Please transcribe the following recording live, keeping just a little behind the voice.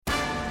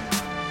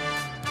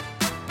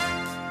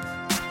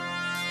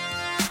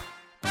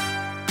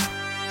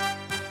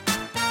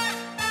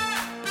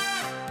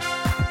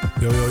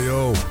Yo,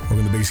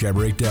 welcome to Big Sky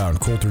Breakdown.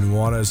 Colter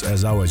Nuanez.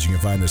 As always, you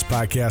can find this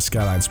podcast,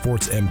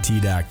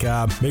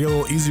 SkylineSportsMT.com. Make it a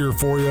little easier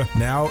for you.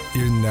 Now,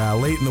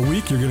 late in the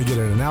week, you're going to get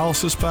an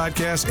analysis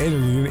podcast and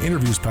you're going to get an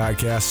interviews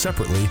podcast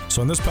separately.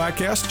 So on this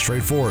podcast,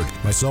 straightforward.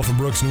 Myself and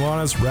Brooks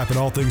Nuanez, wrapping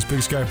all things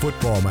Big Sky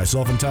football.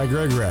 Myself and Ty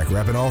Gregorak,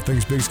 wrapping all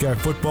things Big Sky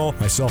football.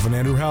 Myself and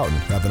Andrew Houghton,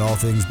 wrapping all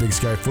things Big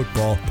Sky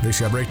football. Big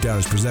Sky Breakdown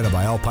is presented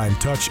by Alpine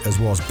Touch as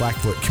well as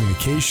Blackfoot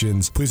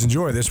Communications. Please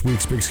enjoy this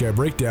week's Big Sky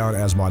Breakdown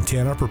as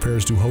Montana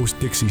prepares to host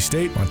Dixie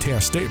State.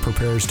 Montana State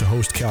prepares to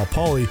host Cal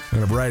Poly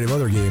and a variety of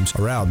other games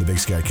around the Big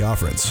Sky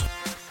Conference.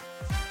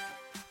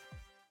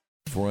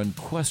 For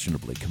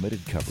unquestionably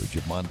committed coverage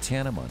of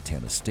Montana,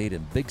 Montana State,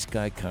 and Big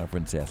Sky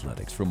Conference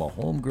athletics from a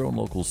homegrown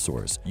local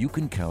source, you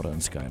can count on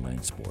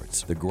Skyline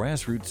Sports. The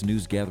grassroots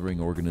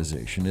news-gathering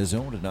organization is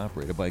owned and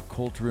operated by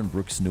Colter and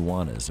Brooks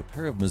Nuanez, a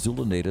pair of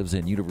Missoula natives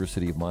and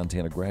University of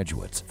Montana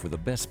graduates. For the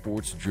best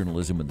sports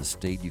journalism in the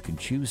state, you can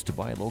choose to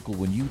buy local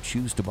when you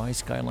choose to buy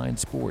Skyline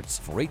Sports.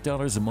 For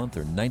 $8 a month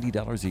or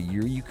 $90 a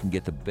year, you can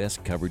get the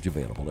best coverage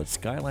available at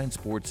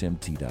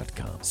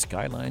SkylineSportsMT.com.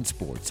 Skyline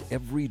Sports,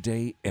 every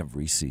day,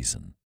 every season.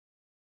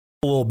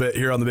 A little bit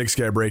here on the Big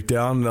Sky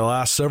Breakdown. In the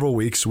last several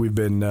weeks, we've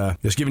been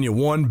just giving you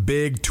one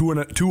big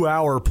 2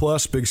 hour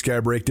plus Big Sky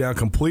Breakdown,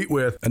 complete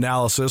with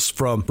analysis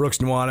from Brooks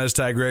Nuanez,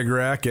 Ty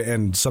Gregorak,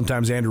 and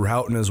sometimes Andrew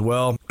Houghton as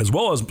well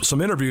as some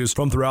interviews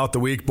from throughout the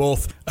week,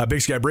 both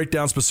Big Sky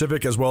Breakdown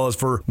specific as well as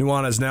for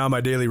Nuanez Now,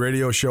 my daily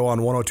radio show on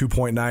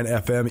 102.9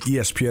 FM,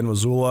 ESPN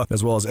Missoula,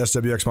 as well as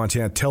SWX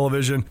Montana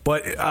Television.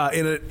 But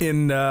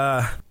in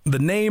the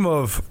name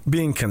of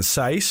being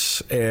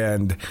concise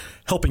and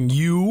helping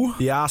you,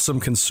 the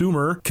awesome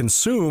consumer,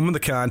 consume the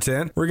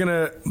content, we're going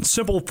to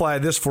simplify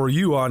this for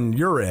you on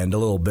your end a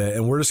little bit,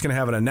 and we're just going to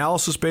have an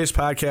analysis-based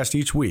podcast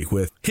each week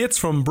with hits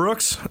from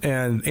Brooks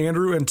and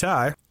Andrew and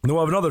Ty. And then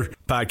we'll have another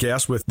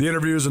podcast with the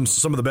interviews and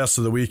some of the best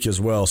of the week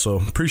as well. So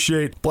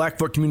appreciate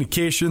Blackfoot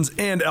Communications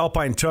and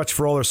Alpine Touch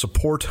for all their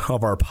support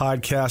of our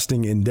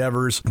podcasting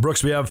endeavors.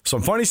 Brooks, we have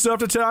some funny stuff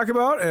to talk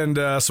about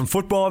and some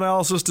football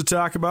analysis to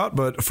talk about,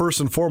 but first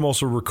and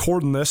foremost, we're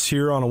recording this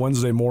here on a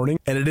Wednesday morning,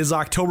 and it is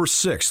October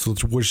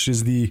 6th, which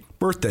is the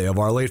birthday of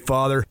our late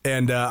father.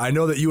 And I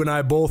know that you and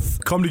I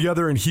both come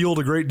together and healed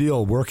a great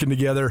deal working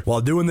together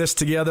while doing this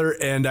together,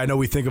 and I know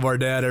we think of our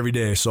dad every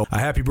day. So a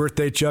happy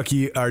birthday,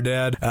 Chucky. Our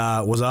dad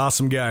was an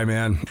awesome guy,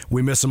 man.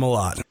 We miss him a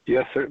lot.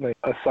 Yes, certainly.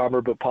 A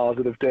somber but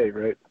positive day,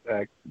 right?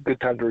 Good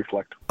time to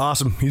reflect.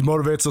 Awesome. He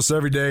motivates us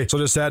every day, so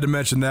just had to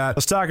mention that.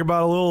 Let's talk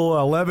about a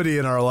little levity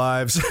in our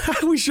lives.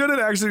 We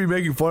shouldn't actually be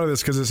making fun of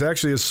this because it's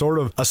actually sort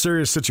of a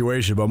serious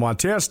situation, but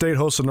Montana State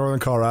hosted Northern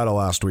Colorado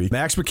last week.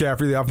 Max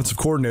McCaffrey, the offensive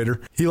coordinator,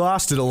 he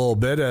lost it a little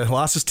bit,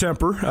 lost his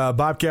temper.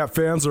 Bobcat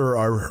fans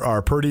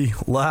are pretty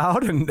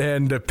loud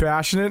and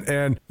passionate,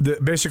 and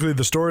basically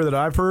the story that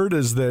I've heard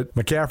is that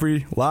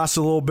McCaffrey lost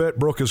a little bit,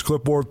 broke his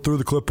clipboard, threw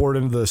the clipboard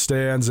into the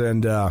stands,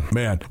 and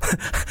man,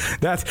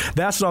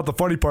 that's not the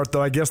funny part,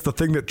 though. I guess the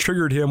thing that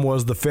triggered him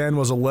was the fan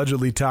was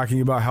allegedly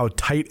talking about how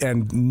tight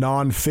and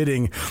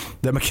non-fitting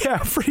that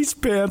McCaffrey's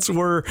pants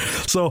were.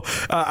 So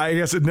I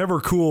guess it's never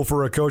cool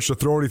for a coach to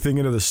throw anything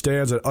into the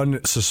stands at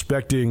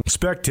unsuspecting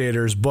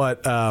spectators,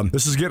 but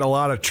this is getting a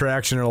lot of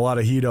traction and a lot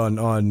of heat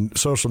on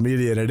social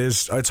media, and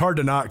it's hard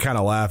to not kind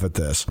of laugh at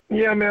this.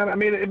 Yeah, man. I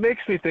mean, it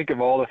makes me think of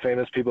all the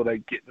famous people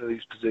that get into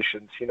these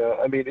positions. You know,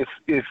 I mean,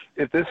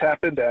 if this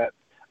happened at,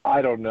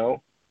 I don't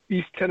know,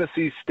 East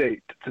Tennessee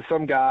State to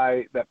some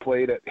guy that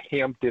played at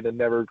Hampton and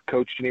never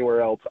coached anywhere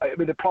else, I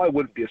mean, it probably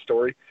wouldn't be a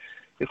story.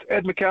 It's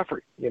Ed McCaffrey.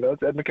 You know,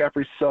 it's Ed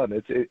McCaffrey's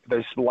son.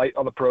 There's light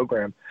on the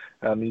program.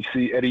 You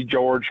see Eddie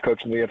George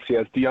coaching the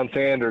FCS, Deion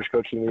Sanders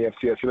coaching the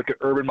FCS. You look at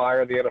Urban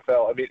Meyer in the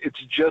NFL. I mean, it's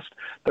just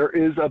there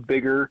is a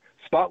bigger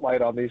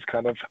spotlight on these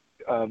kind of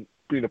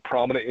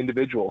prominent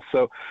individuals.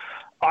 So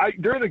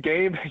during the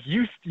game,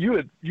 you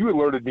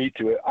alerted me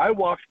to it. I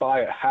walked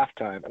by at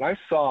halftime and I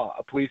saw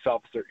a police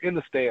officer in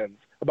the stands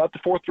about the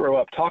fourth row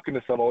up talking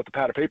to someone with a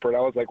pad of paper, and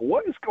I was like,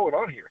 what is going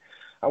on here?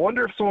 I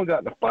wonder if someone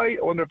got in a fight.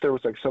 I wonder if there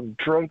was like some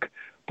drunk,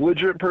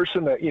 belligerent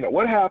person that,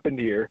 what happened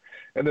here?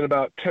 And then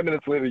about 10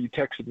 minutes later, you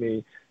texted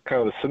me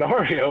kind of the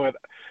scenario, and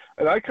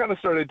I kind of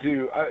started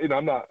to,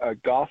 I'm not a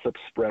gossip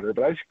spreader,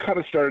 but I kind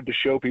of started to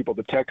show people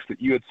the text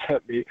that you had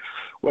sent me,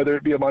 whether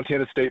it be a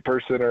Montana State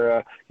person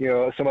or,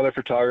 some other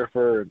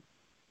photographer.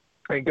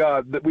 And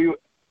God,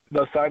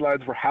 the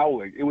sidelines were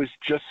howling. It was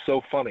just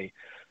so funny.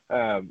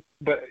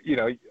 But,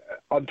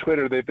 on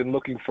Twitter, they've been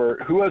looking for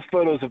who has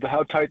photos of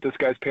how tight this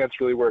guy's pants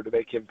really were to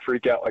make him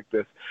freak out like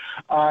this.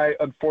 I,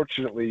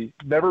 unfortunately,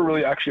 never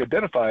really actually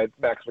identified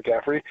Max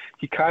McCaffrey.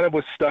 He kind of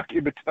was stuck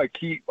in between, like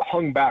he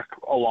hung back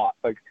a lot.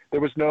 Like he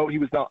was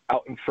not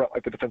out in front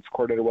like the defensive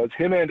coordinator was.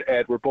 Him and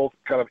Ed were both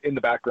kind of in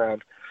the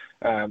background.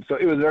 So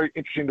it was very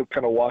interesting to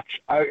kind of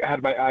watch. I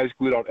had my eyes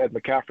glued on Ed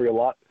McCaffrey a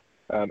lot.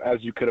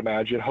 As you could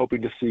imagine,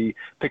 hoping to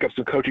pick up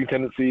some coaching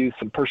tendencies,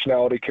 some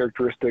personality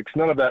characteristics.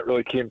 None of that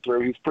really came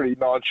through. He's pretty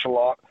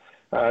nonchalant,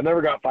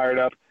 never got fired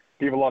up,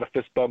 gave a lot of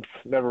fist bumps,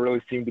 never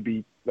really seemed to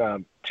be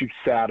too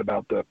sad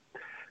about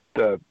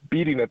the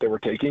beating that they were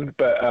taking.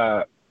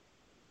 But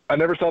I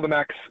never saw the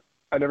Max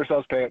I never saw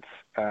his pants.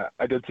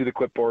 I did see the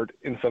clipboard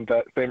in some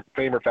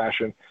fame or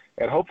fashion,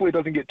 and hopefully it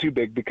doesn't get too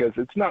big because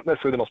it's not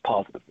necessarily the most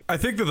positive. I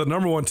think that the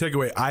number one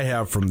takeaway I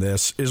have from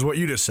this is what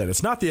you just said.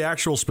 It's not the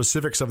actual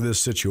specifics of this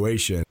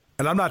situation.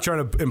 And I'm not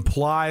trying to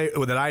imply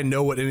that I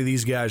know what any of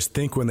these guys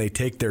think when they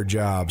take their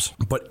jobs.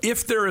 But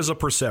if there is a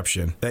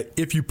perception that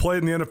if you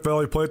played in the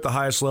NFL, you played at the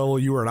highest level,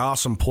 you were an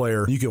awesome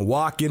player, you can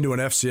walk into an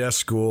FCS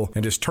school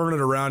and just turn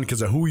it around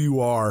because of who you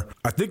are,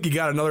 I think you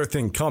got another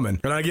thing coming.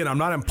 And again, I'm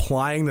not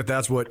implying that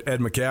that's what Ed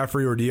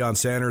McCaffrey or Deion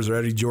Sanders or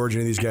Eddie George,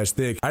 any of these guys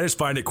think. I just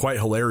find it quite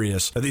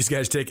hilarious that these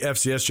guys take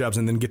FCS jobs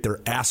and then get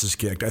their asses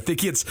kicked. I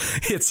think it's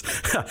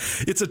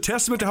a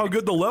testament to how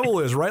good the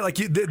level is, right? Like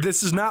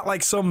this is not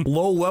like some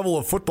low level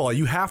of football.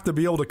 You have to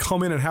be able to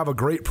come in and have a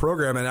great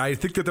program, and I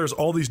think that there's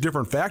all these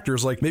different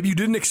factors. Like maybe you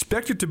didn't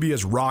expect it to be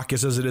as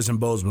raucous as it is in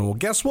Bozeman. Well,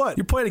 guess what?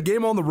 You're playing a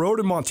game on the road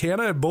in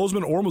Montana, in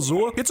Bozeman or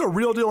Missoula. It's a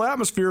real deal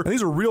atmosphere, and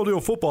these are real deal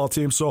football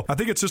teams. So I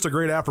think it's just a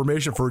great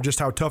affirmation for just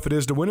how tough it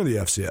is to win in the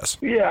FCS.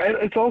 Yeah, and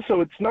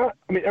it's not.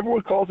 I mean,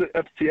 everyone calls it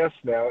FCS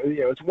now.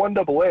 It's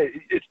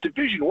 1AA. It's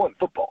Division I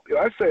football.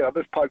 I say on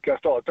this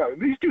podcast all the time.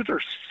 These dudes are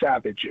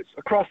savages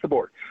across the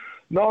board.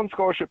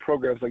 Non-scholarship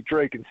programs like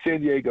Drake and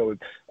San Diego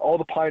and all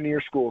the Pioneer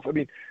schools. I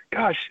mean,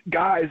 gosh,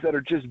 guys that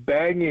are just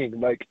banging,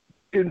 like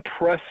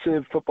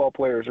impressive football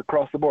players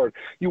across the board.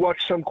 You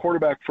watch some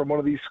quarterback from one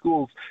of these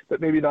schools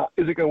that maybe isn't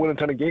going to win a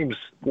ton of games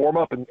warm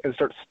up and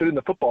start spitting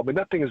the football. I mean,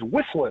 that thing is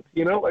whistling,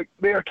 like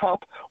they are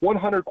top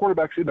 100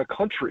 quarterbacks in the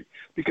country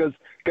because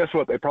guess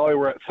what? They probably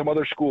were at some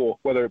other school,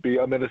 whether it be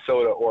a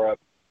Minnesota or a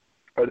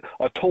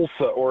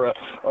Tulsa or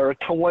a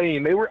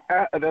Tulane. They were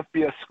at an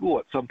FBS school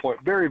at some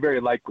point, very, very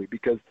likely,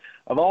 because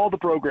of all the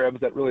programs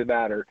that really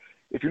matter.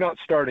 If you're not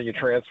starting, you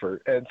transfer.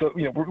 And so,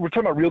 we're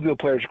talking about real deal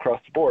players across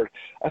the board.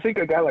 I think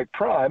a guy like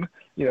Prime,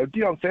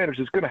 Deion Sanders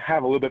is going to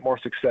have a little bit more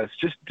success.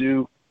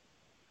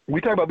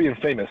 We talk about being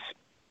famous.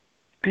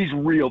 He's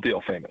real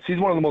deal famous. He's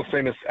one of the most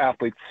famous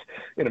athletes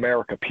in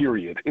America,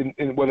 period,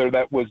 in whether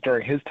that was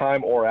during his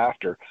time or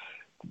after.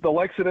 The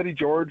likes of Eddie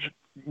George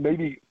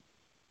maybe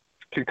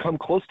can come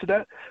close to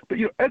that. But,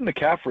 Ed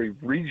McCaffrey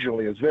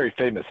regionally is very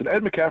famous. And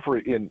Ed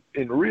McCaffrey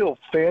in real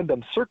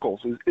fandom circles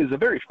is a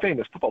very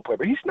famous football player,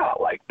 but he's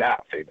not like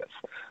that famous.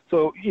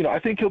 So, I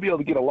think he'll be able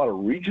to get a lot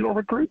of regional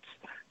recruits.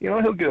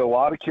 He'll get a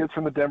lot of kids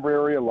from the Denver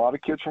area, a lot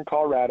of kids from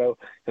Colorado.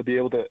 He'll be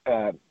able to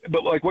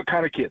but like what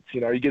kind of kids?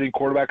 Are you getting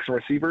quarterbacks and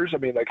receivers? I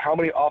mean, like how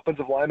many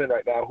offensive linemen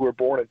right now who were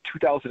born in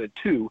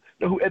 2002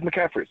 know who Ed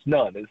McCaffrey is?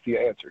 None is the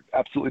answer.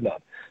 Absolutely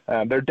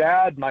none. Their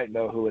dad might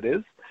know who it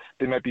is.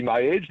 They might be my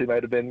age. They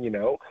might have been,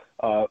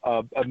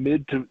 a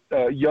mid to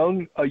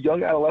young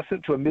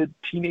adolescent to a mid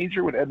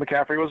teenager when Ed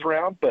McCaffrey was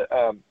around. But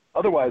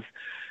otherwise,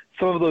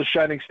 some of those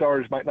shining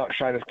stars might not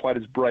shine as quite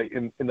as bright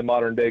in the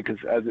modern day because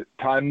as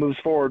time moves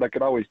forward, like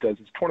it always does,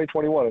 it's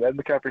 2021, and Ed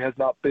McCaffrey has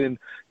not been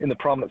in the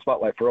prominent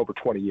spotlight for over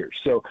 20 years.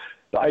 So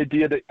the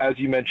idea that, as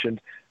you mentioned,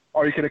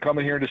 are you going to come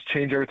in here and just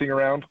change everything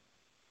around?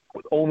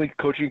 With only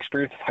coaching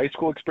experience, high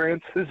school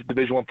experience, this is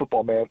Division I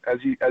football, man. As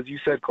you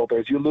said, Colter,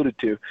 as you alluded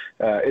to,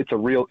 it's the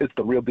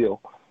real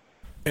deal.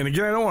 And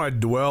again, I don't want to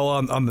dwell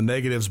on the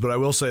negatives, but I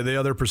will say the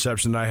other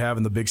perception that I have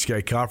in the Big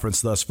Sky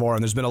Conference thus far,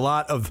 and there's been a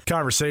lot of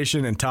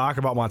conversation and talk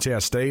about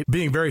Montana State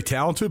being very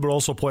talented, but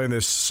also playing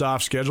this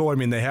soft schedule. I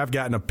mean, they have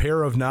gotten a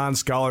pair of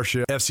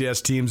non-scholarship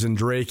FCS teams in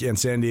Drake and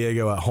San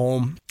Diego at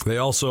home. They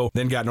also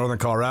then got Northern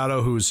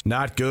Colorado, who's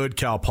not good,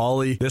 Cal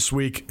Poly this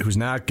week, who's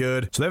not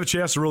good. So they have a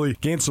chance to really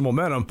gain some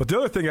momentum. But the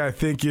other thing I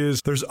think is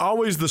there's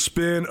always the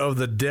spin of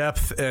the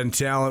depth and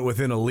talent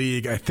within a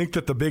league. I think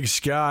that the Big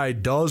Sky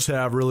does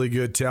have really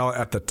good talent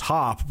at the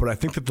top, but I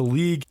think that the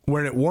league,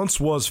 when it once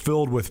was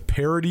filled with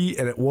parity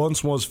and it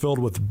once was filled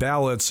with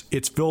balance,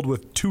 it's filled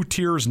with two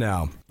tiers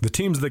now. The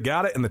teams that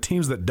got it and the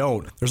teams that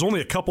don't. There's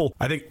only a couple,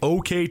 I think,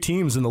 okay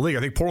teams in the league. I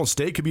think Portland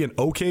State could be an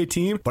okay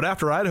team, but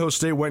after Idaho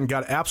State went and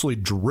got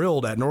absolutely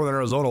drilled at Northern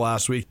Arizona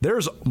last week,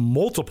 there's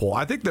multiple.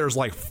 I think there's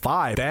like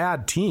 5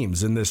 bad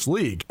teams in this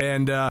league.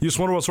 And you just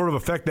wonder what sort of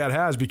effect that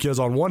has because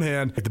on one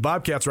hand, like the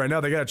Bobcats right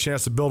now, they got a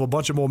chance to build a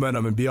bunch of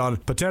momentum and be on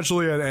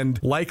potentially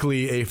and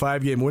likely a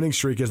 5-game winning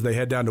streak as they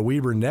head down to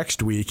Weber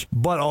next week.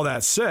 But all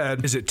that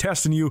said, is it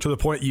testing you to the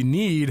point you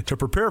need to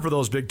prepare for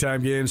those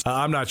big-time games?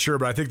 I'm not sure,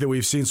 but I think that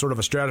we've seen sort of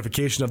a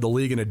stratification of the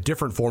league in a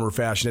different form or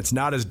fashion. It's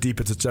not as deep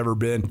as it's ever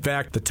been. In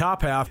fact, the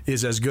top half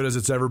is as good as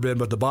it's ever been,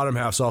 but the bottom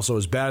half's also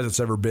as bad as it's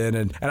ever been.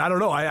 And I don't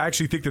know. I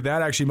actually think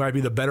that actually might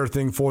be the better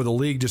thing for the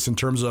league just in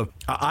terms of,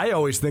 I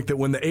always think that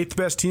when the 8th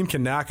best team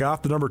can knock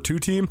off the number 2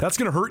 team, that's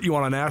going to hurt you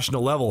on a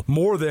national level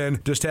more than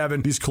just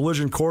having these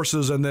collision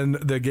courses and then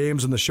the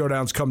games and the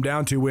showdowns come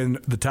down to when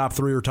the top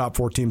 3 or top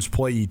 4 teams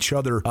play each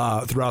other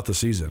throughout the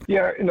season.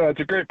 Yeah, it's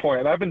a great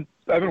point. And I've been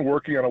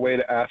working on a way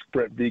to ask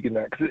Brent Vigen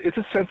that because it's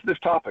a sensitive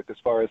topic as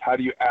far as how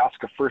do you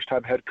ask a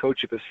first-time head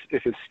coach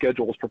if his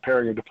schedule is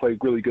preparing him to play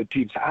really good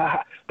teams.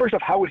 First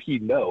off, how would he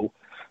know?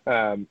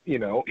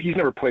 He's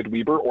never played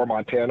Weber or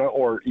Montana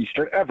or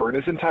Eastern ever in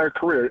his entire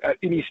career at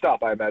any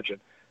stop, I imagine.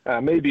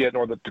 maybe at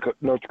North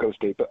Dakota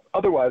State. But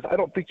otherwise, I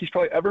don't think he's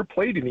probably ever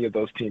played any of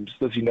those teams.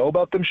 Does he know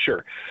about them?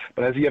 Sure.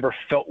 But has he ever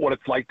felt what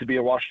it's like to be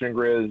a Washington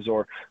Grizz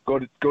or go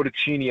to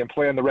Cheney and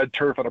play on the red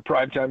turf on a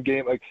primetime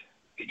game? Like,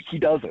 he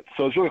doesn't.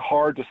 So it's really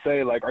hard to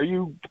say, like,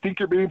 think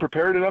you're being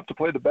prepared enough to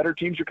play the better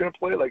teams you're going to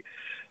play? Like,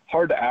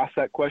 hard to ask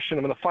that question.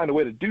 I'm going to find a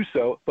way to do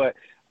so. But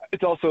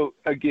it's also,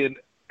 again,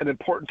 an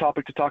important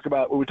topic to talk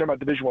about when we talk about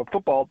Division I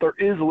football. There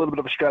is a little bit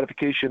of a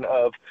stratification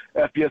of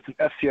FBS and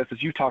FCS,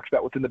 as you talked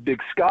about within the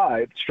Big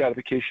Sky,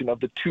 stratification of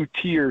the two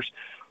tiers.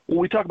 When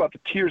we talk about the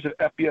tiers of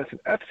FBS and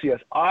FCS,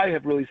 I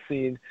have really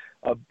seen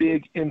a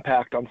big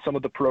impact on some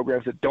of the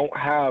programs that don't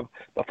have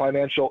the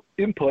financial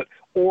input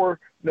or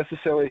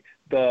necessarily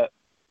the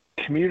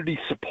community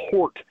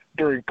support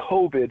during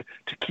COVID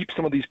to keep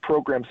some of these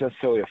programs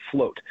necessarily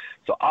afloat.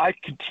 So I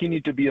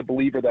continue to be a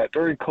believer that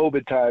during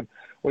COVID time,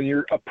 when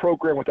you're a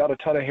program without a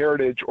ton of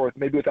heritage or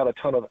maybe without a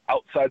ton of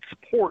outside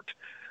support,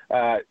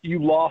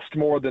 you lost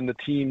more than the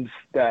teams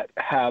that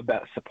have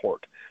that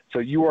support. So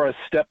you are a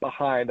step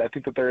behind. I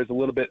think that there is a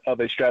little bit of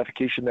a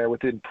stratification there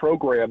within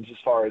programs as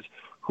far as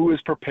who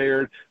is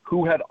prepared,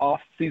 who had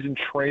off-season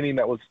training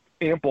that was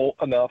ample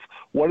enough.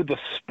 What did the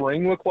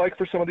spring look like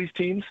for some of these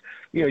teams?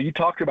 You know, you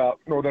talked about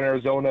Northern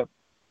Arizona,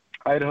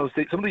 Idaho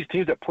State, some of these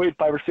teams that played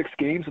 5 or 6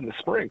 games in the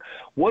spring.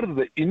 What did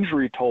the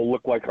injury toll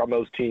look like on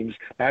those teams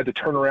that had to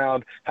turn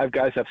around, have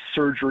guys have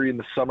surgery in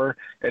the summer,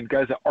 and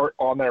guys that aren't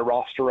on their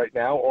roster right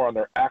now or on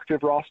their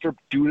active roster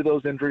due to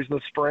those injuries in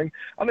the spring?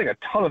 I think a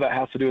ton of that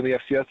has to do in the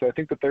FCS. And I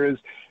think that there is,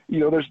 you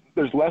know,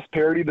 there's less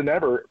parity than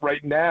ever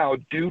right now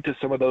due to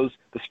some of those,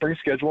 the spring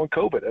schedule and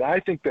COVID. And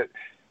I think that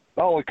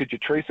not only could you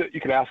trace it,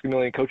 you could ask a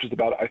million coaches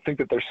about it. I think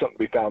that there's something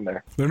to be found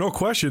there. There no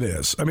question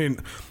is. I mean,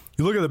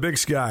 you look at the Big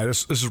Sky.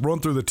 Let's just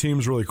run through the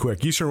teams really quick.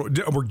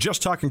 We're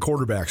just talking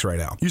quarterbacks right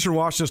now. Eastern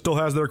Washington still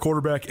has their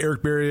quarterback,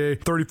 Eric Barrier,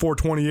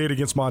 34-28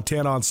 against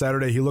Montana on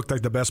Saturday. He looked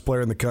like the best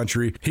player in the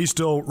country. He's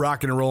still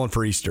rocking and rolling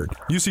for Eastern.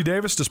 UC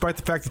Davis, despite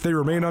the fact that they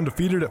remain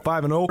undefeated at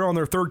 5-0, they're on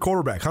their third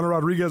quarterback. Hunter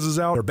Rodriguez is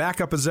out. Their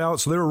backup is out,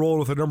 so they were rolling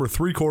with a number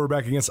 3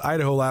 quarterback against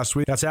Idaho last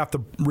week. That's half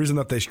the reason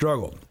that they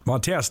struggled.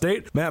 Montana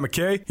State, Matt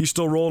McKay, he's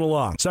still rolling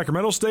along.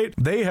 Sacramento State,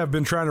 they have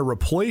been trying to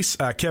replace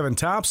Kevin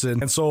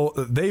Thompson, and so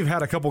they've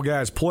had a couple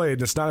guys played,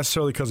 and it's not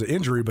necessarily because of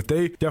injury, but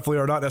they definitely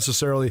are not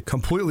necessarily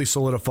completely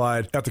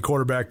solidified at the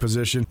quarterback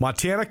position.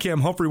 Montana, Cam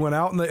Humphrey went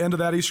out in the end of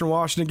that Eastern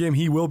Washington game.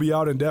 He will be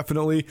out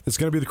indefinitely. It's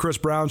going to be the Chris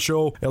Brown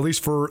show, at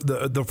least for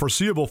the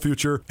foreseeable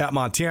future at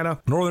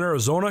Montana. Northern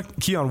Arizona,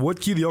 Keon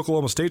Woodkey, the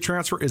Oklahoma State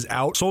transfer, is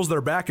out. So is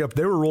their backup.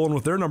 They were rolling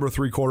with their number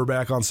 3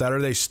 quarterback on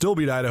Saturday. They still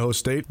beat Idaho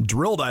State,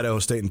 drilled Idaho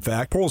State, in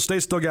fact. Portland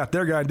State still got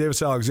their guy,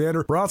 Davis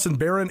Alexander. Bronson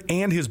Barron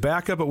and his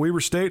backup at Weber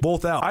State,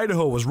 both out.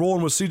 Idaho was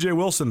rolling with C.J.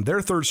 Wilson,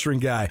 their third-string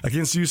guy,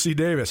 against UC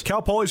Davis.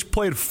 Cal Poly's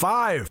played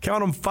 5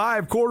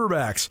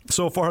 quarterbacks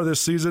so far this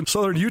season.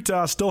 Southern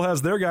Utah still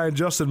has their guy in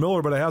Justin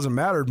Miller, but it hasn't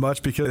mattered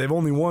much because they've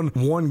only won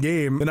 1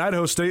 game. In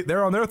Idaho State,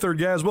 they're on their third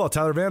guy as well.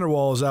 Tyler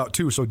Vanderwall is out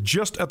too. So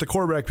just at the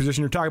quarterback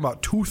position, you're talking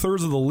about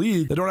 2/3 of the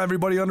league. They don't have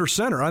everybody under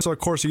center. So of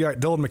course you got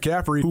Dylan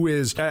McCaffrey, who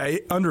is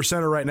under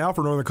center right now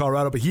for Northern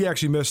Colorado, but he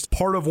actually missed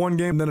part of 1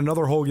 game, then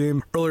another whole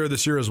game earlier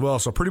this year as well.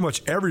 So pretty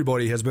much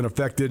everybody has been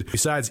affected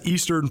besides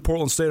Eastern,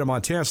 Portland State, and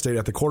Montana State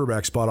at the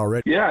quarterback spot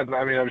already. Yeah,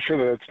 I mean, I'm sure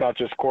that it's not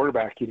just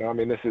quarterback. You know, I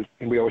mean,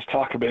 we always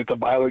talk about it's a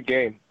violent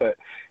game, but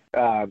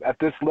at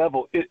this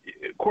level,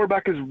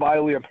 quarterback is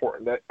vitally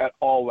important at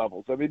all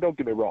levels. I mean, don't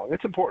get me wrong.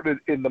 It's important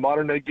in the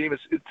modern day game.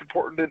 It's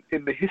important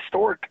in the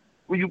historic.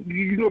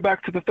 You go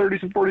back to the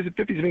 30s and 40s and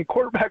 50s. I mean,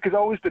 quarterback has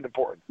always been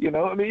important. You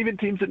know, I mean, even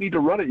teams that need to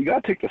run it, you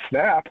got to take the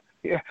snap.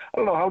 Yeah, I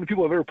don't know how many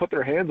people have ever put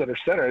their hands under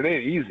center. It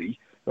ain't easy.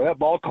 When that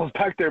ball comes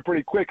back there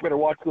pretty quick, you better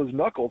watch those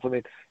knuckles. I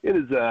mean,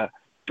 it's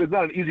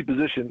not an easy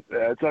position.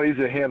 It's not easy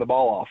to hand the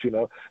ball off, you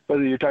know.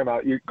 Whether you're talking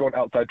about you're going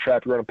outside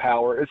trap, you're running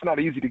power, it's not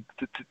easy to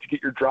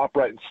get your drop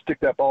right and stick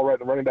that ball right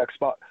in the running back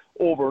spot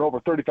over and over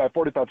 35,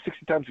 45,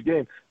 60 times a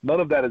game. None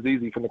of that is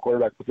easy from the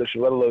quarterback position,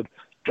 let alone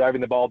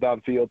driving the ball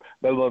downfield,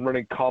 let alone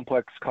running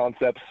complex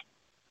concepts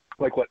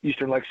like what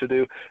Eastern likes to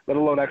do, let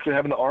alone actually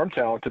having the arm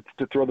talent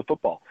to throw the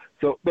football.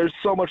 So there's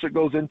so much that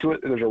goes into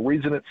it, and there's a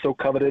reason it's so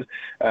coveted.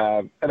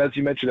 And as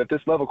you mentioned, at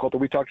this level, Colter,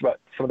 we talked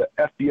about some of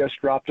the FBS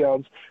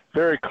drop-downs,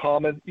 very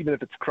common, even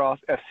if it's cross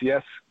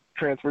FCS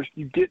transfers.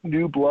 You get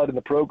new blood in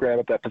the program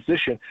at that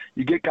position.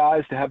 You get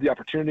guys to have the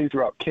opportunity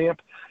throughout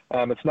camp.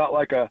 It's not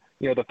like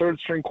the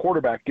third-string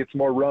quarterback gets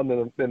more run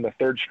than the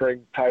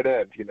third-string tight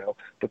end. You know,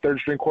 the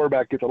third-string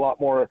quarterback gets a lot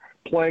more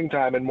playing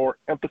time and more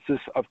emphasis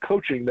of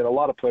coaching than a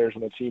lot of players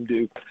on the team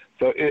do.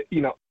 So,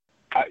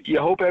 you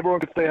hope everyone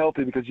can stay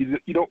healthy because you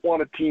don't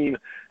want a team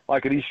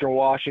like an Eastern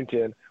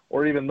Washington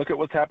or even look at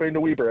what's happening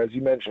to Weber, as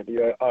you mentioned.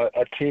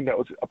 A team that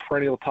was a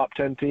perennial top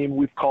 10 team.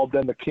 We've called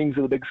them the kings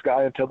of the Big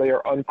Sky until they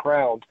are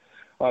uncrowned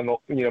on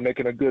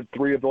making a good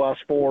 3 of the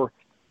last 4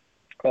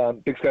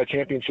 Big Sky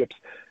championships.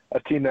 A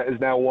team that is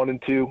now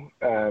 1-2,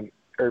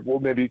 or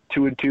maybe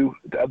 2-2.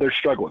 They're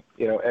struggling,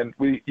 and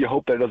you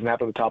hope that it doesn't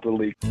happen at the top of the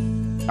league.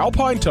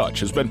 Alpine Touch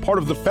has been part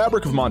of the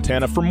fabric of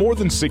Montana for more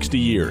than 60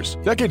 years.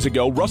 Decades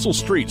ago, Russell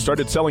Street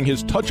started selling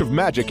his touch of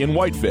magic in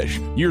whitefish.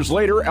 Years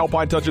later,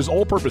 Alpine Touch's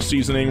all-purpose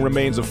seasoning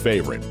remains a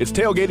favorite. It's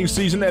tailgating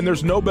season, and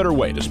there's no better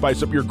way to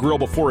spice up your grill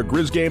before a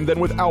Grizz game than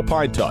with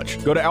Alpine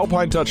Touch. Go to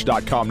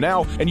alpinetouch.com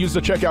now and use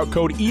the checkout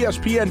code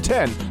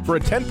ESPN10 for a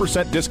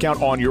 10%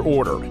 discount on your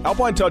order.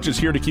 Alpine Touch is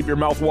here to keep your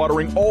mouth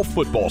watering all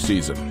football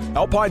season.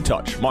 Alpine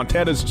Touch,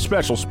 Montana's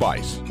special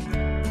spice.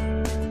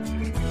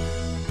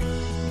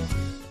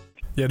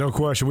 Yeah, no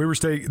question.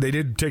 They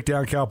did take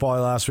down Cal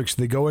Poly last week,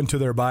 so they go into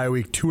their bye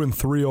week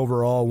 2-3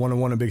 overall,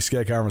 1-1 in Big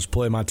Sky Conference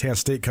play. Montana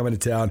State coming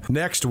to town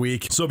next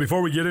week. So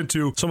before we get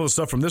into some of the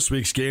stuff from this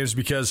week's games,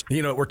 because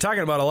we're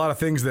talking about a lot of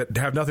things that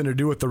have nothing to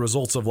do with the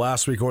results of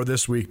last week or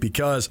this week,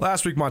 because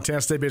last week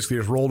Montana State basically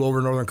just rolled over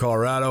Northern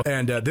Colorado,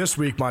 and this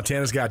week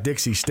Montana's got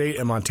Dixie State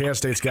and Montana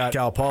State's got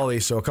Cal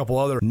Poly. So a couple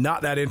other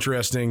not that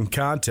interesting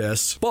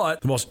contests, but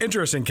the most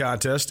interesting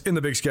contest in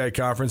the Big Sky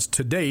Conference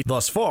to date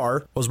thus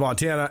far was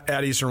Montana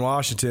at Eastern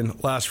Washington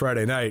last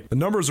Friday night. The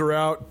numbers are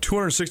out,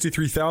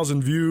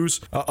 263,000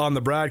 views on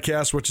the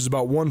broadcast, which is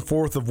about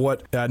 1/4 of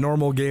what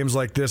normal games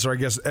like this, or I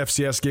guess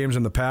FCS games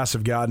in the past,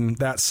 have gotten.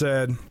 That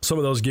said, some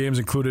of those games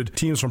included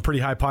teams from pretty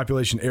high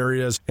population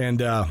areas,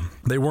 and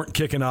they weren't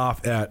kicking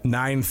off at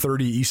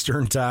 9:30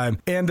 Eastern time,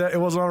 and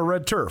it was on a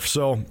red turf.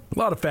 So a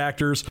lot of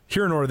factors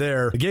here nor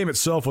there. The game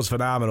itself was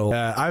phenomenal.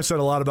 I've said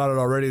a lot about it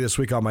already this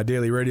week on my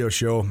daily radio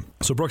show.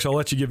 So Brooks, I'll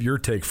let you give your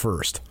take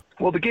first.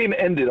 Well, the game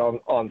ended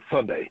on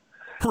Sunday.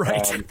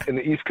 Right. In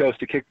the East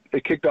Coast,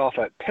 it kicked off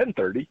at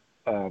 10:30.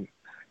 I'm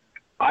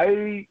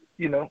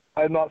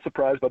not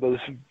surprised by those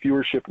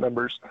viewership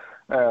numbers.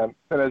 And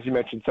as you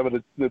mentioned, some of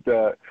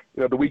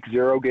the week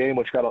 0 game,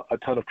 which got a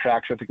ton of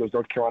traction. I think it was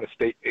North Carolina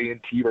State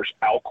A&T versus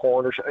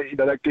Alcorn, or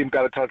that game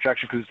got a ton of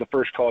traction because it's the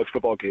first college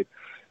football game.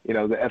 The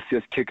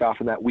FCS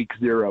kickoff in that week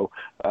 0.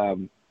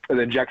 And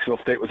then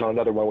Jacksonville State was on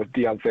another one with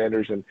Deion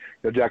Sanders, and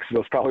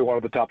Jacksonville's probably one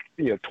of the top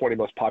 20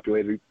 most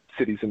populated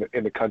cities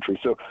in the country.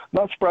 So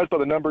not surprised by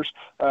the numbers,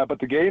 but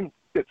the game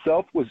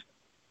itself was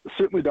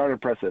certainly darn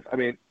impressive. I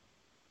mean,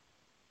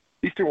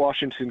 Eastern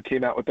Washington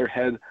came out with their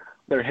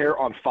hair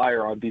on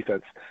fire on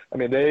defense. I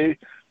mean, they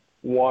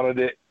wanted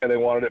it, and they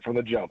wanted it from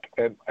the jump.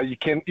 And you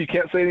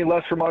can't say any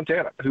less for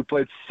Montana, who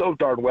played so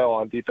darn well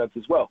on defense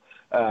as well.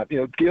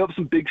 Gave up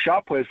some big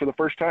shot plays for the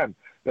first time.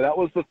 Now, that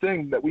was the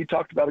thing that we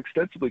talked about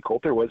extensively,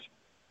 Colter, was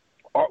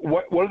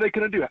what are they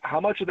going to do? How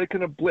much are they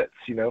going to blitz?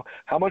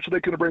 How much are they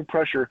going to bring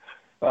pressure?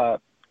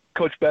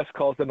 Coach Best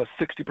calls them a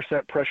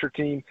 60% pressure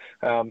team,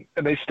 and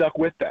they stuck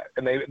with that.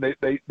 And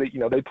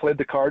they played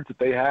the cards that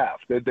they have.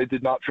 They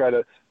did not try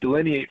to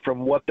delineate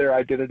from what their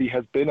identity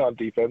has been on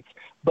defense.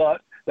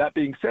 But that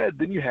being said,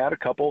 then you had a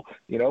couple,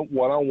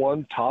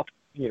 one-on-one top,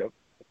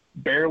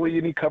 barely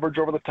any coverage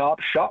over the top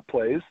shot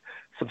plays,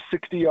 some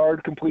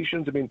 60-yard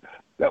completions. I mean,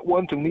 that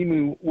one to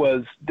Limu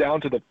was down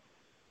to the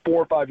 4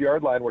 or 5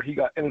 yard line where he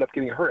ended up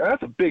getting hurt. And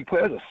that's a big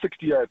play. That's a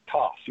 60-yard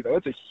toss.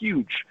 That's a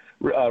huge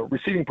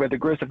receiving play. The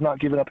Grizz have not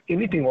given up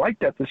anything like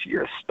that this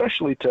year,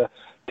 especially to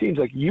teams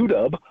like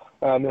UW,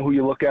 who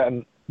you look at,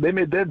 and they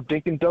made them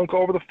dink and dunk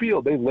all over the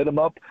field. They lit them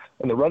up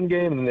in the run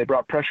game, and then they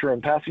brought pressure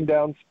on passing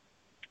downs.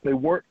 They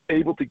weren't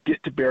able to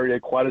get to Berryer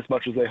quite as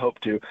much as they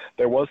hoped to.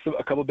 There was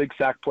a couple big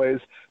sack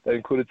plays that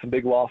included some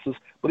big losses.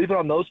 But even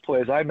on those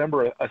plays, I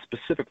remember a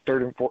specific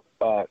 2nd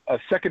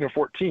and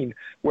 14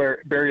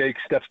 where Berryer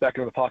steps back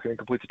into the pocket and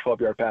completes a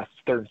 12-yard pass.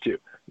 It's 3rd and 2.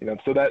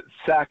 So that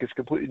sack is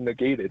completely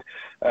negated.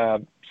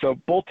 So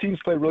both teams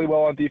played really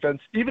well on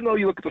defense. Even though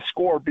you look at the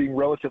score being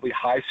relatively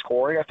high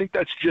scoring, I think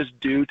that's just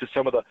due to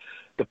some of the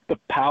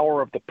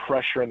power of the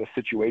pressure in the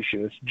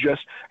situation. It's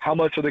just how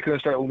much are they going to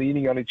start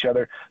leaning on each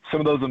other. Some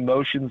of those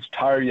emotions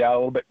tire you out a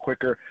little bit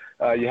quicker.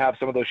 You have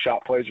some of those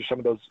shot plays or some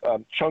of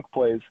those chunk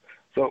plays.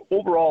 So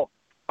overall,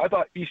 I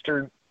thought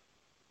Eastern,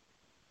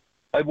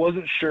 I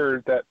wasn't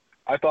sure that,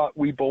 I thought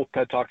we both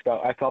had talked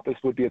about, I thought this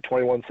would be a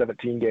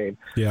 21-17 game.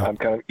 Yeah.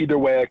 Kind of either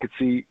way I could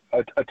see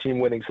a team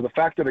winning. So the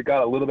fact that it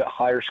got a little bit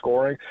higher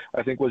scoring,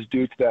 I think was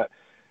due to that.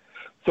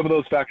 Some of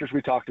those factors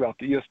we talked about,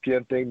 the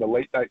ESPN thing, the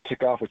late night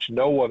kickoff, which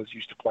no one is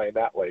used to playing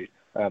that late.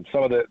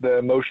 Some of the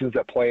emotions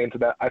that play into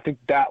that, I think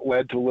that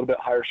led to a little bit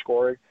higher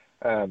scoring.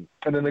 And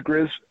then the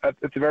Grizz at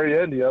the very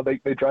end,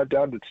 they drive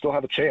down to still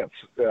have a chance.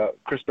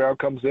 Chris Brown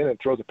comes in and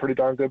throws a pretty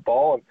darn good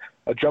ball, and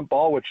a jump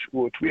ball,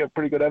 which we have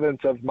pretty good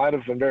evidence of, might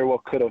have and very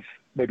well could have,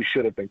 maybe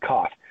should have been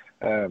caught.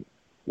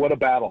 What a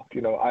battle.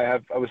 I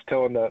was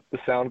telling the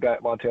sound guy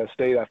at Montana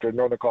State after a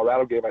Northern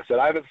Colorado game, I said,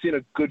 I haven't seen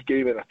a good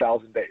game in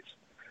 1,000 days.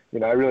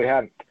 I really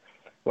hadn't.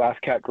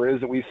 Last Cat Grizz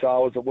that we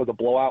saw was a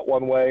blowout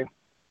one way.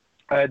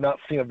 I had not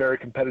seen a very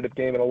competitive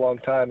game in a long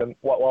time, and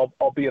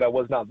albeit I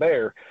was not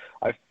there,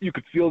 you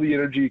could feel the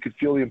energy, you could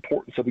feel the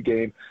importance of the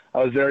game.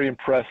 I was very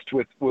impressed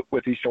with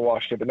Eastern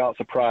Washington, but not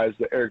surprised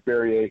that Eric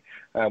Berryer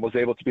was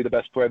able to be the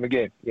best player in the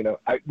game.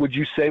 Would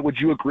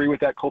you agree with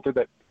that, Colter,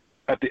 that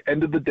at the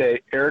end of the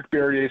day, Eric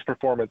Berryer's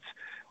performance,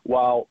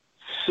 while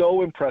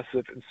so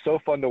impressive and so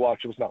fun to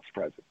watch, it was not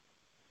surprising?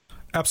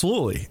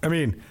 Absolutely. I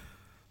mean,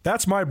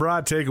 That's my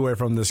broad takeaway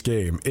from this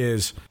game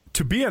is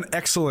to be an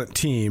excellent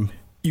team,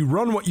 you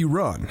run what you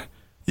run.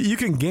 You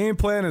can game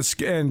plan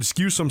and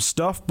skew some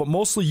stuff, but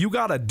mostly you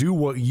got to do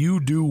what you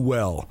do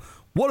well.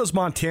 What does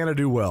Montana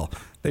do well?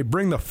 They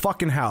bring the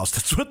fucking house.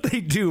 That's what they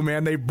do,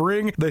 man. They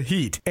bring the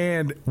heat.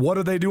 And what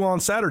did they do on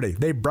Saturday?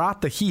 They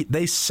brought the heat.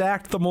 They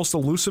sacked the most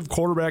elusive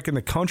quarterback in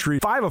the country.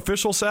 5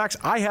 official sacks.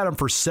 I had him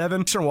for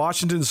 7. Eastern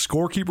Washington's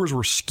scorekeepers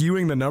were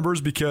skewing the numbers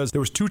because there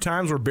was 2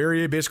 times where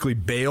Berrier basically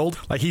bailed.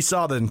 Like he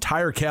saw the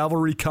entire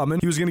cavalry coming.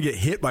 He was going to get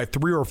hit by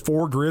 3 or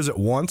 4 Grizz at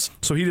once.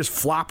 So he just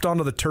flopped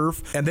onto the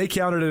turf, and they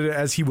counted it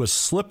as he was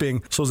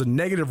slipping. So it was a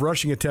negative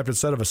rushing attempt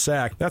instead of a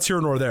sack. That's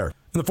here nor there.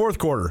 In the fourth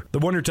quarter, the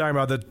one you're talking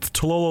about, the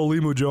Talolo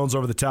Limu Jones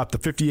over the top, the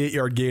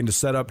 58-yard gain to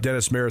set up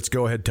Dennis Merritt's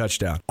go-ahead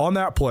touchdown. On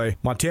that play,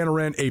 Montana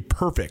ran a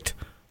perfect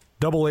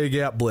double-A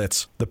gap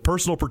blitz. The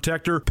personal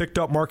protector picked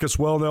up Marcus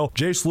Wellnell.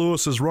 Jace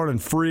Lewis is running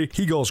free.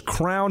 He goes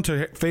crown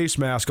to face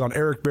mask on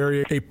Eric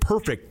Berrier. A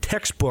perfect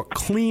textbook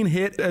clean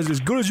hit, as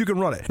good as you can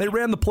run it. They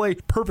ran the play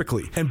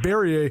perfectly. And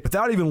Berrier,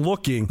 without even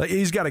looking, like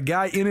he's got a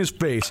guy in his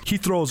face. He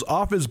throws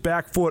off his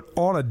back foot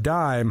on a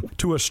dime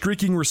to a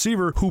streaking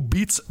receiver who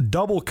beats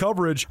double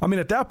coverage. I mean,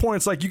 at that point,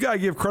 it's like you got to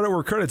give credit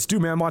where credit's due,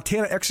 man.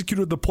 Montana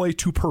executed the play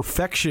to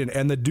perfection,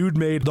 and the dude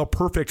made the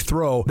perfect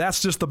throw.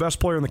 That's just the best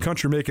player in the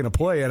country making a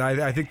play, and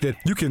I think that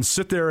you can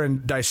sit there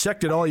and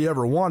dissect it all you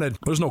ever wanted.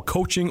 There's no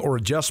coaching or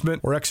adjustment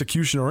or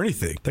execution or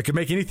anything that could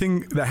make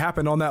anything that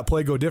happened on that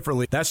play go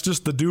differently. That's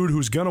just the dude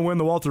who's going to win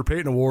the Walter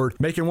Payton Award,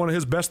 making one of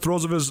his best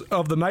throws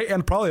of the night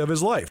and probably of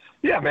his life.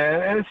 Yeah,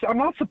 man, and I'm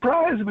not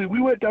surprised. I mean,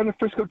 we went down to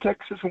Frisco,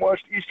 Texas, and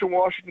watched Eastern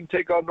Washington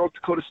take on North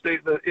Dakota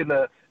State in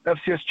the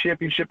FCS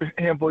championship a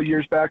handful of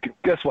years back. And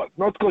guess what?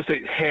 North Dakota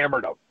State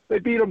hammered them. They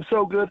beat them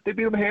so good. They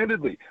beat them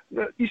handedly.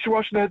 Eastern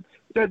Washington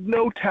had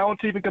no talent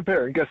to even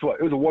compare. And guess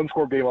what? It was a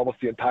one-score game almost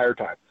the entire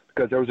time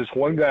because there was this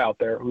one guy out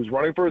there who's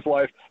running for his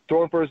life,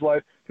 throwing for his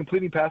life,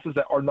 completing passes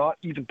that are not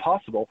even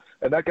possible,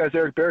 and that guy's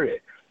Eric Berrier,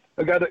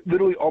 a guy that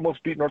literally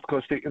almost beat North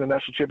Dakota State in the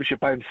national championship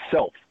by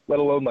himself, let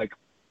alone like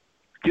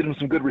get him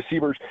some good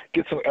receivers,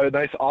 get a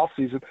nice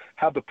offseason,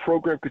 have the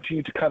program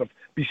continue to kind of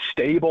be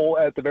stable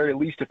at the very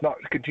least, if not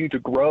continue to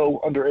grow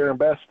under Aaron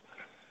Best.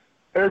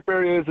 Eric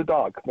Berrier is a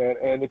dog, man,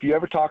 and if you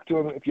ever talk to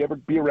him, if you ever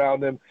be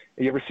around him,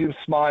 and you ever see him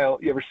smile,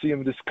 you ever see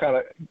him just kind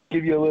of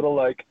give you a little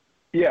like,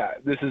 yeah,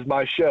 this is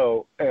my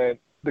show, and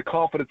the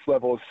confidence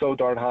level is so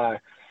darn high.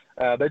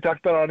 They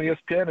talked about it on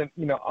ESPN,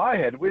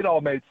 and, it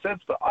all made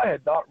sense, but I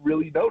had not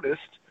really noticed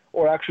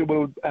or actually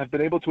would have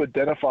been able to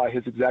identify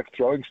his exact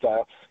throwing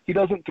style. He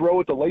doesn't throw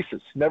with the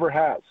laces, never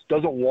has,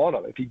 doesn't want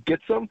them. If he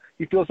gets them,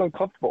 he feels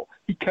uncomfortable.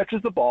 He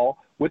catches the ball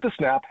with the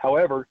snap.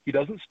 However, he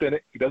doesn't spin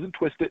it, he doesn't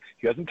twist it,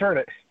 he doesn't turn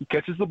it. He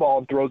catches the ball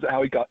and throws it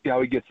how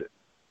he gets it.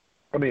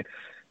 I mean,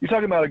 you're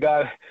talking about a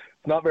guy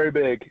that's not very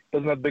big,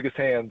 doesn't have the biggest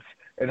hands,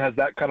 and has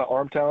that kind of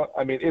arm talent.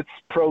 I mean, it's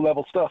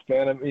pro-level stuff,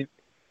 man. I mean,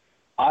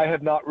 I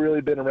have not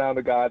really been around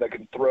a guy that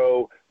can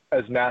throw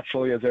as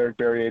naturally as Eric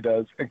Berrier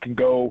does and can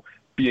go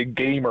be a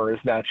gamer as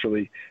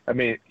naturally. I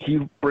mean,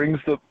 he brings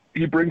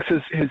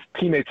his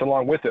teammates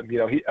along with him.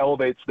 He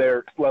elevates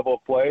their level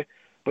of play.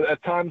 But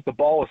at times the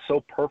ball is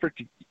so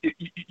perfect,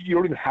 you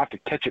don't even have to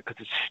catch it because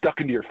it's stuck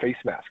into your face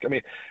mask. I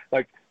mean,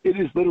 like it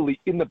is literally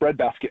in the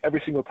breadbasket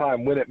every single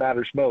time when it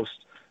matters most.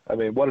 I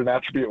mean, what an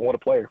attribute and what a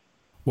player.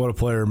 What a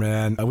player,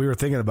 man. We were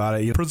thinking about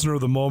it. Prisoner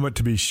of the moment,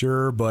 to be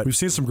sure, but we've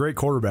seen some great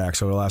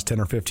quarterbacks over the last 10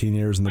 or 15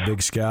 years in the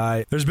Big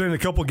Sky. There's been a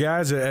couple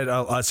guys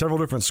at several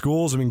different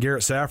schools. I mean,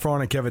 Garrett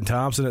Saffron and Kevin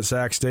Thompson at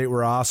Sac State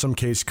were awesome.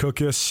 Case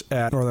Cookus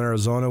at Northern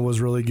Arizona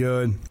was really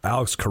good.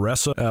 Alex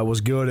Caressa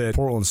was good at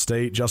Portland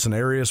State. Justin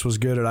Arias was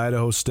good at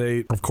Idaho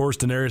State. Of course,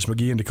 Denarius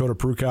McGee and Dakota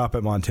Prukop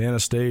at Montana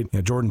State.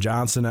 Jordan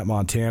Johnson at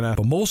Montana.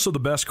 But most of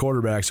the best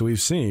quarterbacks that we've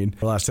seen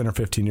the last 10 or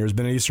 15 years have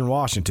been at Eastern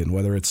Washington,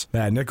 whether it's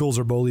Matt Nichols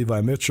or Bo Levi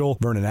Mitchell,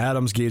 Vernon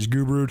Adams, Gage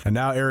Gubrud, and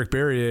now Eric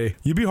Berrier.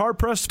 You'd be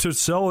hard-pressed to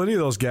sell any of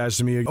those guys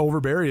to me over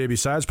Berrier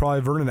besides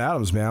probably Vernon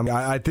Adams, man.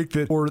 I think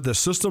that for the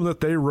system that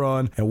they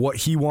run and what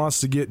he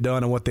wants to get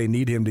done and what they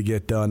need him to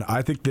get done,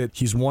 I think that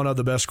he's one of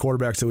the best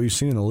quarterbacks that we've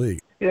seen in the league.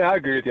 Yeah, I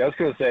agree with you. I was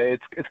going to say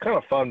it's kind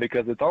of fun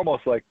because it's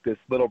almost like this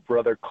little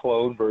brother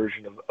clone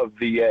version of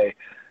VA.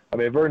 I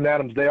mean, Vernon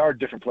Adams, they are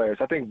different players.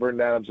 I think Vernon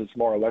Adams is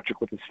more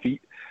electric with his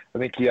feet. I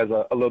think he has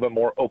a little bit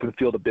more open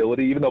field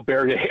ability, even though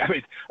Berrier, I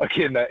mean,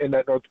 again, in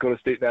that North Dakota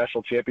State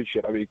National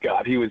Championship, I mean,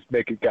 God, he was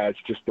making guys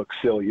just look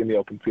silly in the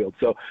open field.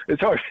 So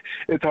it's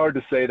hard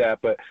to say that,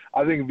 but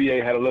I think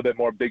VA had a little bit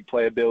more big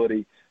play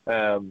ability.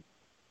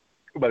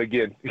 But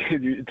again,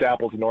 it's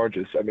apples and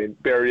oranges. I mean,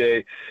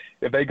 Berrier,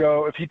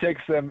 if he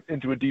takes them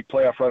into a deep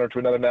playoff run or to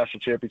another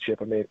national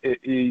championship, I mean,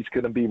 he's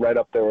going to be right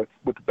up there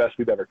with the best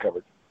we've ever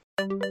covered.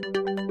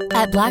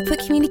 At Blackfoot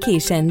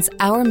Communications,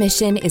 our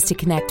mission is to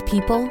connect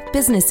people,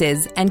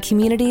 businesses, and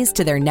communities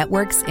to their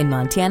networks in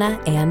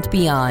Montana and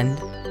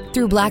beyond.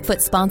 Through Blackfoot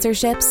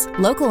sponsorships,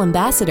 local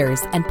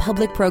ambassadors, and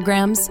public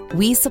programs,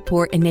 we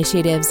support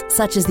initiatives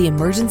such as the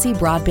Emergency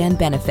Broadband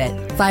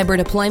Benefit, fiber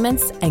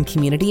deployments, and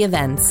community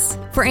events.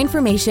 For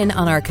information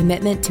on our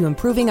commitment to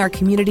improving our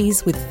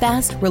communities with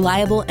fast,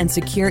 reliable, and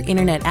secure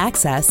internet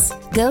access,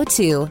 go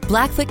to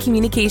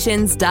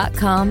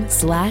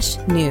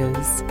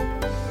blackfootcommunications.com/news.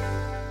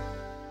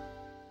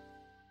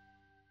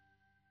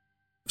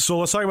 So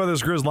let's talk about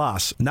this Grizz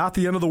loss. Not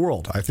the end of the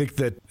world. I think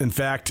that, in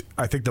fact,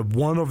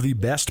 one of the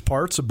best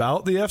parts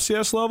about the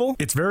FCS level,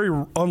 it's very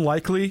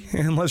unlikely,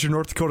 unless you're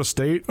North Dakota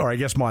State, or I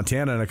guess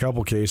Montana in a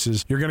couple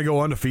cases, you're going to go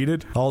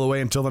undefeated all the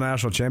way until the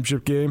national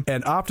championship game.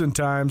 And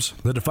oftentimes,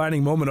 the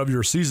defining moment of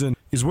your season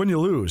is when you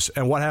lose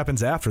and what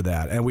happens after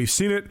that. And we've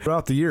seen it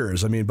throughout the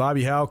years. I mean,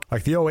 Bobby Houck,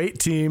 like the 2008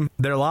 team,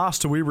 their loss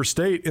to Weber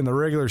State in the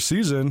regular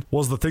season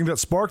was the thing that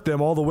sparked them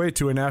all the way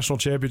to a national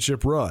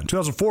championship run.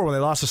 2004, when they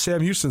lost to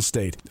Sam Houston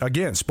State,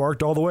 again,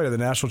 sparked all the way to the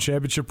national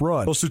championship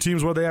run. Those two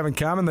teams, what they have in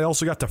common, they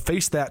also got to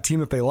face that team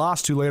that they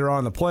lost to later on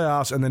in the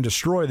playoffs and then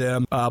destroy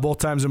them both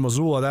times in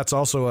Missoula. That's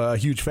also a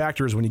huge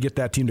factor, is when you get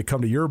that team to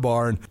come to your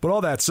barn. But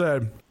all that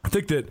said, I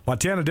think that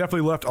Montana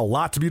definitely left a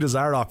lot to be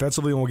desired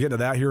offensively, and we'll get into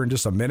that here in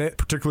just a minute,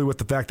 particularly with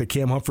the fact that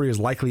Cam Humphrey is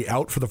likely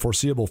out for the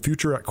foreseeable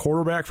future at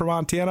quarterback for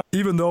Montana.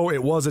 Even though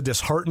it was a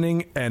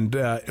disheartening and,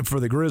 for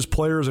the Grizz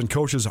players and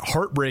coaches,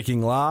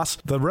 heartbreaking loss,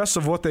 the rest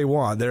of what they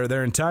want,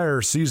 their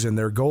entire season,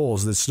 their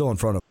goals, that's still in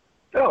front of them.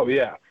 Oh,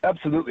 yeah,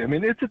 absolutely. I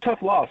mean, it's a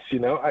tough loss, you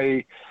know.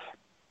 I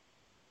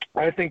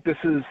think this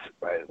is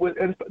 –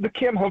 and the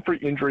Cam Humphrey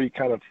injury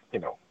kind of, you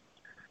know,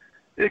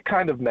 it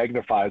kind of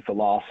magnifies the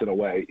loss in a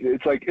way.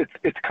 It's like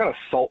it's kind of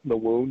salt in the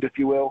wound, if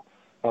you will.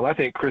 I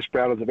think Chris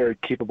Brown is a very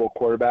capable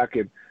quarterback,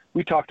 and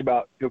we talked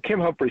about, you know, Cam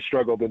Humphrey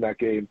struggled in that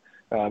game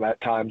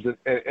at times,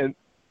 and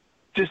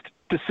just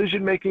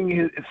decision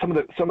making, some of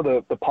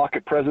the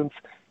pocket presence,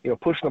 you know,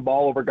 pushing the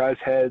ball over guys'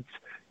 heads.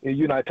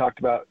 You and I talked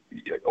about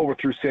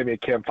overthrew Sammy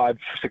Cam 5-6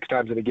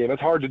 times in a game.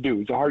 It's hard to do.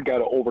 He's a hard guy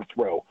to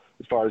overthrow,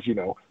 as far as, you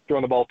know,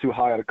 throwing the ball too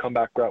high on a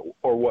comeback route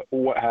or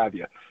what have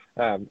you.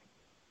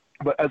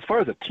 But as far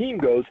as a team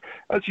goes,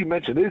 as you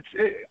mentioned,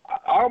 I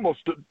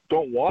almost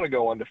don't want to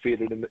go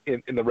undefeated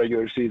in the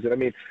regular season. I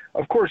mean,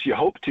 of course you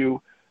hope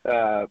to.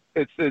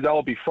 It'd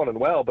all be fun and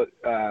well, but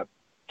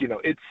you know,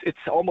 it's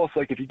almost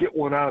like if you get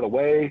one out of the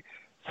way,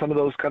 some of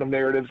those kind of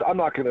narratives. I'm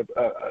not going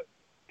to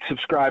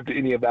subscribe to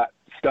any of that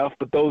stuff,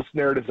 but those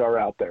narratives are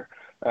out there.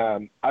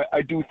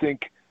 I do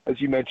think,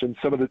 as you mentioned,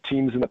 some of the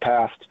teams in the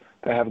past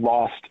that have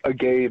lost a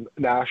game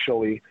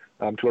nationally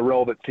to a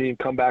relevant team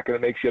come back and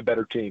it makes you a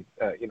better team.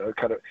 You know,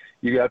 kind of,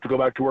 you have to go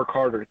back to work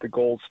harder. The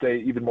goals stay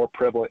even more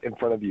prevalent in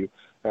front of you.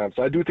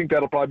 So I do think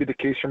that'll probably be the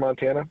case for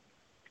Montana.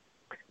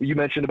 You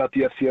mentioned about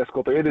the FCS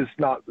goal there. It is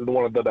not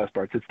one of the best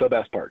parts. It's the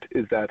best part,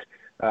 is that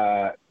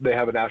they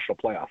have a national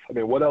playoff. I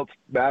mean, what else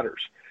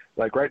matters?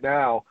 Like right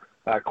now,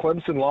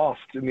 Clemson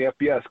lost in the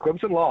FBS.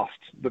 Clemson lost,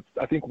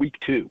 I think, week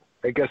 2.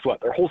 And guess what?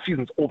 Their whole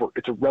season's over.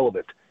 It's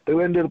irrelevant. They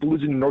ended up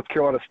losing to North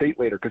Carolina State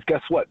later because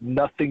guess what?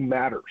 Nothing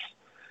matters.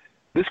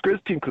 This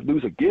Grizz team could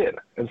lose again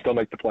and still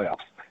make the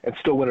playoffs and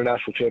still win a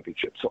national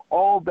championship. So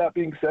all of that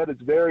being said,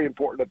 it's very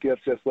important at the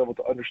FCS level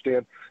to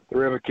understand the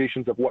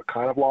ramifications of what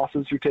kind of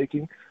losses you're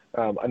taking.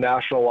 A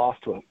national loss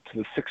to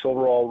the 6th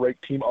overall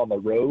ranked team on the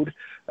road,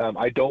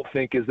 I don't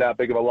think is that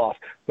big of a loss.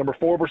 Number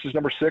 4 versus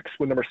number 6,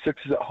 when number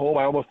 6 is at home,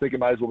 I almost think it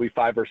might as well be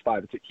 5 versus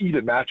 5. It's an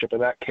even matchup in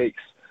that case.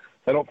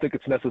 I don't think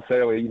it's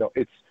necessarily, you know,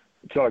 it's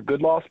not a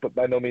good loss, but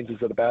by no means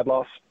is it a bad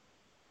loss.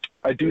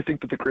 I do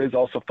think that the Grizz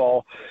also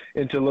fall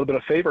into a little bit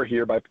of favor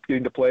here by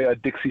getting to play a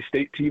Dixie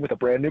State team with a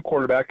brand new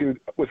quarterback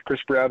with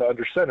Chris Brown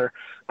under center.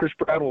 Chris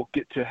Brown will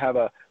get to have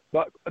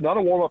not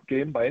a warm-up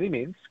game by any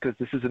means, because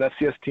this is an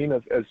FCS team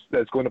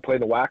that's going to play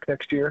in the WAC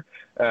next year,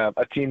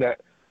 a team that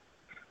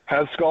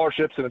has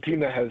scholarships and a team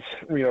that has,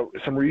 you know,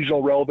 some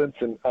regional relevance,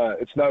 and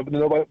it's not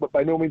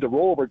by no means a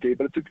rollover game,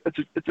 but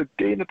it's a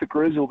game that the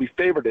Grizz will be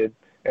favored in,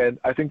 and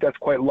I think that's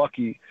quite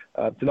lucky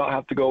to not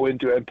have to go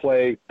into and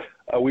play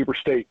Weber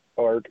State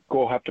or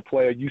go have to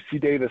play a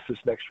UC Davis this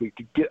next week,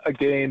 to get a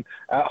game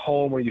at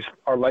home where you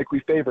are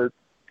likely favored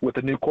with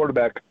a new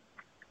quarterback.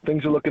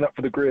 Things are looking up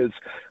for the Grizz,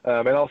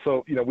 and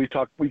also, you know, we've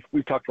talked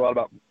a lot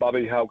about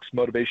Bobby Houck's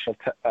motivational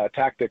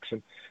tactics,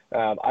 and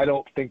I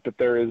don't think that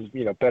there is,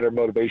 you know, better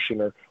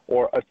motivation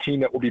or a team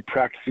that will be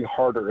practicing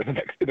harder in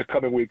the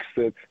coming weeks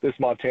than this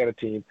Montana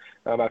team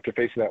after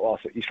facing that loss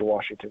at Eastern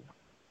Washington.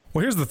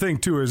 Well, here's the thing,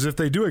 too, is if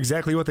they do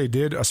exactly what they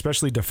did,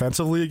 especially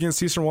defensively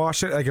against Eastern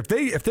Washington, like if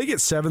they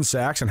get 7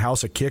 sacks and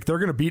house a kick, they're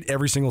going to beat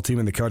every single team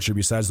in the country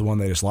besides the one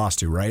they just lost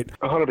to, right?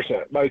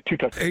 100%. By 2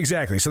 touchdowns.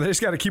 Exactly. So they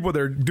just got to keep what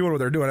they're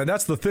doing. And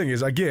that's the thing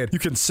is, again, you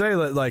can say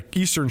that like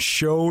Eastern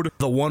showed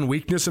the one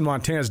weakness in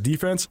Montana's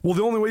defense. Well,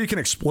 the only way you can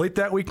exploit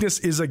that weakness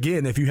is,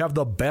 again, if you have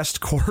the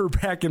best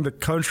quarterback in the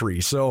country.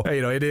 So,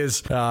 you know, it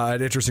is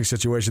an interesting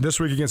situation.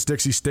 This week against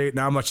Dixie State,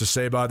 not much to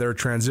say about it. They're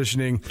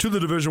transitioning to the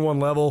Division I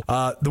level.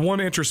 The one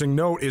interesting interesting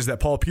note is that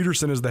Paul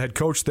Peterson is the head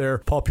coach there.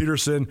 Paul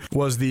Peterson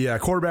was the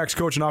quarterbacks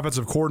coach and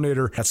offensive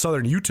coordinator at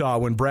Southern Utah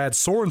when Brad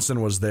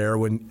Sorensen was there.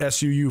 When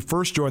SUU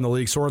first joined the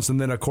league, Sorensen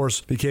then, of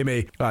course, became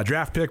a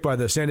draft pick by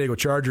the San Diego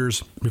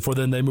Chargers. Before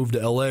then, they moved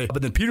to L.A.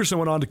 But then Peterson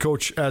went on to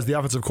coach as the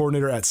offensive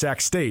coordinator at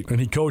Sac State, and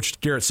he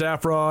coached Garrett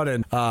Safran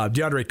and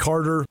DeAndre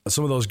Carter,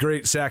 some of those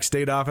great Sac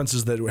State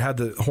offenses that had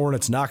the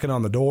Hornets knocking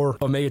on the door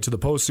of making it to the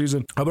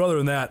postseason. But other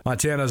than that,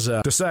 Montana's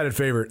a decided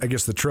favorite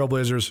against the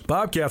Trailblazers.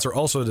 Bobcats are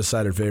also a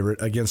decided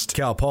favorite against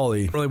Cal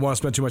Poly. I don't really want to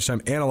spend too much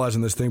time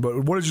analyzing this thing,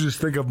 but what did you just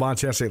think of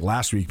Montana State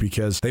last week?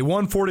 Because they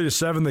won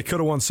 40-7. They could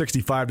have won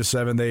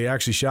 65-7. They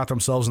actually shot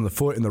themselves in the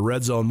foot in the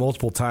red zone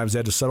multiple times. They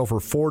had to settle for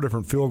 4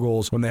 different field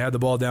goals when they had the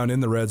ball down in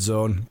the red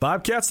zone.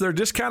 Bobcats, they're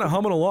just kind of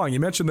humming along. You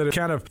mentioned that it's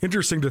kind of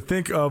interesting to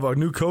think of a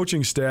new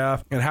coaching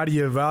staff and how do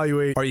you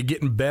evaluate, are you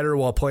getting better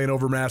while playing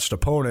overmatched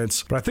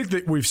opponents? But I think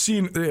that we've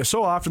seen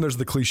so often there's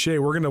the cliche,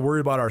 we're going to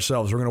worry about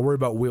ourselves. We're going to worry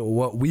about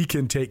what we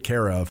can take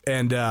care of.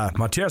 And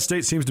Montana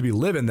State seems to be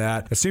living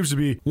that. It seems to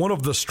be one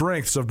of the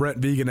strengths of Brent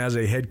Vigen as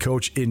a head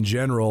coach in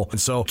general. And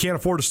so can't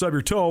afford to stub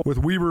your toe with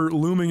Weber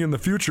looming in the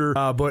future.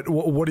 But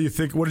what do you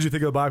think? What did you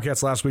think of the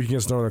Bobcats last week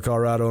against Northern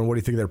Colorado? And what do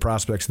you think of their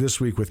prospects this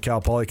week with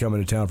Cal Poly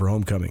coming to town for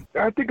homecoming?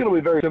 I think it'll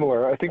be very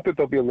similar. I think that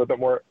they'll be a little bit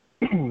more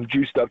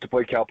juiced up to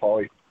play Cal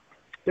Poly.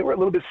 They were a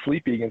little bit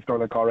sleepy against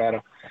Northern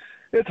Colorado.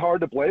 It's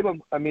hard to blame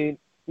them. I mean,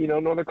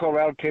 Northern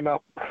Colorado came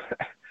out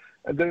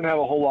and didn't have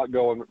a whole lot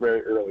going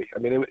very early. I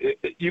mean,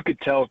 you could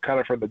tell kind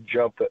of from the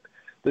jump that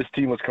this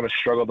team was kind of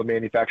struggled to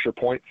manufacture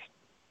points.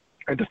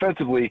 And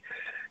defensively,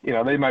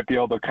 they might be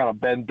able to kind of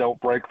bend, don't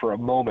break for a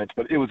moment,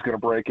 but it was going to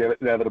break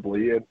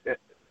inevitably. And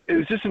it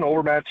was just an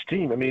overmatched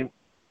team. I mean,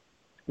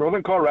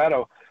 Northern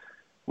Colorado,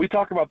 we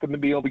talk about them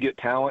being able to get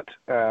talent,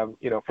 from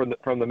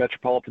the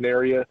metropolitan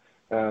area,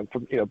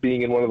 from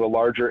being in one of the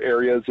larger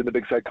areas in the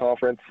Big Sky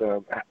Conference.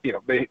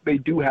 They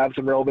do have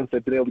some relevance.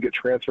 They've been able to get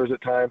transfers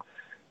at times.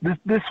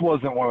 This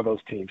wasn't one of those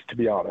teams, to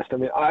be honest. I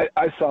mean,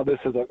 I saw this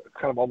as a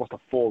kind of almost a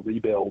full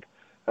rebuild.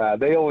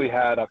 They only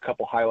had a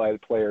couple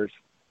highlighted players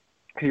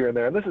here and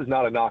there, and this is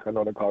not a knock on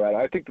Northern Colorado.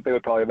 I think that they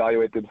would probably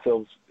evaluate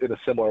themselves in a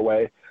similar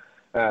way.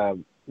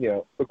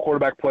 The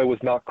quarterback play was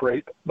not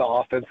great. The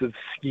offensive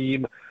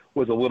scheme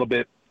was a little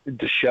bit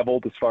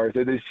disheveled as far as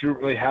they didn't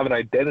really have an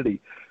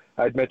identity.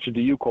 I'd mentioned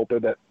to you,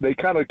 Colter, that they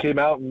kind of came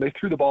out and they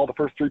threw the ball the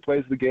first 3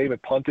 plays of the game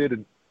and punted,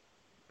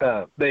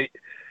 and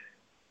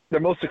their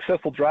most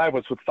successful drive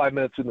was with 5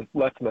 minutes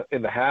left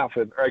in the half,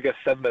 or I guess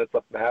 7 minutes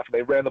left in the half, and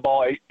they ran the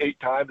ball 8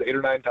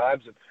 or 9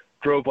 times, and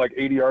drove like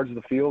 80 yards of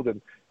the field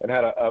and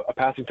had a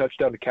passing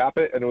touchdown to cap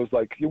it. And it was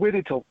like, you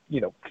waited till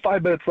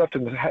 5 minutes left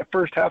in the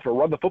first half to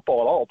run the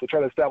football at all to try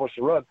to establish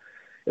the run.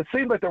 It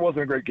seemed like there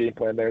wasn't a great game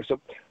plan there. So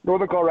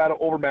Northern Colorado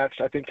overmatched.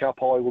 I think Cal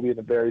Poly will be in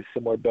a very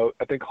similar boat.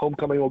 I think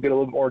homecoming will get a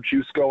little bit more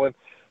juice going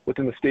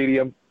within the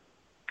stadium.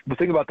 The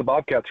thing about the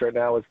Bobcats right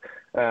now is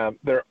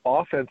their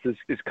offense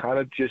is kind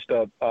of just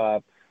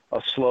a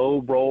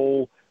slow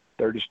roll.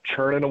 They're just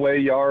churning away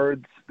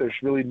yards. There's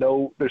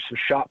some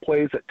shot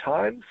plays at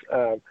times,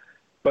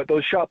 but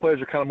those shot plays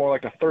are kind of more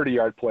like a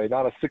 30-yard play,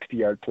 not a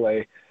 60-yard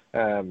play.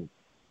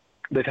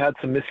 They've had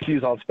some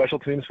miscues on special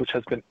teams, which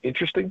has been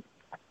interesting.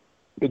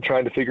 Been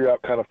trying to figure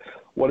out kind of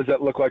what does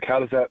that look like? How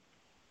does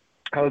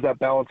that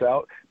balance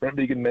out? Brent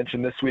Vigen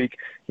mentioned this week,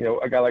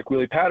 a guy like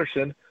Willie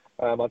Patterson,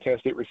 Montana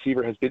State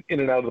receiver, has been in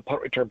and out of the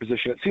punt return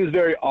position. It seems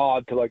very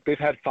odd to they've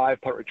had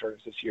 5 punt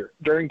returns this year.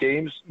 During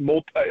games,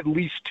 at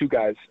least 2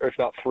 guys, or if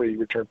not 3,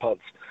 return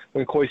punts.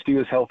 When Coy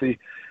Steele is healthy,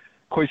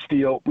 Coy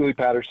Steele, Willie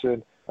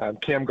Patterson,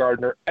 Cam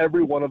Gardner,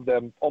 every one of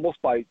them,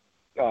 almost by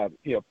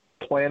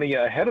planning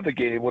ahead of the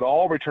game, would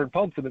all return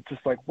punts, and it's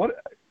just like, what?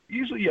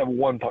 Usually you have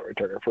 1 punt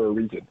returner for a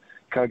reason.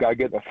 Kind of got to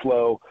get in the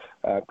flow,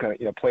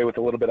 play with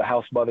a little bit of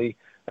house money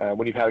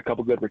when you've had a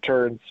couple good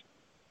returns.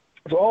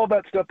 So all of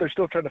that stuff, they're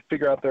still trying to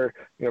figure out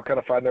kind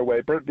of find their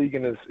way. Brent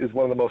Vigen is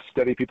one of the most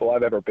steady people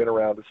I've ever been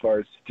around as far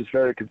as just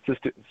very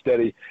consistent and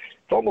steady.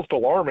 It's almost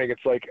alarming.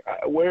 It's like,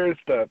 where's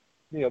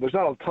there's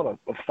not a ton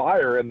of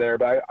fire in there,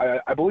 but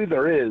I believe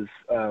there is,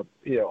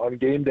 on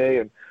game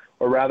day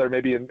or rather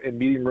maybe in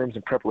meeting rooms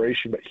and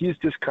preparation. But he's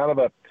just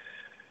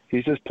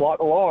he's just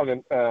plotting along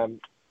and,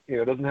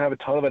 doesn't have a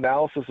ton of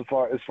analysis as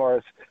far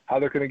as how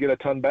they're going to get a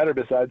ton better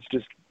besides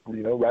just,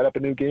 write up a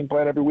new game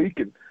plan every week.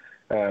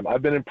 And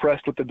I've been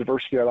impressed with the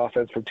diversity on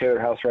offense from Taylor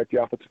Housewright,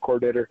 the offensive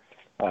coordinator,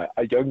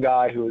 a young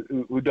guy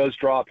who does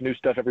draw up new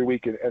stuff every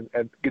week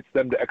and gets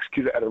them to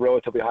execute it at a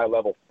relatively high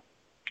level.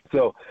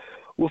 So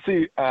we'll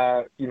see.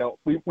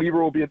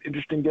 Weaver will be an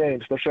interesting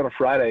game, especially on a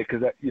Friday,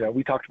 because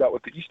we talked about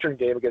with the Eastern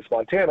game against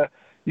Montana,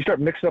 you start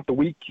mixing up the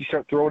week, you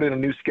start throwing in a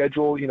new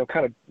schedule,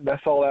 kind of mess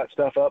all that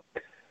stuff up.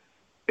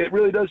 It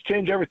really does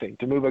change everything.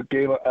 To move a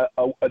game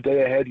a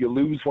day ahead, you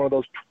lose one of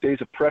those days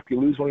of prep, you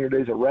lose one of your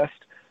days of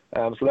rest.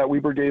 So that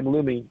Weber game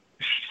looming,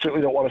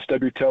 certainly don't want to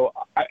stub your toe.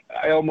 I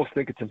I almost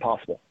think it's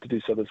impossible to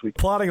do so this week.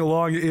 Plodding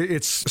along,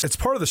 it's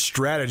part of the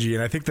strategy,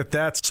 and I think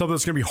that's something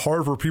that's going to be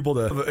hard for people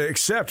to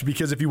accept,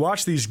 because if you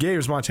watch these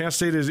games, Montana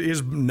State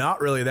is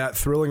not really that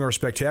thrilling or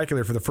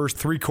spectacular for the first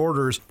 3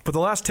 quarters, but the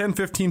last 10,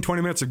 15,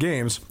 20 minutes of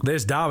games, they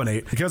just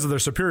dominate because of their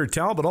superior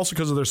talent, but also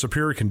because of their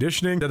superior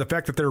conditioning, and the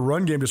fact that their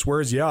run game just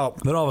wears you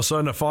out. Then all of a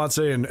sudden,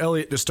 Afonso and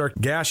Elliott just start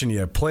gashing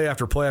you play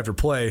after play after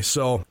play.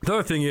 So the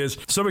other thing is,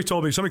 somebody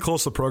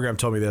close to the program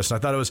told me this, and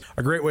I thought it was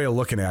a great way of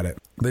looking at it.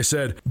 They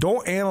said,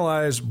 don't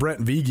analyze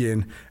Brent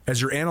Vigen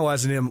as you're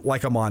analyzing him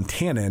like a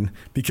Montanan,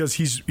 because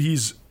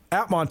he's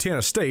at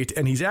Montana State,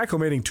 and he's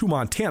acclimating to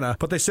Montana,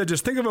 but they said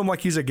just think of him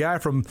like he's a guy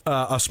from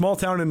a small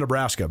town in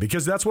Nebraska,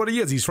 because that's what he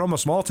is. He's from a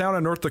small town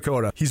in North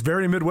Dakota. He's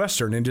very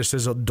Midwestern in just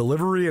his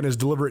delivery and his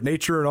deliberate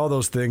nature and all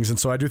those things, and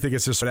so I do think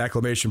it's just an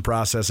acclimation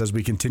process as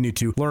we continue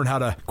to learn how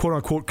to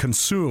quote-unquote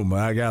consume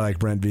a guy like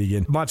Brent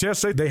Vigen. Montana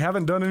State, they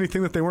haven't done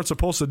anything that they weren't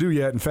supposed to do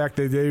yet. In fact,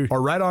 they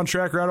are right on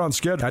track, right on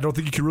schedule. I don't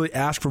think you can really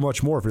ask for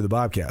much more for the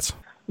Bobcats.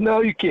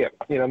 No, you can't.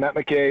 Matt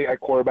McKay at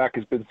quarterback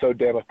has been so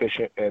damn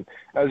efficient. And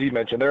as you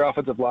mentioned, their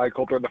offensive line,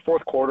 Colter, in the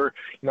fourth quarter,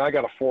 I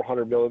got a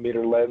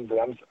 400-millimeter lens, and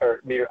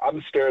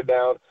I'm staring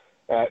down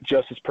at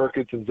Justice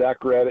Perkins and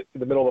Zach Redd in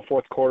the middle of the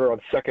fourth quarter on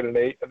 2nd and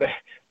 8.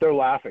 They're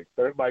laughing.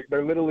 They're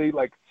literally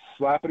like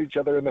slapping each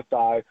other in the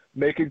thigh,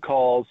 making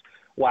calls,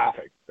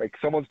 laughing. Like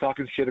someone's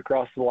talking shit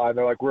across the line.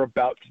 They're like, we're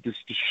about to just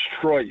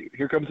destroy you.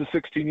 Here comes a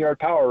 16-yard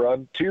power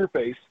run to your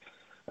face.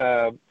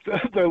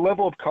 Their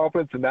level of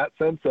confidence in that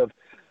sense of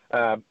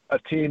a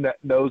team that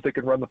knows they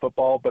can run the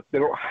football, but they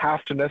don't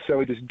have to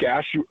necessarily just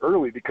gash you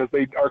early because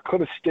they are going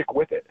to stick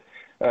with it.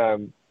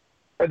 And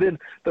then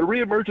the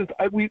reemergence,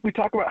 we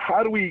talk about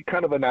how do we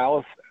kind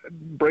of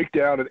break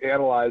down and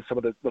analyze some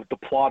of the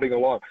plodding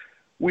along.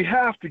 We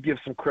have to give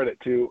some credit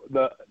to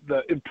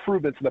the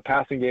improvements in the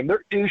passing game.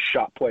 There is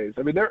shot plays.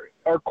 I mean, there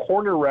are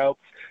corner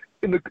routes.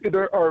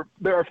 There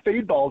are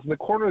fade balls in the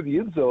corner of the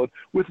end zone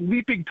with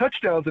leaping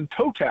touchdowns and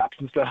toe taps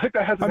and stuff.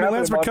 That hasn't happened.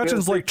 Lance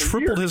McCutcheon's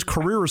tripled his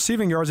career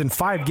receiving yards in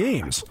 5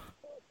 games.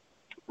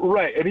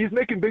 Right, and he's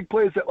making big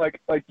plays that, like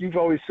you've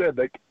always said,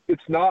 like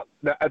it's not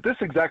at this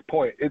exact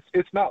point.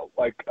 It's not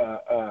like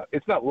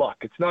it's not luck.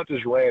 It's not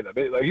just random.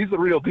 He's the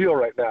real deal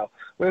right now.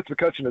 Lance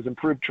McCutcheon has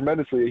improved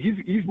tremendously.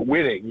 He's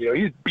winning.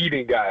 He's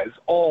beating guys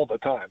all the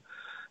time.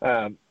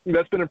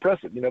 That's been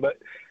impressive. But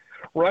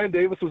Ryan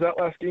Davis was out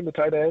last game, the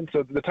tight end.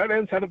 So the tight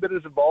ends haven't been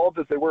as involved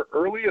as they were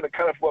early, and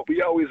kind of what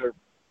we always are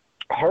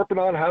harping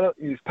on, how to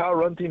use power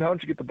run team, how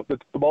don't you get the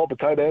ball to the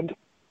tight end,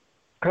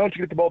 how don't you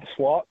get the ball to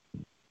slot.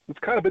 It's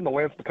kind of been the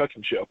Lance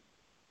McCutcheon show.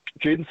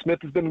 Jaden Smith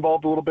has been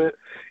involved a little bit.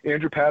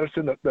 Andrew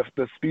Patterson,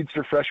 the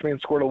speedster freshman,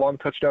 scored a long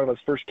touchdown on his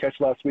first catch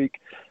last week.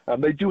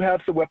 They do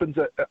have some weapons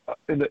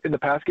in the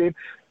pass game,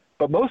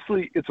 but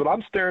mostly it's when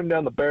I'm staring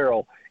down the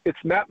barrel, it's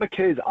Matt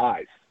McKay's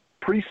eyes.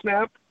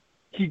 Pre-snap,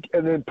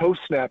 and then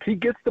post-snap, he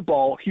gets the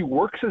ball, he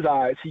works his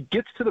eyes, he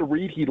gets to the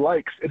read he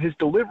likes, and his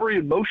delivery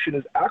and motion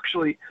is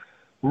actually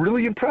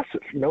really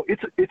impressive.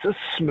 It's a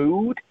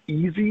smooth,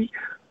 easy,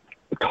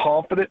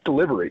 confident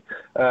delivery.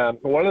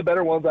 One of the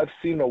better ones I've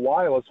seen in a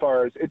while as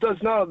far as it does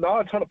not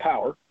a ton of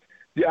power.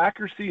 The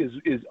accuracy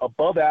is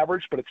above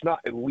average, but it's not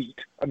elite.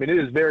 I mean, it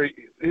is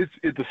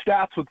the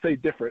stats would say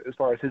different as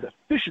far as his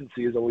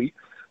efficiency is elite.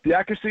 The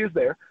accuracy is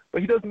there,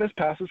 but he does miss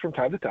passes from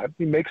time to time.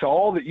 He makes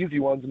all the easy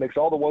ones and makes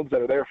all the ones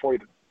that are there for you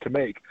to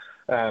make.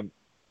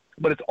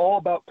 But it's all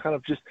about kind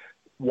of just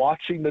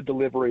watching the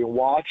delivery,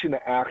 watching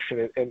the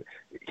action, and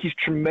he's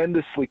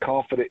tremendously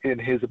confident in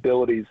his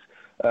abilities,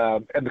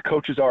 and the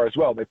coaches are as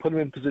well. They put him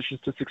in positions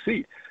to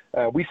succeed.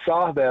 We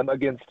saw them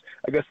against,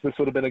 I guess this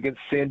would have been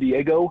against San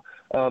Diego.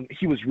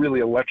 He was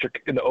really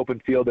electric in the open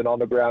field and on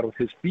the ground with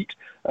his feet.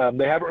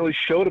 They haven't really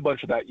showed a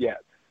bunch of that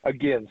yet.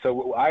 Again,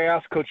 so I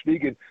asked Coach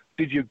Vigen,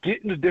 did you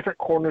get into different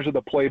corners of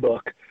the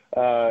playbook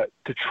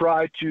to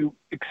try to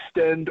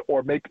extend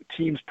or make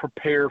teams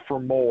prepare for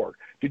more?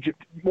 Did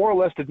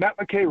Matt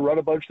McKay run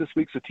a bunch this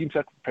week so teams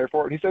have to prepare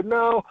for it? And he said,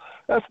 no,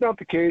 that's not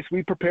the case.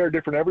 We prepare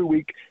different every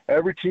week.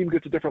 Every team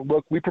gets a different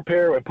look. We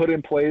prepare and put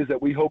in plays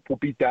that we hope will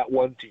beat that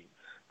one team.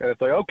 And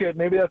it's like, okay,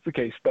 maybe that's the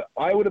case. But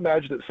I would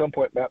imagine at some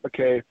point Matt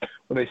McKay,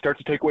 when they start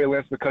to take away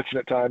Lance McCutcheon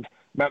at times,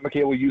 Matt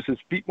McKay will use his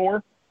feet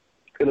more.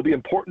 It'll be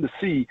important to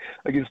see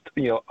against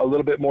a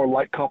little bit more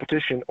light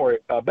competition or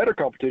better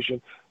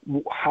competition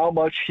how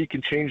much he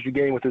can change the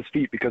game with his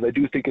feet, because I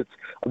do think it's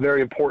a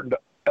very important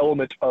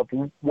element of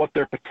what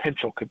their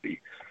potential could be.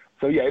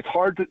 So yeah, it's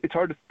hard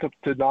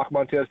to knock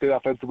Montana State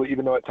offensively,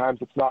 even though at times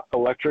it's not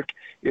electric.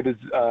 It is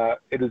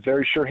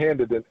very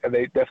sure-handed, and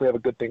they definitely have a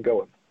good thing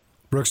going.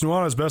 Brooks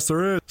Nuanez, best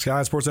there is.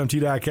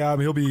 SkylineSportsMT.com.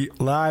 He'll be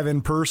live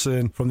in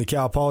person from the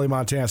Cal Poly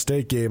Montana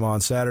State game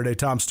on Saturday.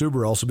 Tom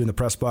Stuber also be in the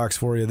press box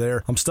for you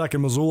there. I'm stuck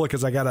in Missoula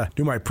because I got to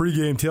do my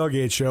pregame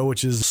tailgate show,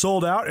 which is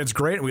sold out. It's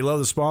great. We love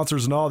the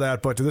sponsors and all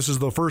that, but this is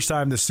the first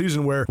time this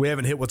season where we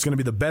haven't hit what's going to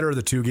be the better of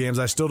the two games.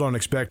 I still don't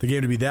expect the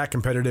game to be that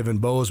competitive in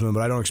Bozeman,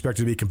 but I don't expect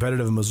it to be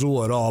competitive in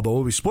Missoula at all. But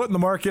we'll be splitting the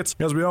markets,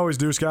 as we always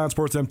do.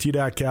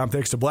 SkylineSportsMT.com.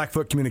 Thanks to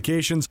Blackfoot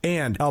Communications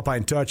and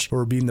Alpine Touch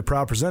for being the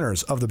proud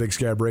presenters of the Big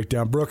Sky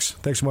Breakdown. Brooks,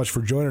 thanks so much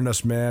for joining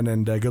us, man,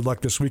 and good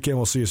luck this weekend.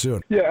 We'll see you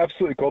soon. Yeah,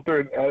 absolutely, Colter.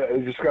 And I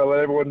just got to let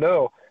everyone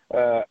know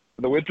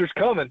the winter's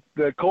coming.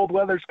 The cold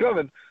weather's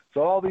coming.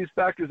 So all these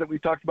factors that we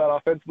talked about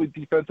offensively,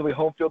 defensively,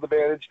 home field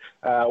advantage,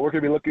 we're going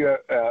to be looking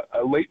at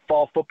a late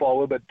fall football a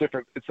little bit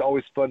different. It's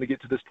always fun to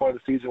get to this point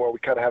of the season where we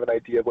kind of have an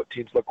idea of what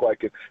teams look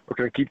like, and we're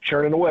going to keep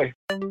churning away.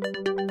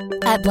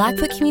 At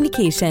Blackfoot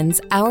Communications,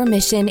 our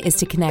mission is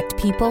to connect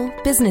people,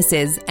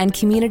 businesses, and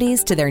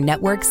communities to their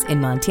networks in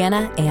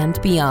Montana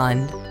and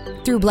beyond.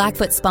 Through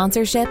Blackfoot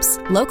sponsorships,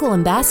 local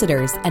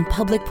ambassadors, and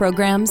public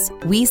programs,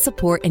 we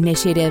support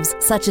initiatives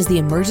such as the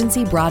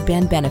Emergency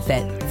Broadband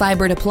Benefit,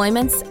 fiber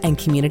deployments, and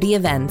community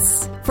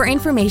events. For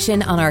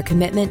information on our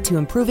commitment to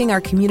improving our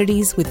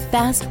communities with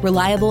fast,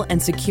 reliable,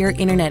 and secure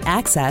internet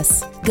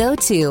access, go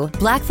to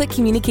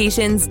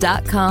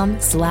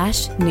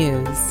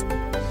blackfootcommunications.com/news.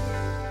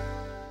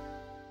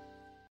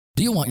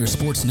 Do you want your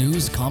sports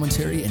news,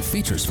 commentary, and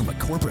features from a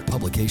corporate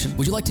publication?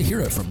 Would you like to hear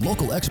it from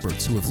local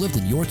experts who have lived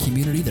in your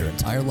community their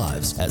entire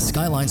lives? At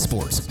Skyline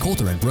Sports,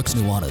 Colter and Brooks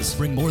Nuanez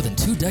bring more than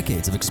 2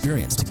 decades of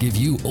experience to give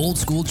you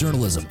old-school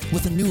journalism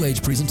with a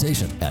new-age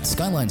presentation at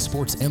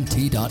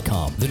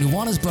SkylineSportsMT.com. The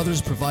Nuanez brothers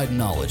provide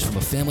knowledge from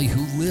a family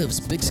who lives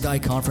Big Sky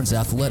Conference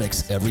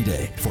athletics every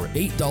day. For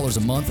 $8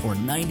 a month or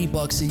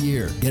 $90 a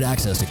year, get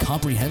access to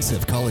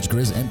comprehensive college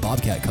Grizz and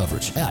Bobcat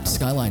coverage at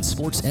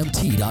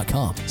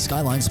SkylineSportsMT.com.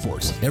 Skyline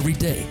Sports, every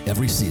day,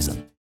 every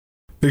season.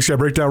 Big Sky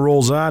Breakdown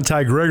rolls on.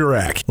 Ty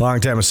Gregorak,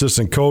 longtime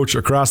assistant coach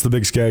across the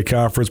Big Sky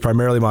Conference,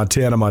 primarily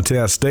Montana,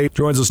 Montana State,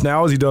 joins us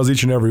now as he does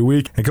each and every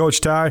week. And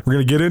Coach Ty, we're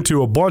going to get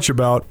into a bunch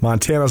about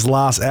Montana's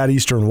loss at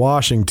Eastern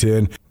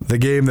Washington, the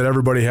game that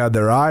everybody had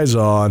their eyes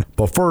on.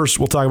 But first,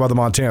 we'll talk about the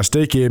Montana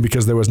State game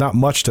because there was not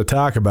much to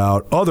talk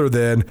about other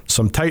than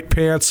some tight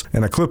pants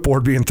and a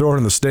clipboard being thrown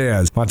in the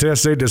stands. Montana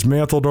State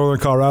dismantled Northern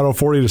Colorado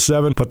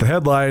 40-7, but the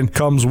headline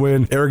comes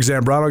when Eric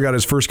Zambrano got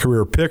his first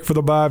career pick for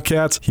the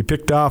Bobcats. He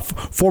picked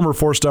off former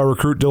four-star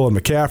recruit Dylan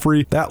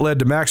McCaffrey. That led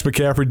to Max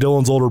McCaffrey,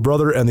 Dylan's older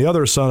brother, and the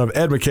other son of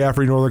Ed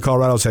McCaffrey, Northern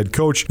Colorado's head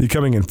coach,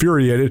 becoming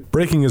infuriated,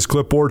 breaking his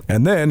clipboard,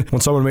 and then,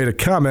 when someone made a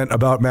comment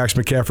about Max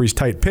McCaffrey's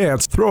tight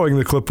pants, throwing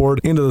the clipboard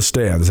into the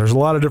stands. There's a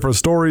lot of different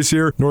stories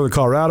here. Northern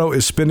Colorado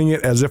is spinning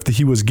it as if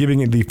he was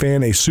giving the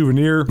fan a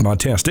souvenir.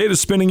 Montana State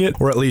is spinning it,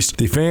 or at least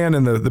the fan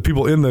and the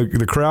people in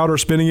the crowd are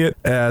spinning it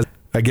as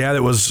a guy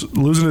that was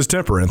losing his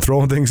temper and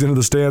throwing things into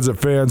the stands at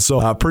fans. So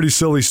a pretty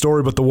silly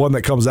story, but the one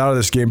that comes out of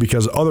this game,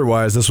 because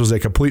otherwise this was a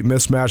complete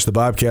mismatch. The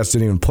Bobcats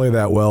didn't even play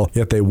that well,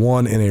 yet they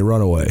won in a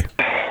runaway.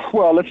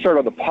 Well, let's start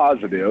on the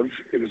positive.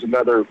 It was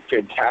another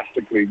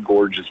fantastically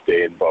gorgeous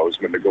day in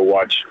Bozeman to go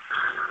watch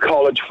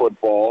college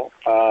football.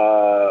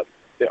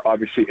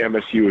 Obviously,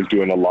 MSU is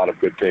doing a lot of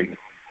good things.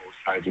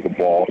 Sides of the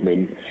ball. I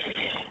mean,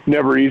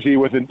 never easy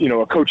with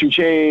a coaching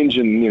change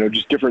and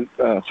just different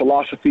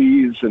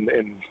philosophies and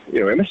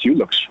MSU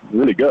looks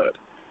really good.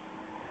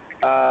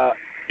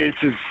 It's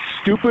as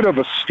stupid of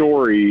a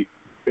story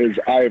as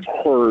I've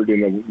heard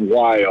in a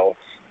while,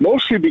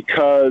 mostly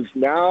because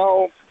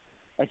now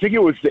I think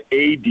it was the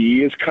AD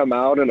has come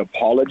out and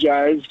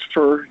apologized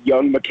for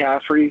young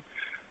McCaffrey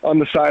on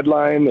the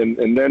sideline,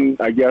 and then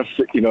I guess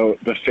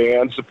the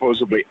fans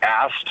supposedly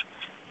asked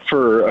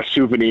for a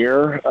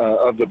souvenir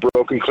of the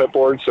broken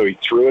clipboard, so he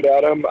threw it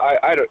at him.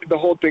 I don't. The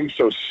whole thing's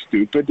so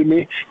stupid to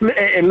me.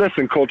 And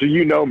listen, Colter,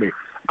 you know me.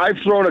 I've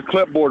thrown a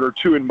clipboard or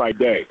two in my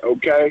day,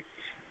 okay?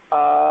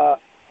 But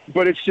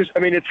it's just,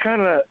 it's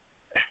kind of,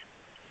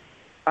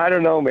 I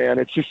don't know, man.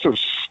 It's just so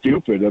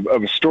stupid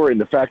of a story. And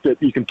the fact that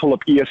you can pull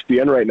up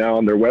ESPN right now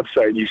on their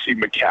website and you see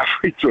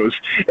McCaffrey throws,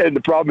 and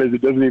the problem is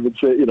it doesn't even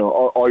say,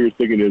 all you're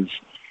thinking is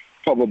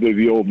probably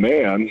the old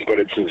man, but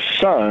it's his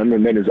son,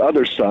 and then his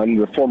other son,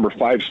 the former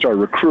 5-star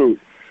recruit,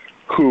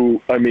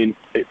 who,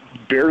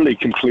 barely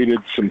completed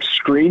some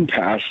screen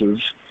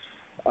passes.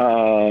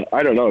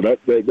 I don't know.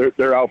 That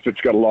their outfit's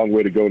got a long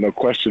way to go, no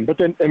question. But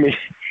then,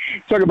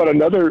 talk about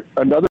another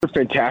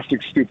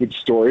fantastic, stupid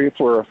story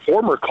for a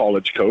former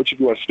college coach,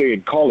 if you want to stay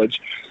in college,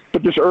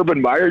 but this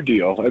Urban Meyer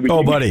deal.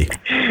 Buddy.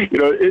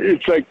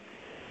 It's like,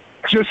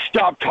 just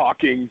stop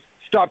talking.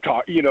 Stop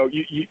talking.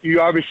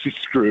 You obviously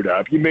screwed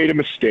up. You made a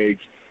mistake.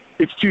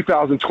 It's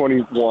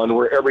 2021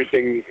 where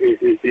everything,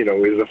 is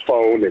a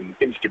phone and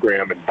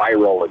Instagram and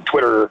viral and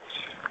Twitter.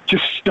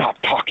 Just stop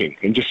talking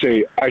and just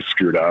say, I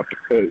screwed up,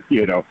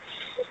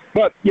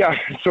 But, yeah,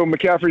 so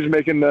McCaffrey's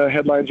making the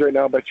headlines right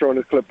now by throwing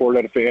his clipboard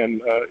at a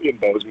fan in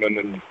Bozeman,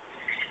 and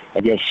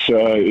I guess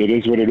it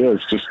is what it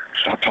is. Just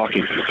stop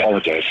talking and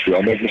apologize. We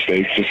all make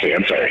mistakes. Just say,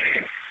 I'm sorry.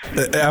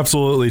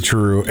 Absolutely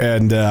true.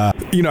 And,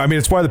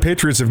 it's why the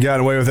Patriots have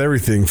gotten away with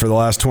everything for the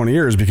last 20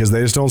 years, because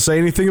they just don't say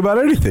anything about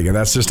anything, and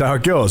that's just how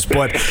it goes.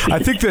 But I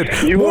think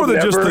that more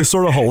than just the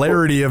sort of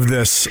hilarity of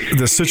this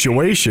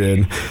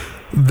situation,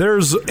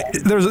 there's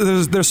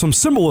some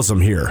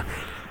symbolism here.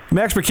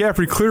 Max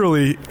McCaffrey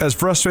clearly as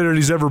frustrated as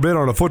he's ever been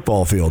on a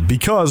football field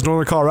because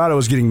Northern Colorado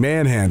was getting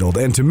manhandled.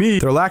 And to me,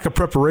 their lack of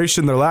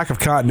preparation, their lack of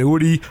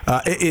continuity,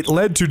 it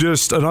led to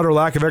just an utter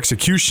lack of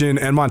execution.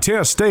 And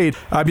Montana State,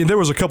 I mean, there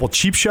was a couple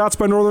cheap shots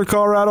by Northern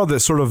Colorado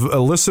that sort of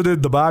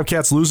elicited the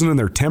Bobcats losing in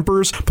their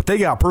tempers, but they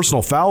got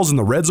personal fouls in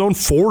the red zone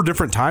 4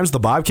 different times, the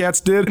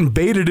Bobcats did, and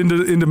baited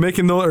into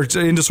making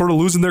into sort of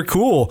losing their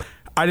cool.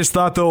 I just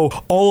thought, though,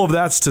 all of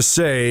that's to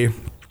say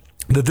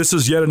that this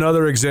is yet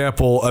another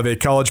example of a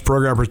college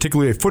program,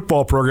 particularly a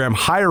football program,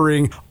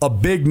 hiring a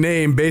big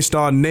name based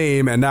on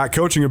name and not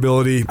coaching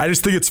ability. I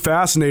just think it's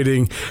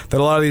fascinating that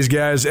a lot of these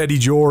guys, Eddie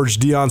George,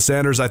 Deion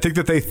Sanders, I think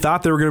that they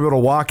thought they were going to be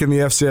able to walk in the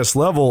FCS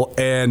level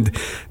and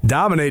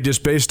dominate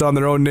just based on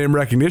their own name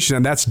recognition,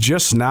 and that's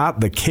just not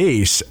the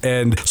case.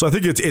 And so I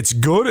think it's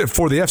good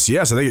for the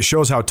FCS. I think it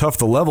shows how tough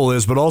the level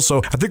is, but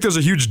also I think there's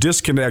a huge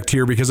disconnect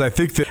here because I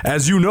think that,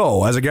 as you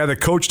know, as a guy that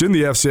coached in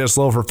the FCS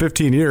level for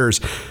 15 years,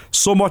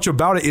 so much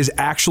about it is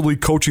actually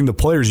coaching the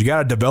players. You got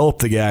to develop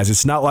the guys.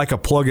 It's not like a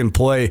plug and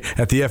play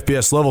at the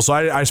FBS level. So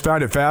I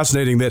found it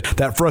fascinating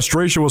that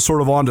frustration was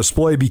sort of on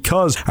display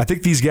because I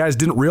think these guys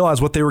didn't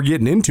realize what they were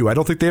getting into. I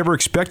don't think they ever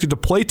expected to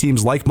play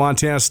teams like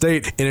Montana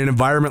State in an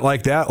environment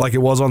like that, like it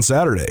was on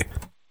Saturday.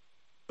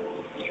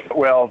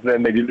 Well,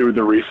 then they didn't do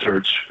the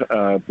research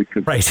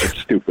because it's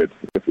stupid.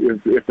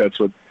 If that's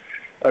what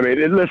I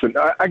mean. And listen,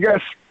 I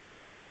guess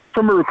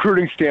from a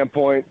recruiting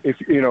standpoint, if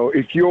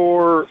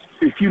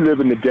you live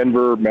in the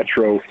Denver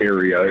metro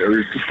area or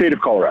the state of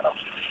Colorado,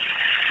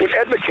 when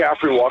Ed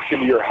McCaffrey walks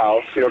into your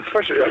house,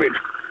 especially, I mean,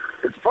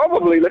 it's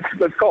probably,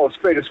 let's call a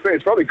spade a spade.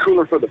 It's probably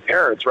cooler for the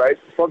parents, right?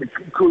 It's probably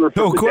cooler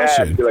for the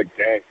dad to be like,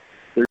 dang,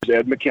 there's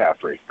Ed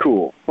McCaffrey.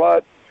 Cool.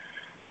 But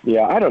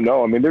yeah, I don't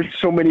know. I mean, there's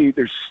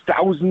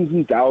thousands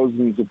and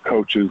thousands of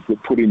coaches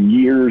that put in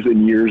years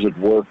and years of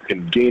work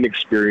and gain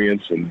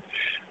experience and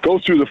go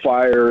through the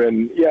fire.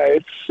 And yeah,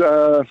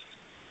 it's,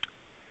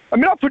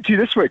 I'll put it to you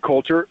this way,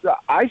 Coulter.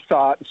 I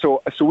thought,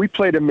 so we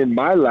played them in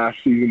my last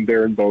season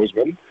there in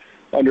Bozeman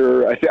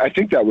under, I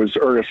think that was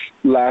Ernest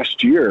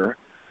last year.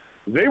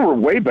 They were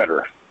way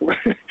better.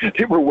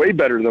 They were way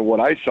better than what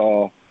I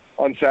saw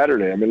on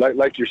Saturday. I mean,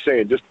 like you're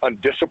saying, just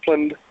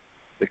undisciplined.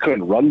 They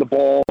couldn't run the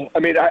ball. I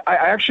mean, I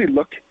actually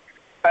looked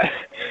at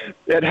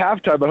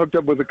halftime. I hooked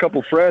up with a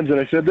couple friends, and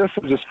I said, this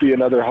will just be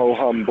another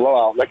ho-hum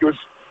blowout. Like, it was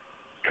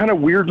kind of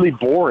weirdly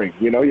boring,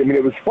 I mean,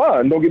 it was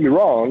fun. Don't get me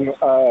wrong.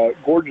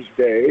 Gorgeous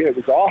day. It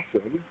was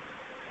awesome.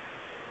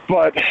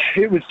 But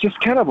it was just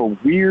kind of a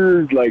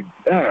weird, like,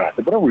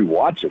 what are we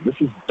watching? This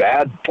is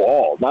bad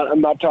ball. I'm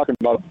not talking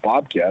about the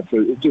Bobcats.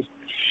 It just...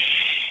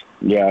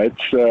 Yeah,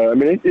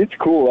 it's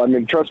cool. I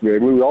mean, trust me,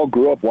 we all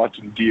grew up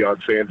watching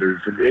Deion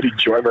Sanders and Eddie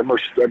George.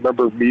 I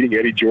remember meeting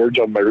Eddie George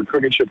on my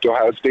recruiting trip to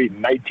Ohio State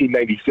in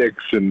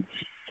 1996, and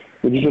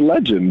he's a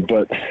legend.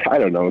 But I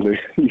don't know.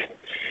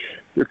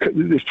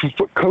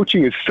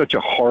 Coaching is such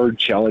a hard,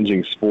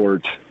 challenging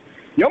sport.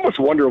 You almost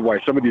wonder why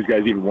some of these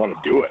guys even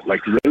want to do it.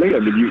 Like, really? I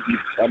mean,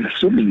 I'm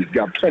assuming you've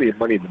got plenty of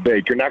money in the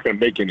bank. You're not going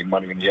to make any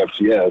money in the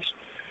FCS.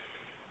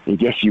 I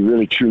guess you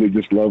really, truly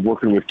just love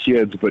working with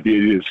kids, but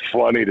it is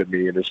funny to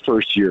me. In his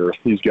first year,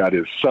 he's got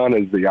his son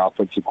as the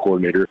offensive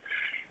coordinator,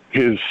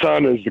 his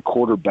son as the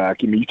quarterback.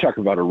 I mean, you talk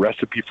about a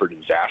recipe for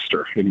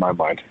disaster in my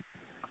mind.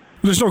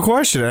 There's no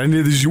question. I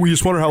mean, we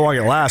just wonder how long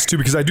it lasts, too,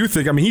 because I do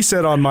think, I mean, he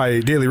said on my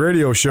daily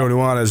radio show,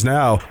 Nuanez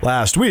Now,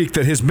 last week,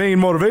 that his main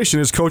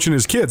motivation is coaching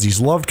his kids. He's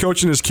loved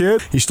coaching his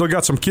kid. He's still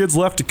got some kids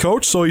left to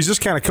coach, so he's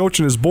just kind of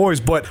coaching his boys.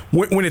 But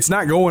when it's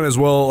not going as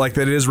well like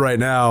that it is right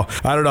now,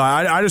 I don't know.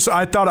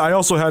 I thought I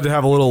also had to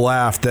have a little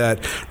laugh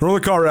that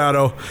Northern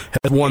Colorado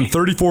has won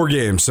 34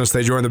 games since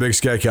they joined the Big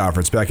Sky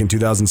Conference back in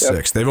 2006.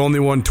 Yep. They've only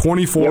won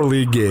 24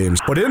 league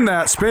games. But in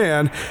that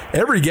span,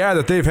 every guy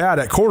that they've had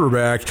at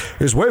quarterback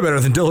is way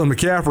better than Dylan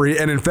McCaffrey,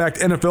 and in fact,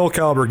 NFL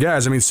caliber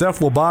guys. I mean, Seth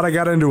Lobata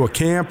got into a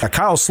camp.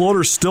 Kyle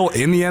Sloter's still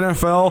in the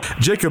NFL.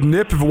 Jacob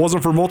Knipp, if it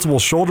wasn't for multiple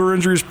shoulder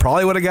injuries,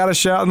 probably would have got a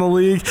shot in the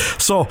league.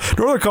 So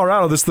Northern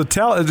Colorado, it's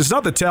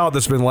not the talent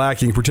that's been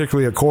lacking,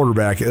 particularly at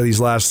quarterback these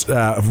last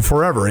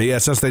forever. Yeah,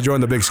 since they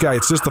joined the Big Sky,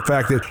 it's just the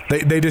fact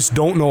that they just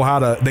don't know how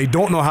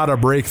to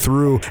break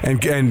through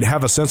and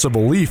have a sense of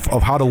belief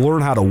of how to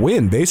learn how to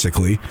win,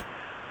 basically.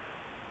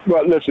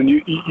 Well, listen,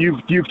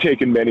 you've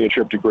taken many a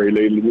trip to Gray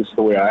lately. This is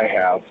the way I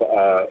have.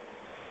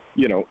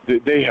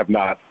 They have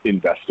not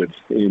invested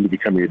into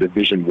becoming a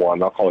Division I.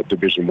 I'll call it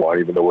Division I,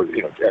 even though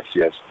it's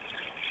FCS.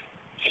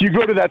 You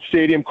go to that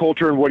stadium,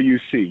 Coulter, and what do you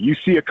see? You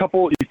see a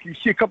couple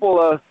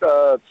of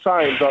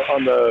signs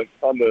on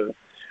the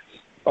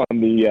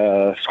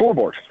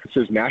scoreboard. It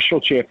says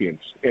National Champions.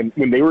 And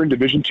when they were in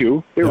Division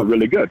II, they were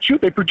really good.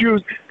 Shoot, they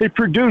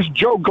produced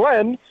Joe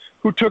Glenn,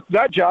 who took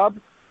that job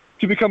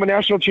to become a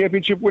national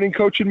championship-winning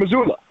coach in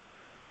Missoula.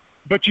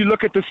 But you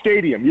look at the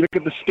stadium, you look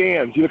at the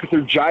stands, you look at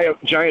their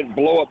giant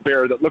blow-up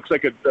bear that looks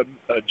like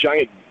a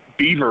giant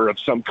beaver of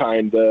some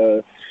kind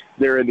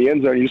there in the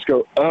end zone. You just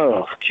go,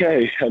 oh,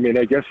 okay. I mean,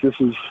 I guess this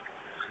is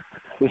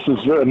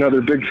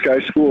another Big Sky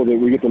school that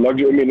we get the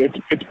luxury. I mean,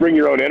 it's bring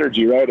your own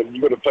energy, right? And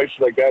you go to places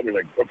like that, and you're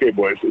like, okay,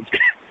 boys,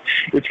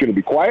 It's going to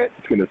be quiet.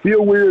 It's going to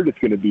feel weird. It's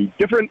going to be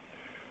different.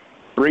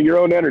 Bring your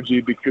own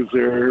energy because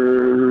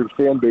their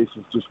fan base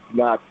is just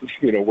not,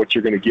 what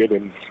you're going to get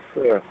in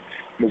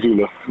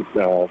Missoula,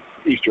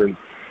 Eastern,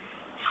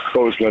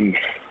 Bozeman,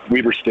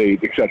 Weber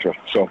State, etc.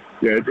 So,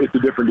 yeah, it's a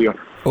different deal.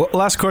 Well,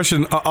 last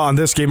question on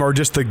this game, or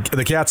just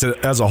the Cats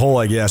as a whole,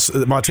 I guess.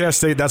 Montana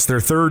State, that's their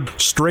third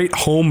straight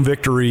home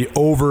victory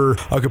over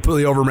a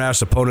completely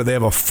overmatched opponent. They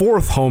have a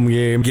fourth home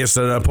game against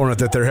an opponent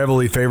that they're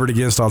heavily favored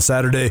against on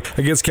Saturday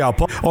against Cal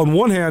Poly. On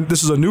one hand,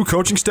 this is a new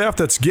coaching staff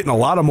that's getting a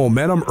lot of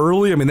momentum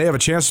early. I mean, they have a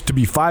chance to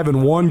be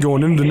 5-1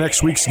 going into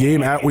next week's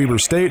game at Weber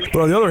State.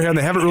 But on the other hand,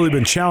 they haven't really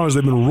been challenged.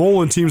 They've been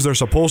rolling teams they're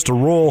supposed to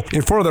roll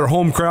in front of their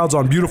home crowds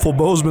on beautiful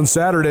Bozeman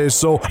Saturdays.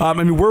 So,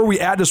 where are we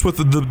at just with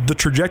the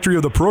trajectory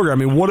of the program?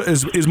 I mean, what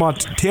is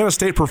Montana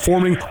State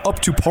performing up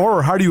to par,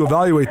 or how do you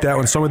evaluate that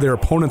when some of their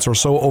opponents are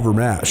so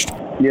overmatched?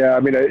 Yeah,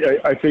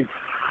 I think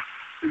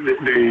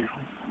they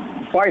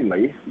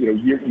finally,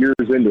 years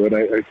into it,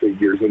 I say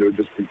years into it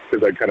just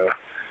because I kind of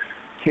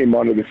came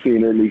onto the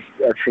scene, or at least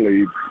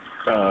actually,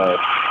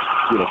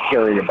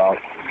 caring about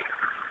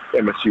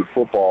MSU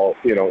football,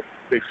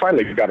 they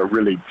finally got a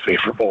really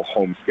favorable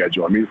home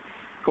schedule. I mean,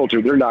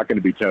 Coulter, they're not going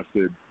to be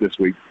tested this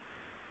week.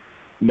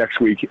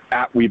 Next week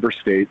at Weber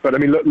State. But,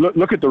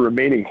 look at the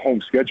remaining home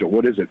schedule.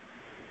 What is it?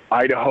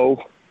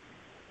 Idaho.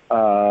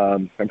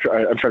 I'm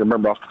trying to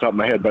remember off the top of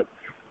my head, but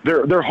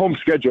their home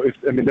schedule,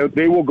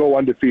 they will go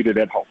undefeated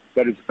at home.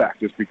 That is a fact,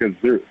 just because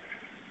it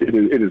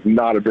is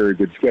not a very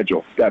good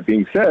schedule. That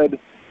being said,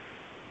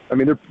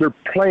 they're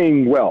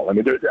playing well.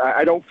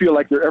 I don't feel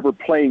like they're ever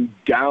playing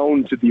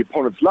down to the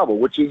opponent's level,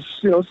 which is,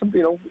 some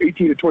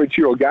 18 to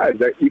 22-year-old guys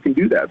that you can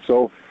do that.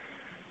 So,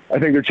 I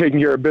think they're taking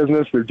care of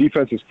business. Their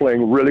defense is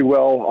playing really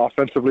well.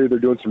 Offensively, they're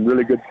doing some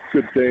really good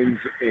things.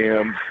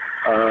 And,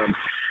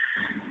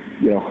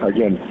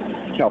 again,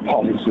 Cal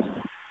Poly's just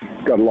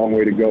got a long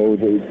way to go.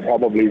 There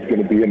probably is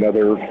going to be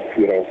another,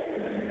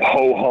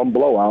 ho-hum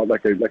blowout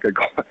like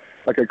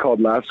I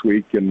called last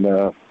week. And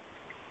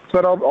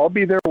but I'll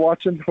be there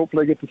watching.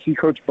 Hopefully I get to see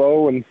Coach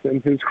Bo and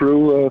his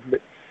crew.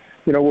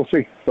 We'll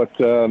see. But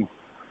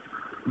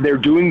they're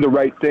doing the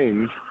right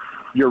things.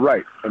 You're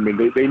right.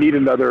 They need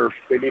another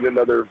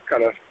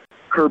kind of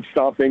curb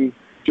stomping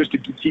just to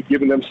keep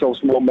giving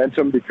themselves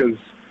momentum, because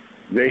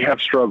they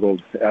have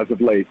struggled as of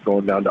late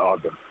going down to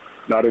Ogden.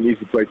 Not an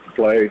easy place to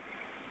play,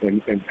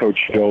 and Coach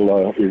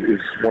Hill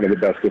is one of the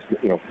best. He's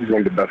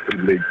one of the best in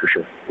the league for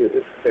sure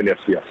in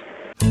FCS.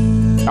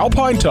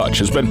 Alpine Touch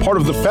has been part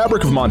of the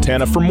fabric of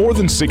Montana for more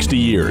than 60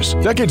 years.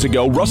 Decades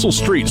ago, Russell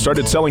Street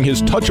started selling his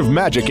touch of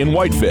magic in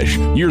whitefish.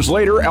 Years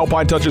later,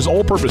 Alpine Touch's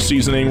all-purpose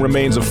seasoning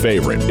remains a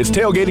favorite. It's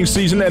tailgating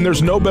season, and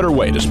there's no better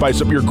way to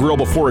spice up your grill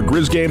before a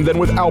Grizz game than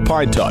with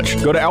Alpine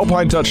Touch. Go to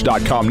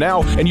alpinetouch.com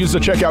now and use the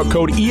checkout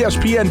code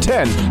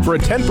ESPN10 for a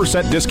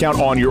 10%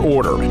 discount on your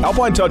order.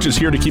 Alpine Touch is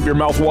here to keep your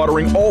mouth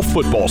watering all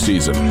football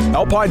season.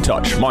 Alpine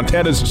Touch,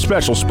 Montana's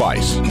special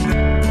spice.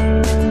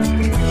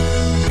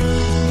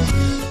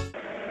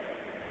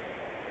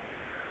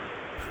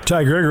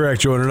 Ty Gregorak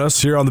joining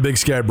us here on the Big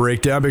Sky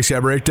Breakdown. Big Sky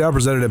Breakdown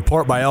presented in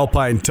part by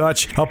Alpine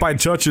Touch. Alpine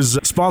Touch is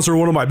sponsoring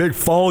one of my big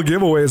fall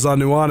giveaways on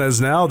Nuanez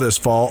Now this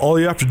fall. All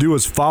you have to do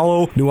is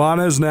follow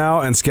Nuanez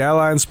Now and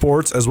Skyline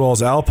Sports, as well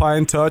as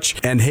Alpine Touch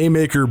and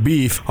Haymaker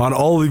Beef on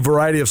all the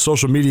variety of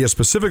social media.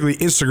 Specifically,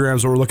 Instagram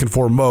is what we're looking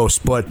for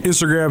most. But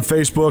Instagram,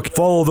 Facebook,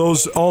 follow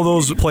all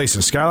those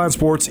places. Skyline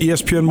Sports,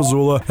 ESPN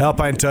Missoula,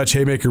 Alpine Touch,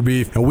 Haymaker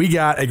Beef. And we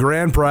got a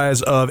grand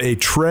prize of a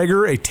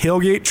Traeger, a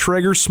tailgate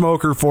Traeger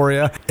smoker for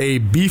you, a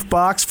beef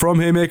box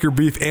from Haymaker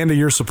Beef, and a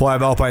year's supply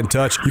of Alpine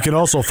Touch. You can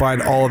also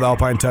find all of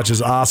Alpine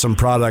Touch's awesome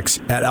products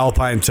at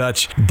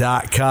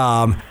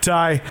alpinetouch.com.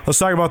 Ty, let's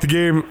talk about the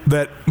game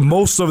that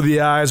most of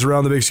the eyes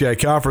around the Big Sky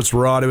Conference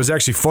were on. It was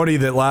actually funny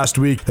that last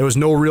week there was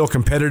no real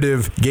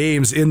competitive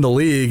games in the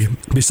league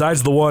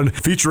besides the one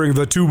featuring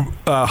the two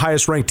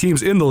highest ranked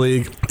teams in the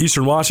league.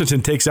 Eastern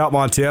Washington takes out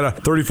Montana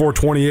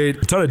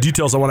 34-28. A ton of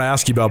details I want to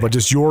ask you about, but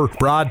just your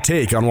broad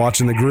take on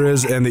watching the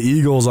Grizz and the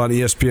Eagles on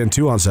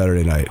ESPN2 on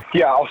Saturday night.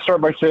 Yeah, I'll start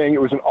by saying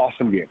it was an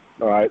awesome game.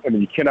 All right.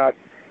 You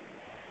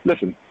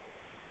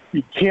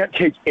can't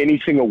take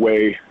anything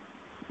away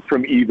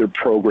from either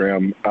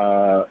program.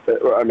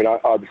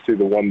 Obviously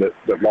the one that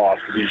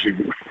lost is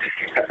usually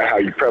how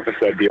you preface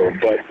that deal,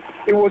 but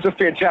it was a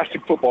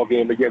fantastic football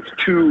game against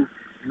two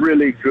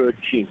really good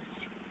teams.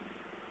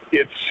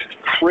 It's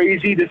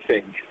crazy to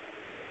think,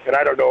 and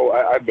I don't know,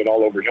 I've been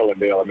all over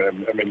Hillendale.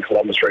 I'm in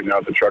Columbus right now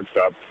at the truck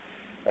stop.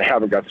 I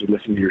haven't got to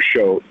listen to your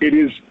show.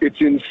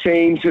 It's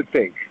insane to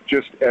think,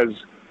 just as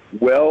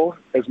well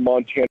as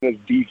Montana's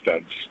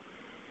defense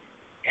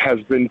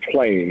has been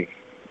playing,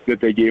 that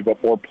they gave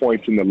up more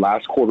points in the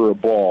last quarter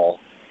of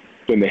ball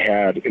than they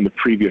had in the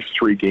previous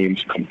three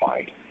games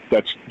combined.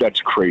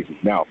 That's crazy.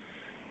 Now,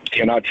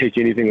 cannot take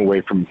anything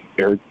away from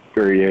Eric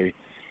Verrier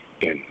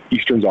and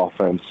Eastern's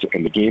offense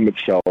and the game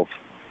itself.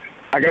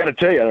 I got to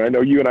tell you, I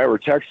know you and I were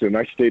texting, and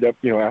I stayed up,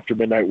 after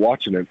midnight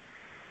watching it.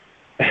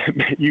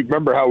 You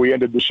remember how we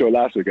ended the show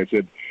last week? I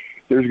said,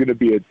 there's going to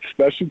be a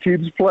special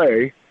teams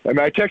play. I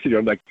texted you.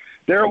 I'm like,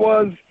 there it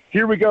was.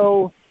 here we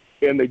go,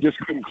 and they just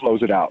couldn't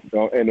close it out.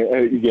 And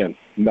again,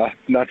 not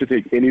to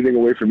take anything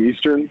away from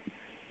Eastern,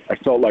 I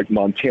felt like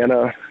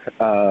Montana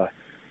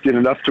did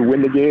enough to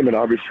win the game, and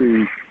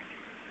obviously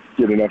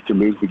did enough to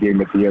lose the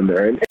game at the end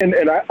there.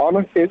 And I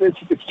honestly,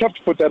 it's tough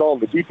to put that all in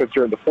the defense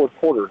here in the fourth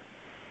quarter,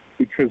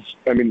 because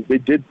I mean they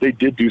did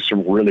do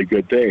some really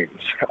good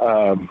things.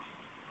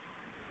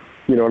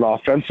 You know, and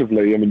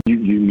offensively, I mean,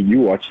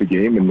 you watch the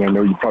game, and I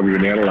know you've probably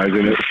been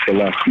analyzing it the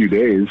last few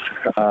days.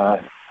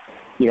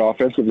 You know,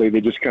 offensively, they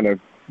just kind of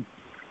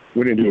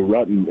went into a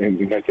rut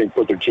and I think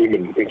put their team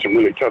in some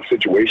really tough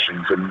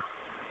situations. And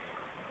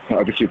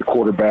obviously the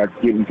quarterback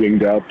getting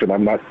dinged up, and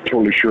I'm not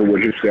totally sure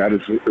what his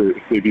status is, or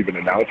if they've even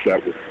announced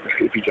that,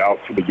 if he's out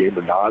for the game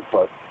or not.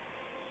 But,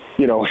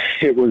 you know,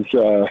 it was,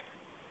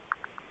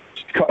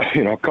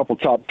 you know, a couple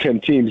top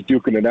 10 teams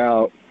duking it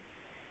out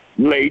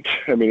late.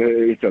 I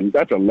mean,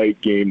 that's a late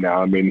game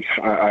now. I mean,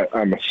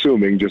 I'm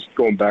assuming, just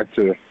going back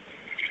to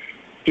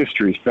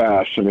history's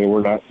fast, I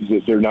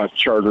mean, they're not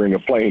chartering a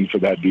plane for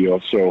that deal.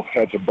 So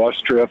that's a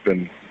bus trip,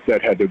 and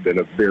that had to have been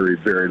a very,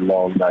 very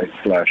long night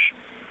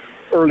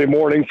 / early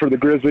morning for the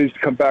Grizzlies to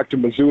come back to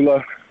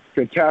Missoula.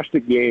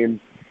 Fantastic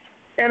game.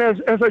 And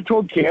as I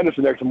told Candace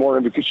the next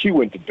morning, because she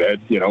went to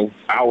bed, you know,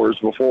 hours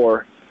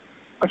before,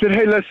 I said,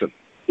 hey, listen,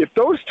 if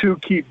those two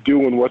keep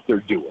doing what they're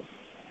doing,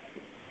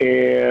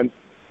 and,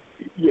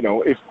 you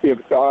know, if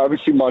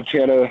obviously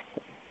Montana,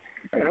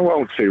 I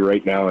won't say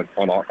right now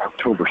on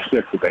October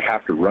 6th that they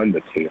have to run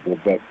the table,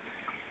 but,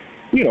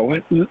 you know,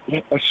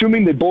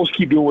 assuming they both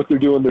keep doing what they're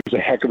doing, there's a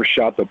heck of a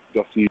shot that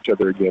they'll see each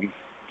other again,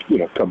 you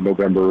know, come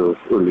November or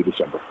early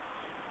December.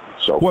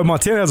 So, well,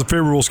 Montana has a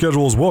favorable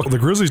schedule as well. The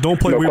Grizzlies don't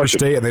play Weber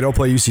State, and they don't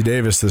play UC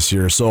Davis this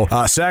year. So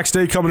Sac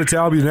State coming to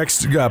town will be the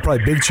next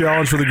probably big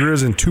challenge for the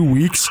Grizz in 2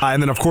 weeks. And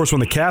then, of course,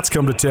 when the Cats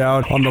come to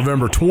town on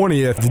November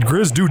 20th, the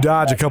Grizz do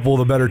dodge a couple of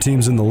the better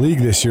teams in the league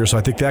this year, so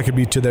I think that could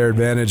be to their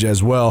advantage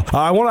as well.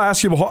 I want to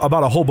ask you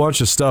about a whole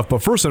bunch of stuff,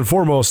 but first and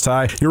foremost,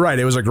 Ty, you're right.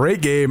 It was a great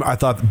game. I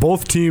thought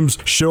both teams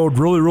showed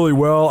really, really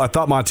well. I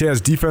thought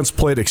Montana's defense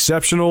played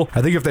exceptional.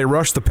 I think if they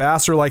rush the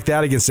passer like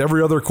that against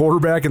every other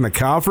quarterback in the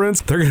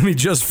conference, they're going to be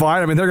just fine.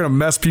 I mean, they're going to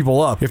mess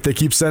people up if they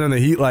keep sending the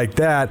heat like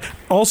that.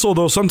 Also,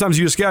 though, sometimes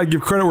you just got to give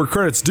credit where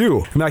credit's due.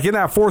 I mean, like in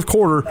that fourth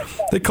quarter,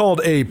 they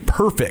called a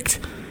perfect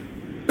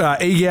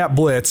A-gap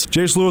blitz.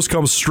 Jace Lewis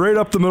comes straight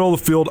up the middle of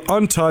the field,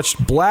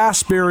 untouched,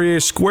 blasts Barrier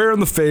square in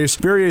the face.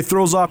 Barrier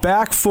throws off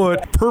back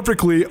foot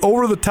perfectly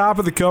over the top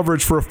of the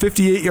coverage for a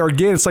 58-yard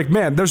gain. It's like,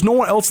 man, there's no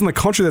one else in the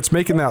country that's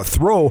making that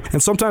throw.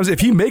 And sometimes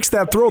if he makes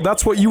that throw,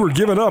 that's what you were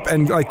giving up.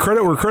 And like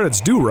credit where credit's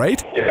due, right?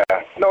 Yeah,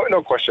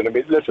 no question. I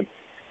mean, listen,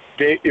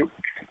 it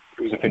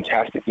was a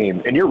fantastic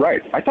game, and you're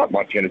right. I thought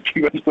Montana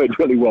defense played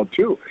really well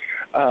too.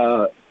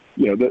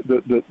 You know,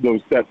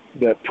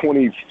 that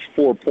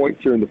 24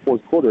 points here in the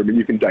fourth quarter. I mean,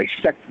 you can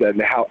dissect that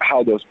and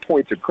how those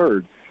points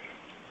occurred.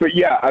 But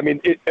yeah, I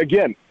mean,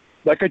 again,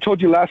 like I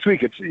told you last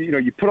week, it's, you know,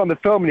 you put on the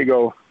film and you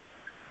go,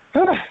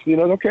 you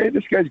know, okay,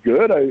 this guy's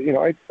good.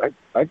 I've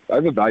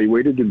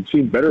evaluated and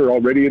seen better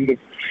already in the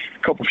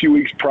few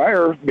weeks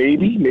prior.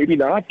 Maybe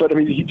not, but I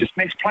mean, he just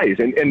makes plays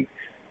and.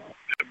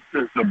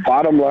 The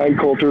bottom line,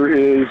 Coulter,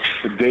 is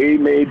they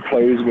made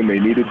plays when they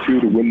needed to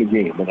win the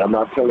game. And I'm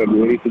not telling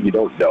you anything you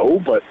don't know,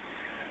 but,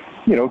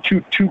 you know,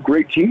 two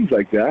great teams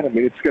like that, I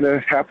mean, it's going to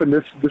happen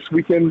this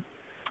weekend,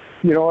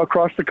 you know,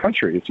 across the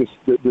country. It's just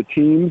the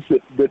teams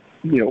that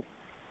you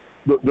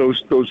know,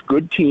 those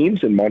good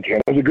teams, and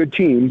Montana's a good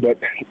team, but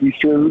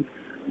Eastern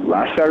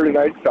last Saturday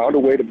night found a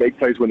way to make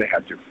plays when they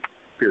had to,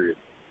 period.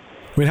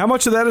 I mean, how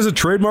much of that is a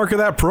trademark of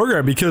that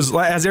program? Because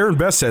as Aaron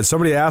Best said,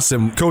 somebody asked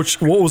him,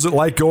 Coach, what was it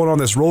like going on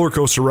this roller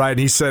coaster ride? And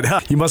he said,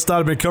 you must not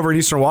have been covering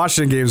Eastern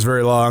Washington games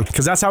very long,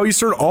 because that's how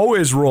Eastern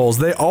always rolls.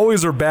 They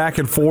always are back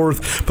and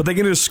forth, but they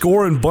get to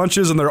score in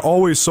bunches, and they're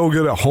always so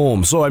good at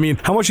home. So, I mean,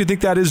 how much do you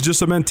think that is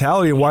just a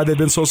mentality and why they've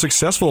been so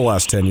successful the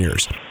last 10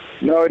 years?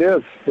 No, it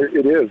is.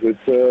 It is.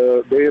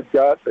 It's they have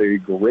got a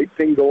great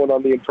thing going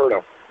on the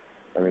Inferno.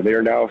 I mean, they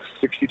are now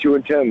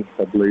 62-10,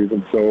 I believe,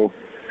 and so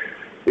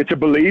it's a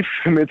belief.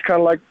 I mean, it's kind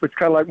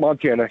of like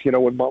Montana. You know,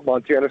 when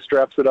Montana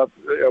straps it up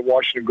at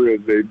Washington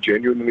Grizz, they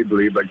genuinely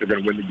believe like they're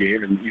going to win the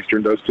game, and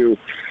Eastern does too.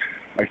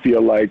 I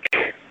feel like,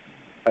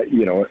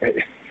 you know,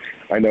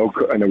 I know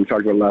we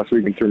talked about it last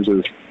week in terms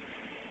of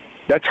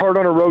that's hard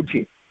on a road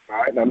team. All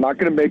right, and I'm not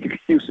going to make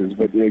excuses,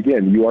 but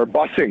again, you are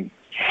busing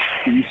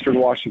to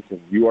Eastern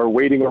Washington. You are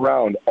waiting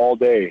around all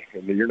day,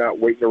 and you're not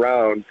waiting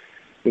around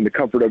in the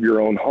comfort of your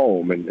own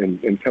home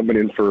and coming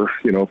in for,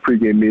 you know, a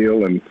pregame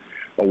meal and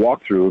a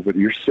walkthrough, but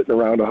you're sitting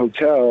around a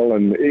hotel,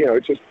 and you know,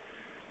 it's just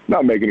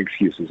not making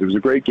excuses. It was a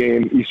great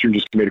game. Eastern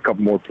just made a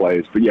couple more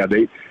plays, but yeah,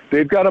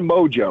 they've got a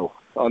mojo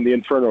on the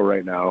Inferno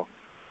right now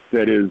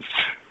that is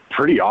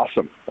pretty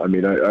awesome. I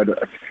mean,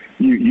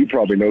 you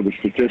probably know the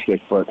statistic,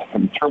 but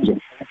in terms of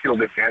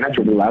field advantage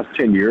over the last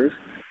 10 years,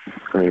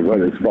 I mean,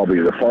 whether it's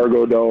probably the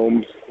Fargo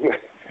Dome,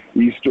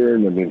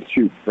 Eastern, and then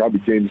probably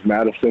James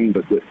Madison,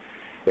 but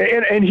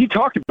and he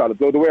talked about it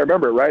though, the way I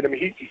remember it, right? I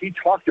mean, he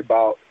talked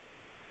about,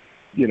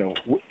 you know,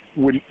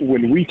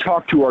 when we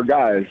talk to our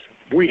guys,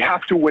 we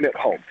have to win at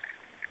home.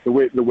 The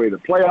way the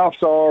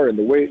playoffs are and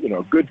the way,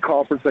 good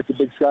conference like the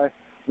Big Sky,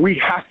 we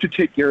have to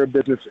take care of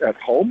business at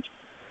home.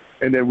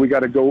 And then we got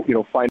to go,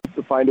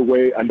 find a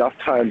way enough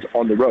times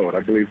on the road.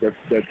 I believe that's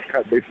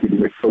kind of basically the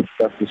way Coach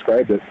Best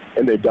described it,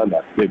 and they've done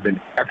that. They've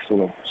been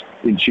excellent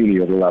in Cheney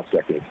over the last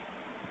decade.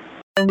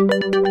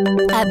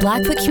 At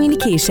Blackfoot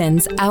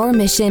Communications, our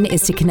mission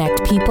is to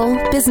connect people,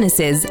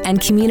 businesses, and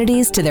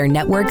communities to their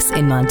networks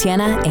in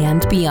Montana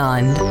and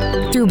beyond.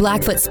 Through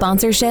Blackfoot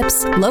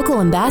sponsorships, local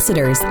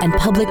ambassadors, and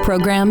public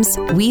programs,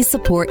 we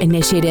support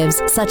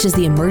initiatives such as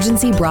the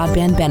Emergency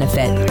Broadband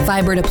Benefit,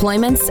 fiber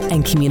deployments,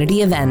 and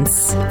community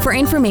events. For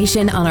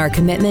information on our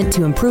commitment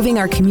to improving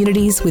our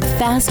communities with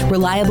fast,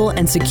 reliable,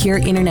 and secure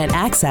internet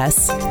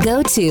access,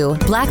 go to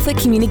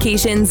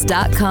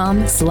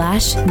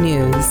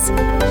blackfootcommunications.com/news.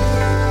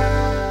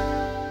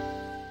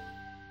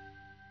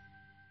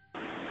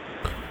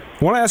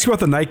 I want to ask you about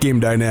the night game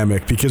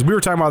dynamic, because we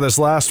were talking about this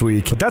last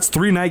week, but that's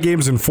 3 night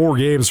games and 4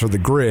 games for the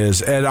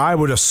Grizz, and I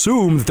would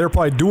assume that they're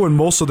probably doing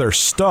most of their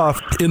stuff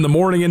in the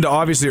morning into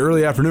obviously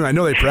early afternoon. I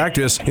know they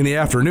practice in the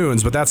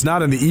afternoons, but that's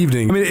not in the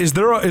evening. I mean, is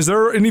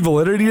there any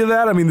validity to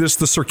that? I mean, the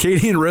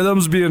circadian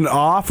rhythms being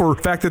off, or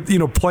the fact that,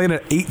 playing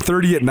at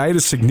 8:30 at night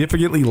is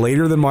significantly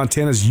later than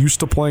Montana's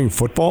used to playing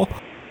football?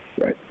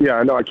 Right. Yeah,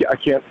 I know. I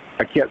can't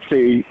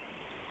say,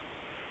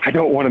 I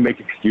don't want to make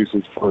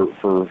excuses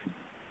for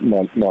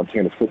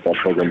Montana's football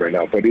program right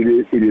now, but it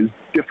is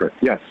different.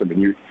 Yes, I mean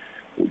you're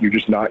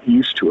just not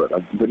used to it.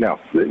 But now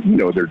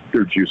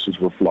their juices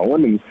were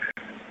flowing, and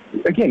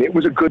again, it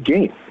was a good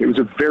game. It was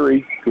a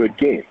very good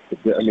game.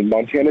 I mean,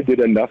 Montana did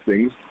enough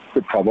things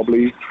to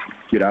probably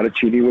get out of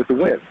Cheney with the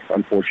win.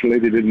 Unfortunately,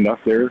 they did enough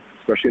there,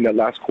 especially in that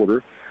last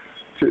quarter,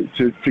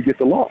 to get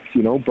the loss.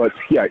 But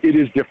yeah, it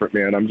is different,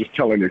 man. I'm just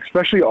telling you,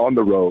 especially on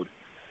the road.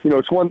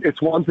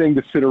 It's one thing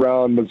to sit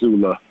around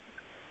Missoula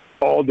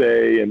all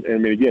day, and I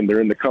mean, again,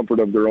 they're in the comfort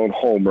of their own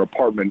home or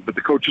apartment, but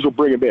the coaches will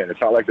bring them in. It's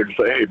not like they're just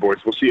like, hey,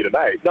 boys, we'll see you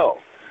tonight. No.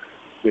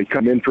 They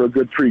come in for a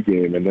good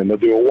pregame, and then they'll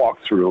do a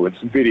walkthrough and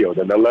some video.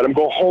 Then they'll let them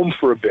go home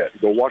for a bit,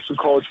 go watch some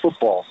college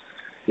football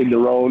in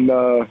their own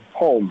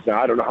homes.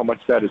 Now, I don't know how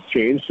much that has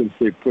changed since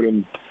they put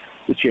in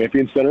the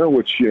Champion Center,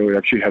 which,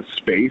 actually has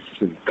space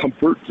and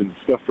comfort and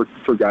stuff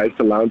for guys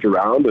to lounge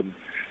around and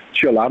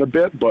chill out a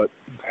bit, but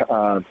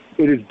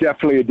it is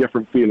definitely a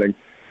different feeling.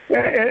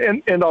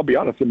 And I'll be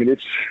honest, I mean,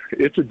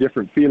 it's a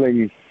different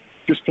feeling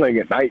just playing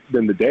at night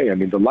than the day. I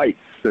mean, the lights,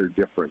 they're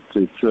different.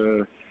 It's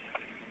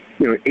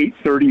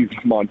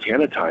 8:30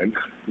 Montana time.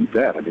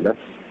 That, I mean,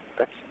 that's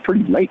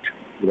pretty late.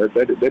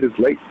 That is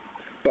late.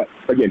 But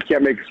again,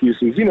 can't make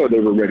excuses. They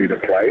were ready to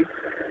play.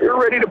 They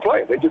were ready to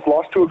play. They just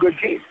lost to a good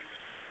team.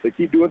 They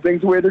keep doing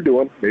things the way they're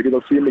doing. Maybe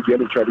they'll see them again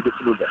and try to get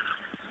some revenge.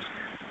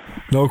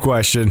 No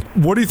question.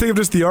 What do you think of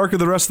just the arc of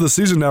the rest of the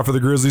season now for the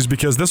Grizzlies?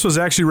 Because this was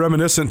actually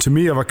reminiscent to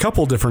me of a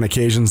couple different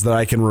occasions that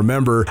I can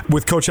remember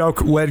with Coach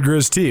Houck-led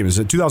Grizz teams.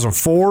 In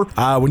 2004,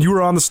 when you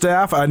were on the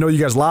staff, I know you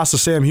guys lost to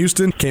Sam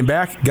Houston, came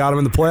back, got them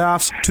in the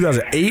playoffs.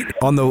 2008,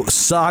 on the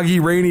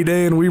soggy, rainy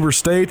day in Weber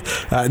State.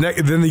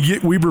 Then they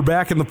get Weber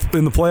back in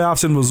the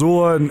playoffs in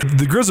Missoula. And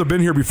the Grizz have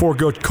been here before.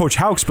 Coach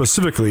Houck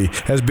specifically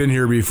has been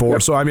here before.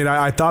 Yep. So, I mean,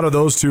 I thought of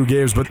those 2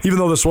 games. But even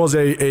though this was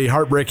a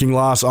heartbreaking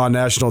loss on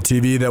national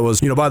TV, that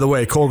was, by the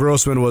way, Cole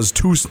Grossman was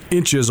 2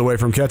 inches away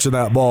from catching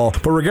that ball.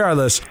 But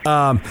regardless,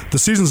 the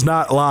season's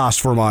not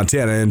lost for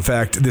Montana. In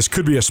fact, this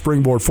could be a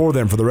springboard for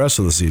them for the rest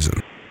of the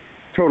season.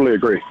 Totally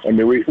agree. I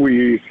mean,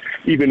 we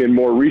even in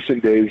more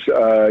recent days,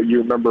 you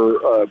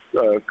remember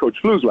Coach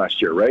Blues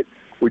last year, right?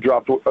 We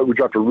dropped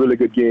a really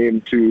good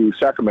game to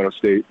Sacramento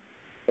State,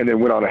 and then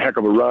went on a heck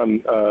of a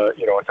run, a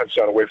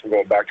touchdown away from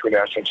going back to a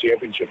national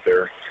championship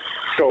there.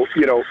 So,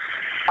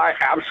 I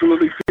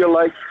absolutely feel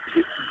like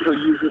he'll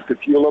use this to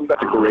fuel him.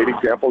 That's a great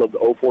example of the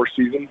 2004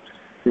 season,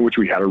 in which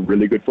we had a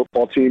really good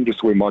football team, just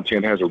the way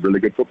Montana has a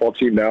really good football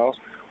team now.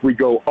 We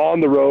go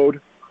on the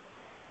road,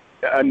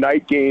 a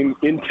night game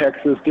in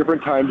Texas,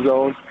 different time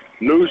zones,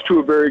 lose to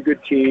a very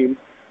good team.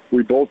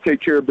 We both take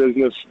care of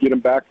business, get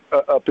them back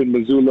up in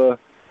Missoula,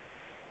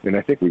 and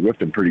I think we whipped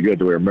them pretty good,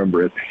 the way I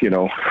remember it.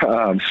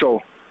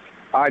 So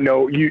I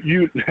know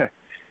you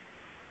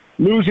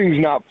losing's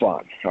not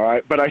fun, all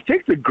right. But I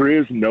think the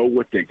Grizz know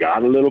what they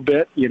got a little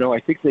bit. I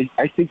think they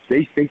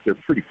think they're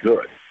pretty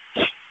good.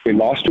 They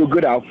lost to a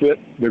good outfit.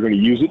 They're going to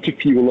use it to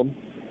fuel them.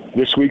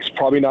 This week's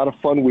probably not a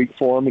fun week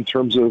for them in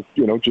terms of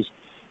just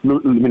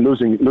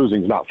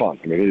losing's not fun.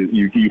 I mean,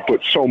 you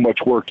put so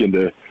much work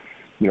into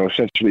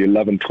essentially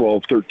 11,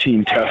 12,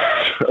 13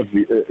 tests of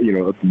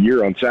the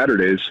year on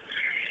Saturdays.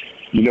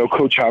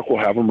 Coach Houck will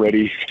have them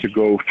ready to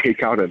go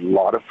take out a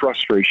lot of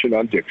frustration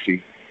on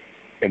Dixie.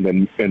 And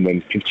then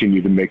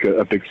continue to make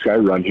a Big Sky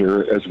run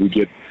here as we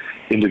get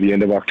into the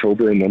end of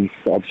October, and then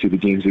obviously the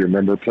games you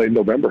remember played in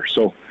November.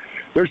 So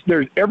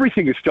there's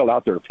everything is still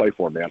out there to play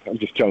for, man. I'm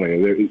just telling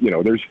you,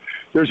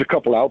 there's a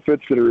couple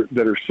outfits that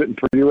are sitting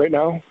pretty right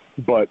now,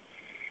 but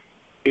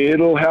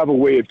it'll have a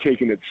way of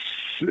taking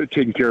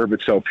care of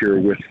itself here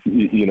with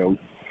EWU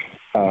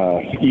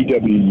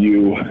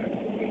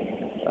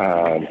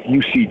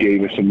UC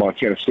Davis and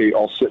Montana State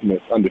all sitting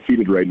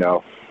undefeated right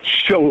now.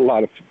 Still a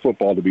lot of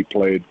football to be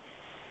played.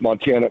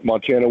 Montana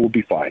will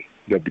be fine.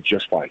 They'll be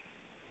just fine.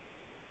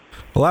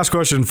 The last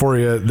question for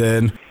you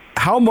then.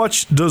 How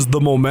much does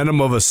the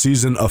momentum of a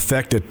season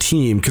affect a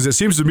team? Because it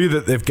seems to me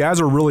that if guys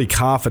are really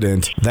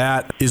confident,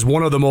 that is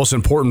one of the most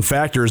important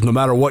factors no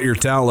matter what your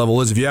talent level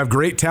is. If you have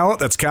great talent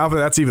that's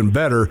confident, that's even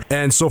better.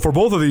 And so for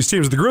both of these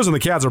teams, the Grizz and the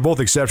Cats are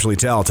both exceptionally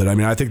talented. I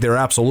mean, I think they're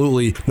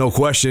absolutely, no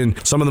question,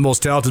 some of the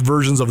most talented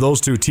versions of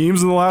those two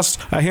teams in the last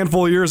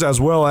handful of years,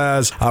 as well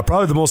as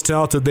probably the most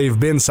talented they've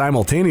been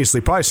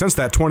simultaneously, probably since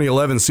that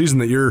 2011 season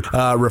that you're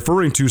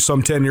referring to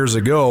some 10 years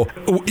ago.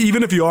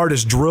 Even if you are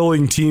just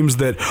drilling teams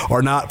that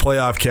are not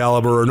playoff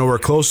caliber or nowhere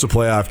close to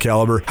playoff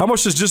caliber, how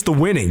much does just the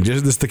winning,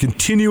 just the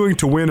continuing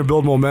to win and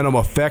build momentum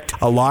affect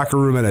a locker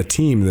room and a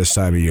team this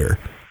time of year?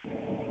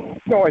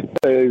 No,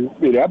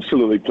 it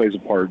absolutely plays a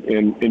part,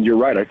 and you're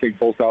right. I think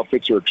both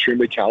outfits are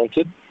extremely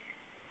talented.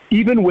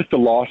 Even with the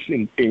loss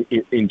in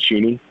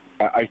Cheney,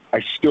 I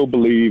still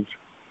believe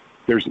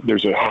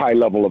there's a high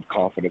level of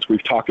confidence.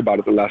 We've talked about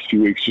it the last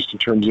few weeks, just in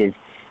terms of,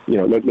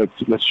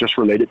 let's just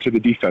relate it to the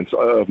defense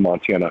of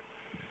Montana.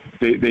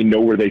 They know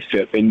where they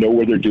fit. They know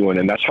what they're doing,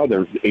 and that's how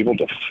they're able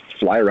to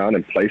fly around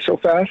and play so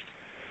fast.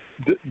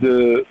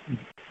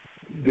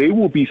 They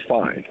will be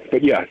fine.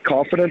 But, yeah,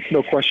 confidence,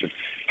 no question.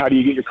 How do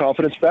you get your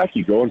confidence back?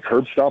 You go and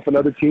curb stomp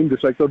another team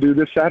just like they'll do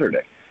this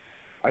Saturday.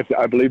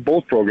 I believe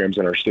both programs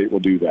in our state will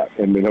do that,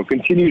 and they'll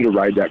continue to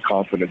ride that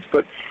confidence.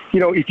 But,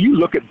 if you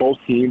look at both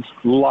teams,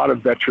 a lot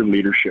of veteran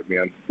leadership,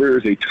 man. There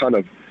is a ton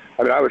of –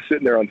 I was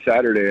sitting there on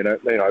Saturday, and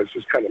I was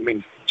just kind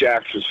of –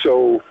 Jax is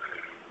so –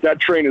 that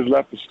train has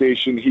left the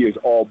station. He is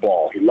all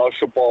ball. He loves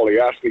football. He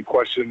asks me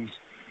questions.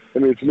 I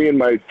mean, it's me and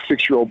my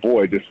 6-year-old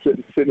boy just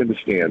sitting in the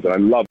stands, and I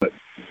love it.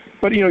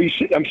 But,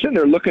 I'm sitting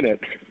there looking at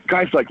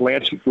guys like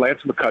Lance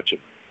McCutcheon.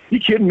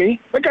 You kidding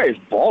me? That guy is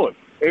balling.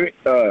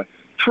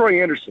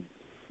 Troy Anderson,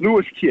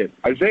 Lewis Kidd,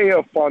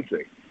 Isaiah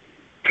Fonte,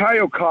 Ty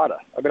Okada.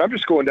 I mean, I'm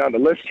just going down the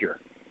list here.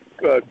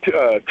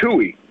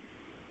 Tui.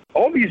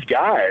 All these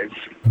guys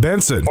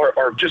Benson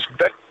are just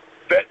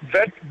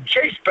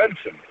Chase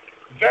Benson.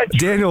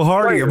 Daniel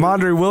Hardy,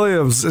 Amandre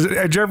Williams,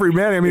 Jeffrey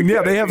Manning. I mean,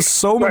 yeah, they have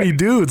so many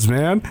dudes,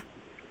 man.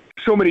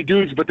 So many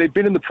dudes, but they've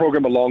been in the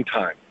program a long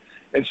time.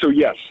 And so,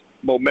 yes,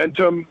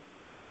 momentum,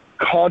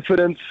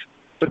 confidence,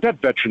 but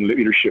that veteran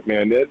leadership,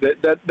 man,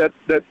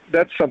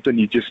 that's something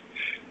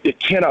it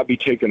cannot be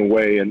taken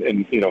away.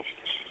 And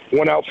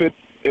one outfit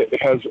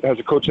has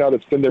a coach now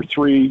that's been there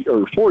 3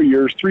 or 4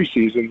 years, 3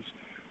 seasons.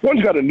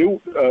 One's got a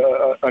new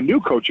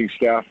coaching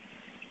staff,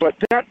 but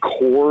that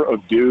core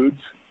of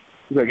dudes,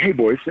 like, hey,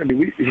 boys, I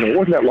mean, it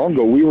wasn't that long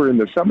ago. We were in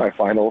the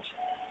semifinals.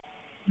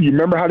 You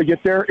remember how to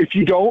get there? If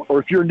you don't,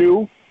 or if you're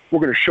new, we're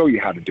going to show you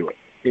how to do it.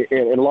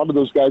 And a lot of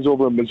those guys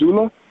over in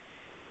Missoula,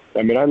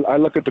 I mean, I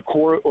look at the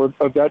core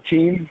of that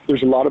team.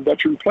 There's a lot of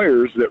veteran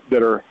players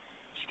that are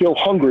still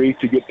hungry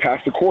to get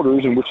past the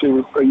quarters, in which they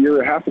were a year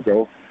and a half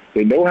ago.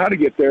 They know how to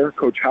get there.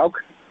 Coach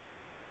Houck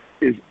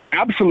is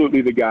absolutely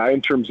the guy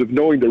in terms of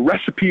knowing the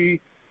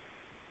recipe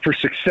for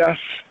success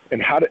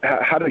and how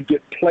to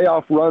get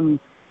playoff run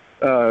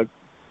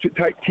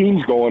type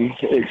teams going,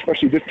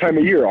 especially this time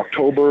of year,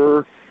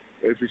 October,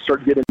 as we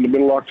start getting in the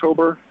middle of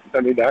October. I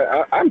mean,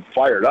 I'm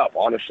fired up,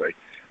 honestly.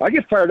 I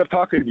get fired up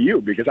talking to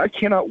you because I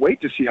cannot wait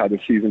to see how the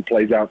season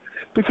plays out.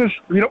 Because,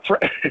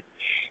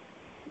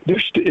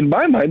 in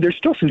my mind, there's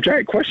still some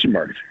giant question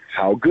marks.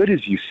 How good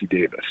is UC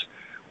Davis?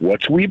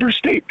 What's Weber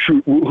State?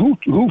 Who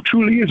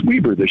truly is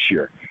Weber this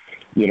year?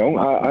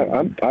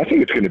 I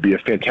think it's going to be a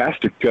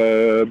fantastic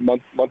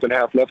month and a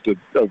half left of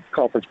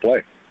conference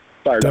play.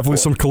 Definitely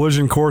some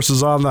collision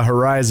courses on the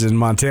horizon.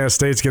 Montana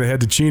State's going to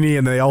head to Cheney,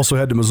 and they also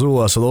head to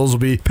Missoula, so those will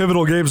be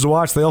pivotal games to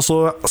watch. They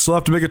also still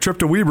have to make a trip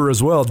to Weber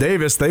as well.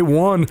 Davis, they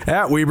won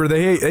at Weber.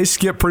 They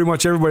skipped pretty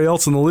much everybody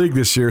else in the league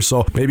this year,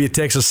 so maybe it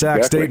takes a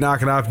Sac State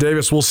knocking off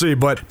Davis. We'll see,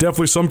 but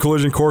definitely some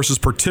collision courses,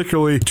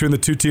 particularly between the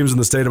two teams in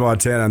the state of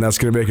Montana, and that's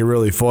going to make it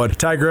really fun.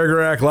 Ty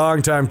Gregorak,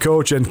 longtime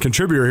coach and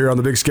contributor here on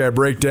the Big Sky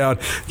Breakdown,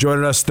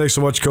 joining us. Thanks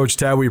so much, Coach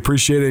Ty. We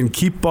appreciate it, and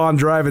keep on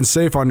driving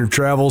safe on your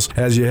travels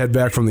as you head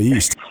back from the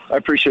east. I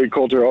appreciate it,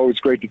 Coulter.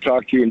 Always great to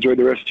talk to you. Enjoy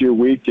the rest of your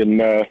week, and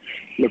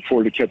look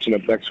forward to catching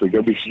up next week.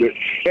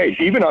 Hey,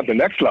 even on the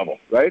next level,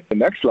 right? The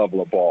next level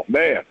of ball,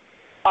 man.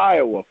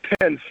 Iowa,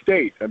 Penn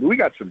State. I mean, we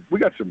got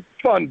some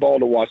fun ball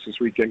to watch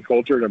this weekend,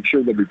 Coulter, and I'm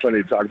sure there'll be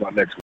plenty to talk about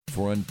next week.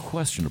 For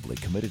unquestionably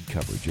committed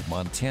coverage of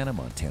Montana,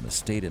 Montana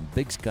State, and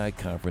Big Sky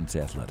Conference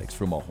athletics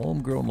from a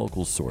homegrown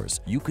local source,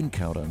 you can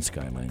count on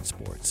Skyline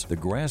Sports. The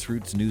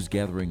grassroots news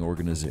gathering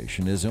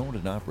organization is owned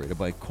and operated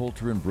by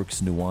Coulter and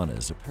Brooks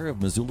Nuanez, a pair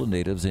of Missoula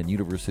natives and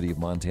University of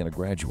Montana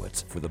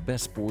graduates. For the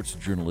best sports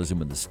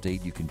journalism in the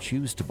state, you can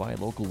choose to buy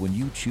local when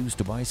you choose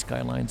to buy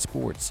Skyline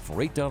Sports. For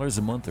 $8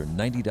 a month or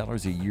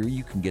 $90 a year,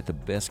 you can get the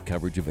best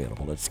coverage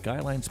available at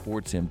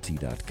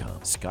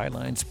SkylineSportsMT.com.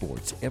 Skyline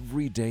Sports,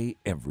 every day,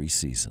 every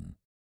season.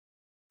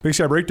 Big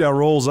Sky Breakdown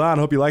rolls on.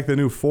 Hope you like the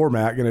new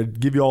format. Going to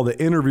give you all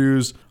the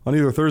interviews on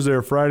either Thursday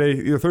or Friday,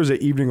 either Thursday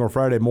evening or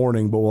Friday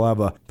morning, but we'll have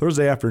a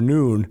Thursday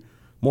afternoon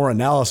more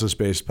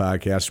analysis-based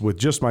podcast with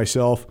just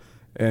myself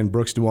and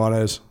Brooks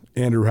Nuanez,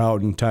 Andrew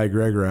Houghton, Ty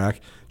Gregorak,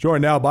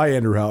 joined now by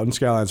Andrew Houghton,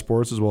 Skyline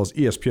Sports, as well as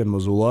ESPN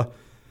Missoula.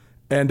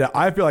 And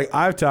I feel like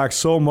I've talked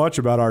so much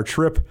about our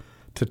trip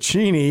to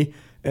Cheney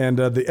and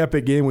the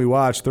epic game we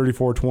watched,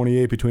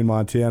 34-28 between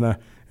Montana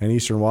and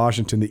Eastern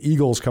Washington. The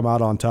Eagles come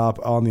out on top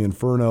on the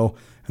Inferno,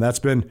 and that's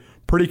been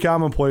pretty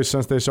commonplace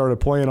since they started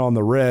playing on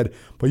the Red.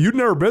 But you'd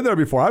never been there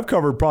before. I've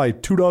covered probably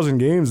 24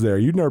 games there.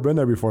 You'd never been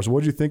there before. So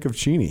what did you think of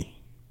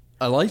Cheney?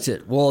 I liked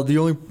it. Well, the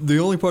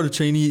only part of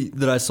Cheney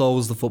that I saw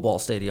was the football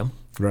stadium,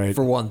 right?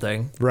 For one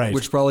thing, right,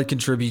 which probably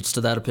contributes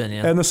to that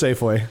opinion. And the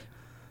Safeway,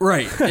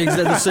 right?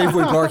 Exactly, the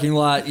Safeway parking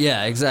lot.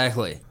 Yeah,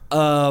 exactly.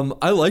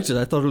 I liked it.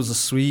 I thought it was a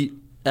sweet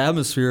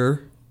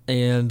atmosphere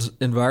and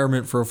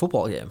environment for a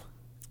football game.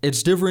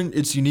 It's different.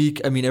 It's unique.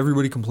 I mean,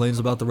 everybody complains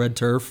about the red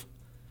turf.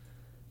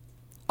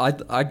 I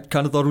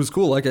kind of thought it was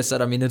cool. Like I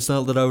said, I mean, it's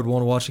not that I would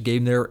want to watch a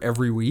game there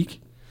every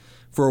week.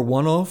 For a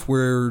one-off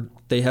where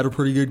they had a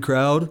pretty good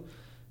crowd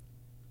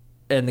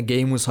and the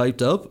game was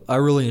hyped up, I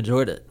really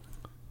enjoyed it.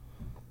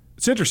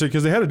 It's interesting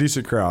because they had a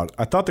decent crowd.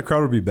 I thought the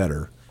crowd would be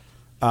better.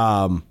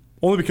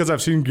 Only because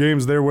I've seen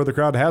games there where the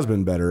crowd has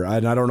been better.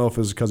 I don't know if it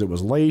was because it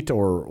was late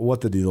or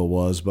what the deal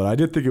was, but I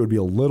did think it would be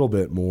a little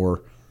bit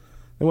more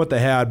than what they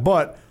had.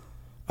 But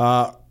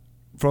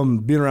from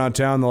being around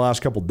town the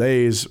last couple of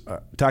days, I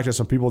talked to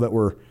some people that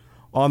were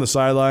on the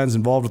sidelines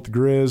involved with the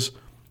Grizz,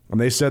 and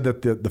they said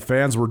that the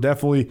fans were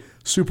definitely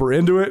super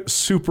into it,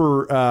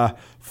 super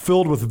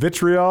filled with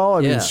vitriol.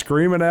 I mean,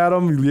 screaming at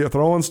them,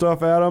 throwing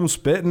stuff at them,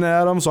 spitting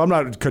at them. So I'm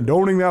not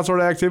condoning that sort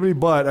of activity,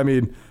 but, I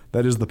mean,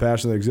 that is the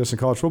passion that exists in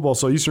college football.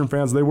 So Eastern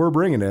fans, they were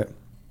bringing it.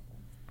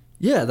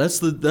 Yeah, that's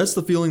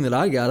the feeling that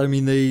I got. I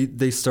mean,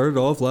 they started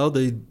off loud.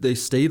 They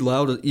stayed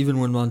loud even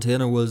when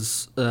Montana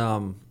was,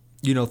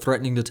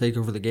 threatening to take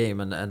over the game,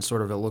 and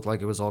sort of it looked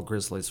like it was all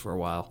Grizzlies for a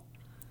while.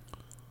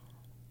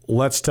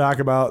 Let's talk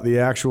about the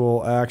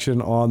actual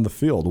action on the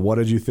field. What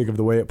did you think of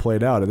the way it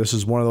played out? And this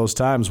is one of those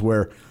times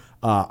where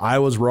I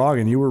was wrong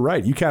and you were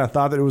right. You kind of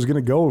thought that it was going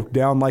to go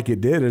down like it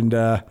did,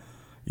 and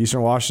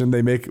Eastern Washington,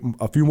 they make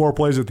a few more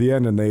plays at the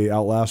end and they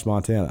outlast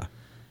Montana.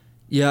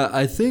 Yeah,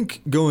 I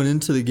think going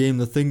into the game,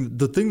 the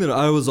thing that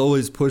I was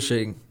always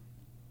pushing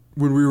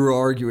when we were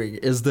arguing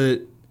is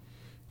that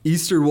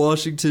Eastern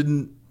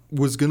Washington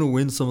was going to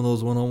win some of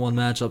those one-on-one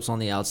matchups on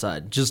the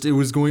outside. Just it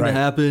was going to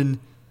happen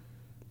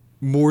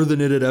more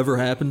than it had ever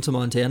happened to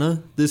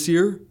Montana this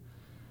year.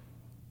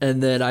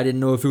 And then I didn't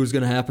know if it was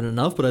going to happen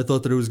enough, but I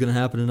thought that it was going to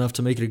happen enough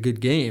to make it a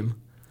good game.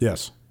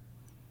 Yes.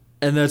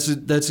 And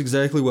that's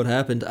exactly what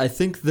happened. I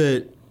think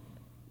that,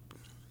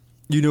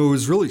 it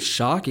was really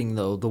shocking,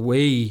 though, the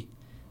way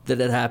that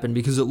it happened,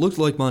 because it looked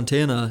like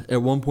Montana,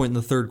 at one point in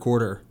the third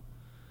quarter,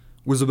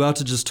 was about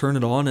to just turn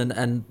it on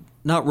and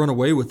not run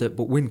away with it,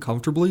 but win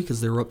comfortably,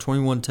 because they were up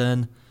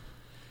 21-10.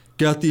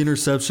 Got the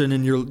interception,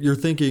 and you're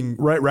thinking...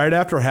 Right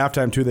after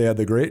halftime, too, they had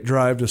the great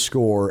drive to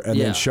score, and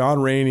then Sean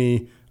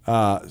Rainey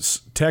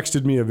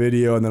texted me a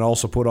video and then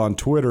also put on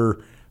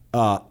Twitter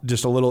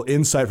just a little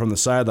insight from the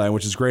sideline,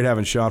 which is great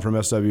having Sean from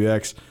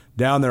SWX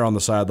down there on the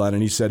sideline.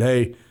 And he said,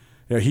 hey,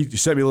 he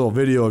sent me a little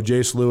video of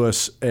Jace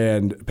Lewis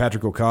and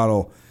Patrick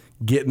O'Connell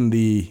getting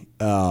the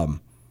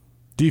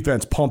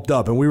defense pumped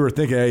up. And we were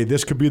thinking, hey,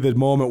 this could be the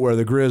moment where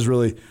the Grizz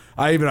really...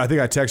 I think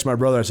I texted my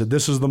brother. I said,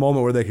 this is the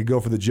moment where they could go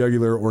for the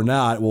jugular or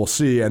not. We'll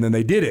see. And then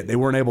they did it. They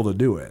weren't able to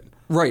do it.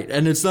 Right,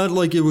 and it's not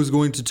like it was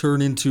going to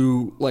turn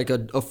into like a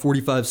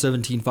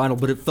 45-17 final,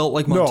 but it felt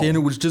like Montana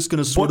was just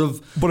going to sort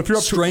of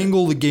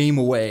strangle the game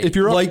away, if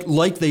you're up,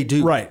 like they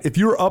do. Right, if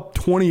you're up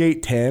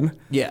 28-10,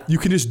 you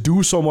can just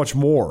do so much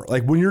more.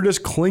 Like when you're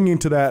just clinging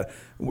to that,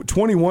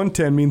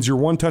 21-10 means you're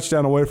one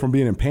touchdown away from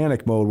being in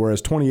panic mode,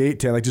 whereas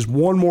 28-10, like just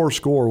one more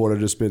score would have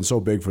just been so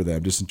big for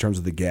them, just in terms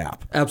of the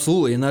gap.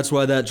 Absolutely, and that's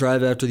why that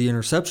drive after the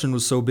interception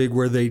was so big,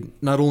 where they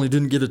not only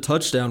didn't get a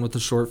touchdown with the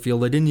short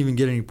field, they didn't even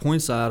get any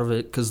points out of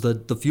it because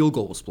the field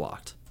goal was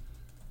blocked.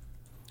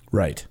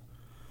 Right.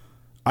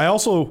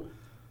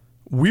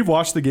 We've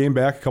watched the game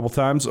back a couple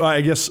times.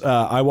 I guess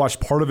I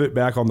watched part of it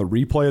back on the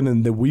replay, and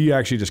then we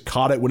actually just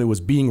caught it when it was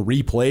being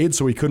replayed,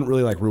 so we couldn't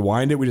really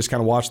rewind it. We just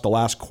kind of watched the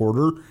last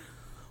quarter.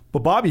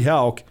 But Bobby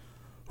Hauck,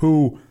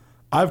 who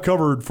I've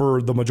covered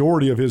for the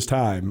majority of his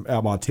time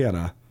at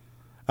Montana,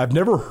 I've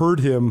never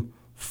heard him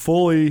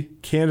fully,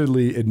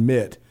 candidly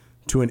admit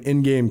to an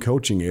in-game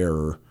coaching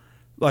error,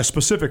 a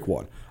specific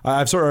one.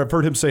 I've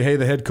heard him say, hey,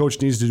 the head coach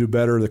needs to do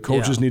better, the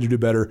coaches need to do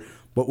better.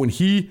 But when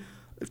he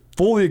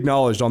fully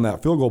acknowledged on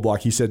that field goal block,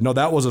 he said, no,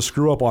 that was a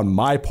screw-up on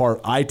my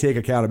part. I take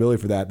accountability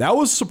for that. That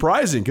was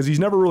surprising because he's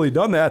never really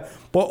done that.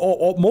 But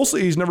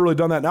mostly he's never really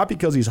done that, not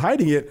because he's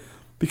hiding it,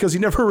 because he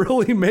never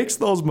really makes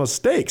those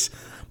mistakes.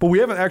 But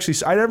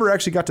I never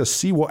actually got to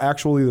see what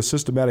actually the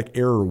systematic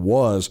error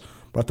was.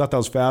 But I thought that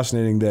was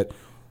fascinating that,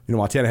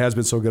 Montana has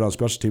been so good on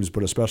special teams,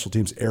 but a special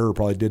teams error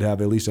probably did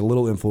have at least a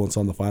little influence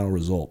on the final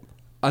result.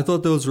 I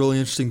thought that was really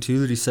interesting, too,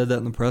 that he said that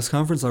in the press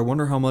conference. I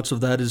wonder how much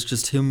of that is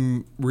just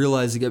him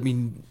realizing. I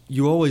mean,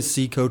 you always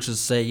see coaches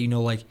say,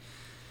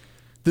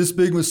 This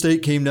big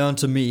mistake came down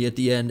to me at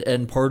the end,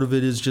 and part of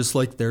it is just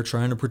like they're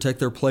trying to protect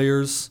their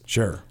players.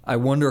 Sure. I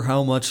wonder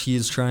how much he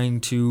is trying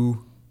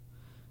to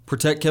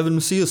protect Kevin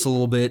Macias a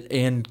little bit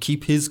and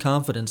keep his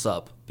confidence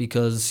up,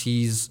 because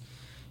he's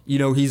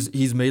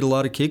made a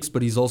lot of kicks,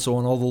 but he's also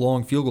on all the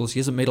long field goals. He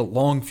hasn't made a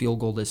long field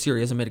goal this year.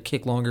 He hasn't made a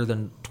kick longer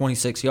than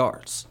 26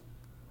 yards.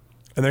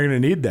 And they're going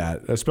to need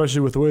that,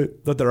 especially with the way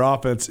that their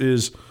offense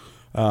is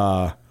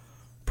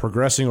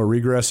progressing or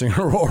regressing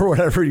or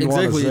whatever you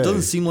want to say. Exactly. It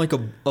doesn't seem like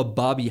a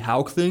Bobby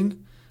Hauck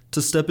thing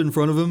to step in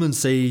front of him and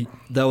say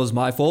that was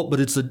my fault, but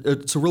it's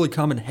a really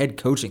common head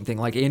coaching thing.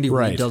 Like Andy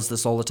Reid does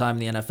this all the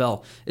time in the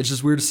NFL. It's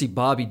just weird to see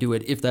Bobby do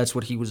it if that's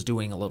what he was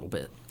doing a little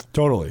bit.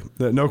 Totally.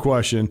 No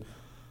question.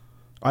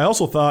 I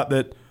also thought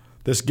that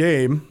this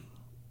game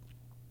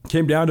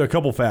came down to a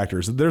couple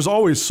factors. There's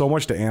always so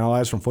much to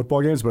analyze from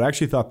football games, but I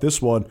actually thought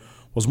this one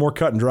was more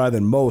cut and dry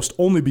than most,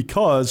 only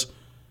because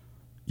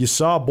you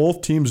saw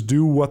both teams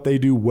do what they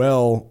do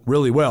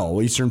really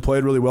well. Eastern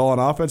played really well on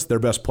offense. Their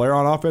best player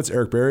on offense,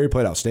 Eric Berry,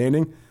 played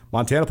outstanding.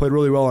 Montana played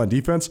really well on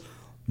defense.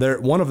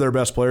 One of their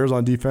best players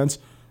on defense,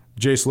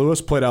 Jace Lewis,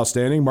 played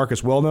outstanding.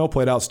 Marcus Wellnell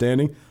played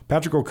outstanding.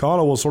 Patrick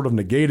O'Connell was sort of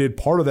negated.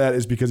 Part of that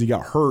is because he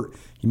got hurt.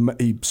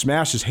 He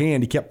smashed his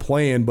hand. He kept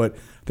playing, but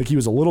I think he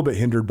was a little bit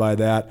hindered by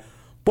that.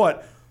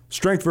 But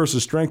strength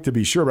versus strength, to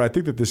be sure. But I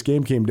think that this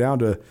game came down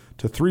to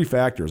three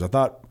factors. I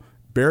thought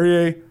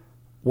Berrier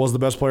was the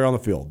best player on the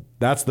field.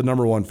 That's the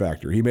number one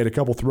factor. He made a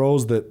couple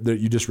throws that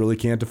you just really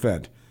can't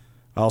defend.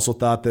 I also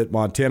thought that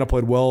Montana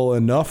played well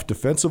enough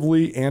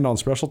defensively and on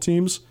special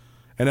teams.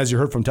 And as you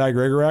heard from Ty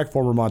Gregorak,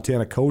 former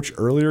Montana coach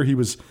earlier, he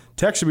was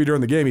texting me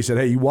during the game. He said,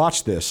 hey, you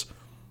watch this.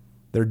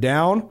 They're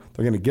down.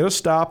 They're going to get a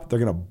stop. They're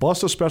going to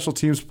bust a special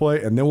teams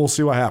play, and then we'll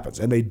see what happens.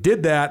 And they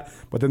did that,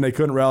 but then they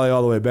couldn't rally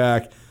all the way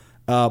back.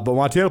 But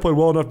Montana played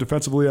well enough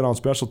defensively and on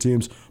special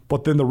teams.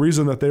 But then the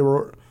reason that they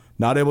were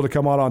not able to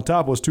come out on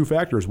top was two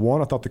factors.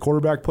 One, I thought the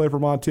quarterback play for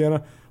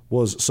Montana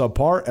was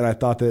subpar, and I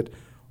thought that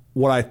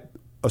what I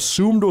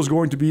assumed was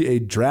going to be a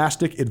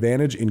drastic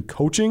advantage in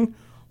coaching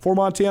for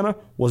Montana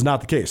was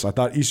not the case. I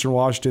thought Eastern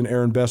Washington,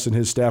 Aaron Best and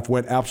his staff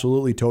went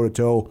absolutely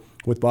toe-to-toe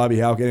with Bobby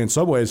Hauck, and in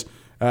some ways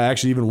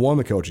actually even won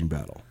the coaching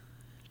battle.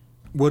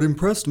 What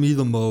impressed me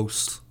the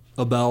most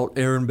about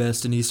Aaron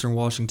Best and Eastern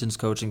Washington's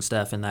coaching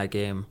staff in that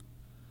game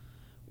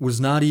was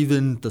not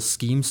even the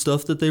scheme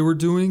stuff that they were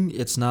doing.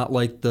 It's not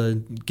like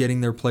the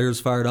getting their players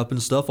fired up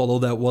and stuff, although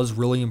that was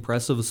really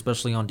impressive,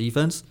 especially on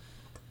defense.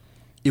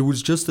 It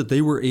was just that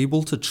they were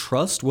able to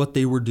trust what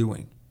they were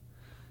doing.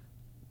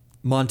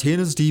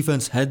 Montana's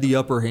defense had the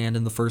upper hand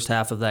in the first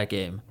half of that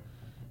game.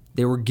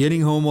 They were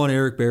getting home on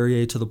Eric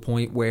Berrier to the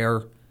point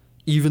where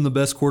even the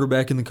best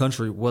quarterback in the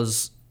country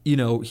was, he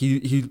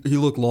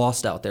looked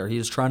lost out there. He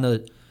was trying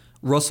to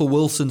Russell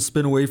Wilson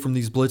spin away from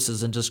these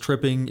blitzes and just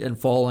tripping and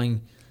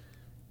falling,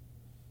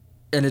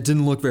 and it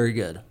didn't look very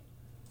good.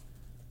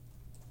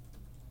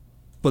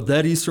 But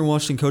that Eastern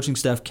Washington coaching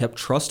staff kept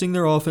trusting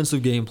their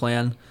offensive game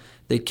plan.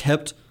 They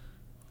kept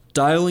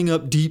dialing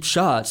up deep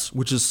shots,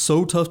 which is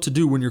so tough to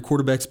do when your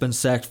quarterback's been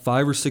sacked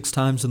 5 or 6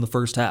 times in the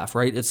first half,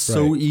 right? It's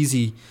so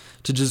easy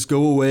to just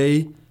go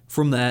away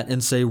from that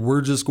and say,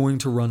 we're just going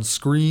to run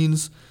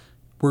screens,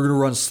 we're going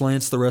to run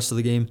slants the rest of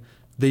the game.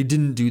 They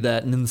didn't do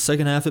that, and in the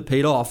second half it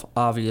paid off,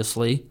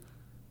 obviously.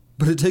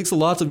 But it takes a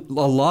lot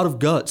of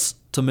guts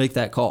to make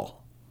that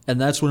call,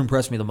 and that's what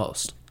impressed me the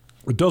most.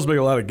 It does take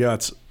a lot of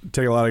guts.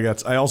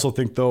 I also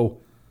think, though,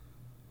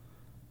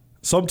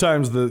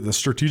 sometimes the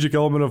strategic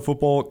element of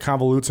football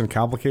convolutes and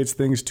complicates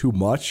things too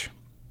much.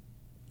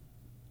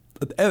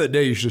 At the end of the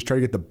day, you should just try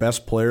to get the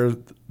best player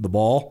the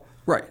ball.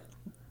 Right.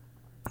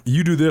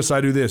 You do this,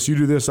 I do this. You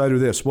do this, I do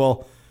this.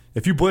 Well,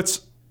 if you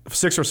blitz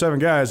 6 or 7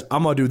 guys,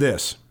 I'm going to do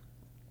this.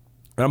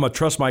 And I'm going to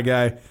trust my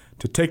guy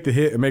to take the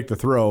hit and make the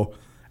throw.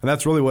 And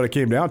that's really what it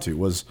came down to,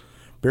 was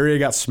Berrier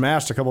got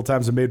smashed a couple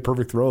times and made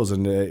perfect throws.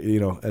 And,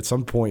 at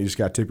some point, you just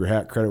got to tip your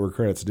hat, credit where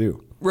credit's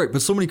due. Right,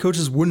 but so many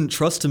coaches wouldn't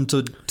trust him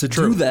to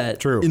do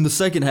that in the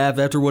second half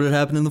after what had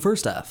happened in the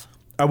first half.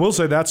 I will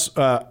say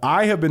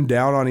I have been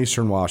down on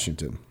Eastern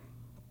Washington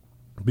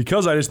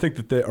because I just think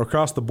that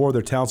across the board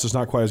their talent's just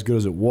not quite as good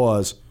as it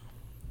was.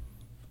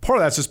 Part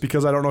of that's just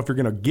because I don't know if you're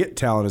going to get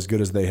talent as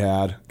good as they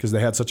had, because they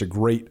had such a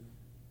great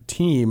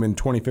team in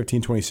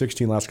 2015,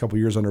 2016, last couple of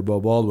years under Bo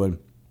Baldwin.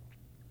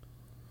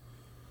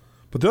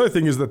 But the other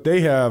thing is that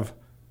they had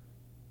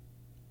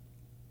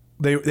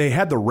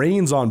the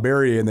reins on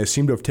Berrier, and they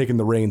seem to have taken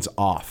the reins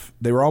off.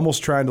 They were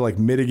almost trying to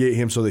mitigate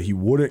him so that he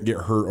wouldn't get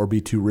hurt or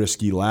be too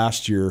risky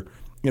last year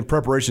in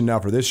preparation now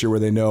for this year, where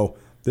they know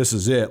this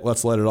is it.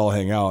 Let's let it all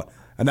hang out.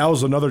 And that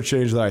was another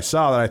change that I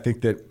saw that I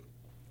think that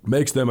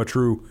makes them a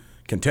true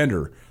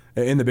contender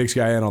in the Big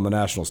Sky and on the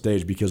national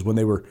stage, because when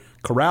they were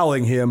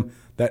corralling him,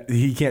 that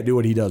he can't do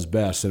what he does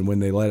best, and when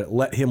they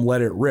let him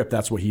let it rip,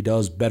 that's what he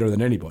does better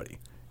than anybody.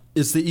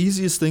 It's the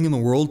easiest thing in the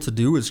world to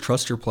do, is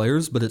trust your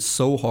players, but it's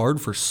so hard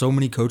for so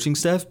many coaching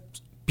staff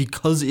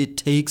because it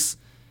takes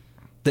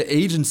the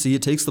agency,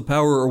 it takes the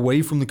power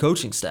away from the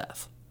coaching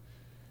staff.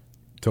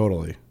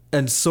 Totally.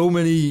 And so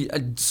many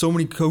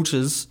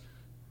coaches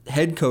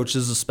head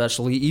coaches,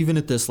 especially, even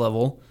at this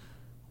level,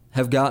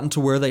 have gotten to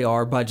where they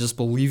are by just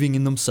believing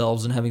in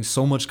themselves and having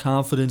so much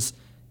confidence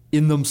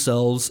in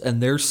themselves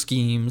and their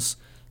schemes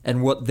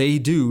and what they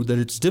do that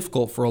it's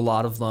difficult for a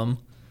lot of them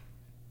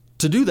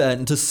to do that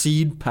and to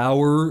cede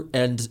power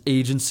and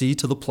agency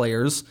to the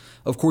players.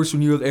 Of course,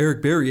 when you have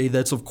Eric Berrier,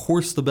 that's of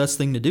course the best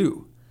thing to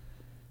do.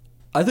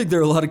 I think there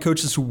are a lot of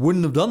coaches who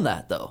wouldn't have done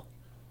that, though.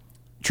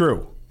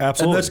 True.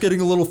 Absolutely. And that's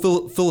getting a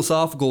little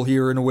philosophical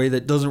here in a way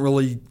that doesn't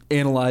really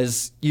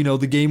analyze,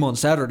 the game on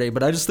Saturday,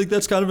 but I just think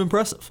that's kind of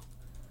impressive.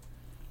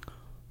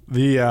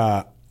 It's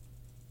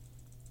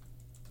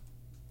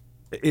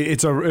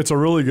a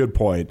really good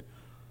point.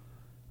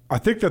 I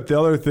think that the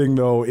other thing,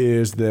 though,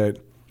 is that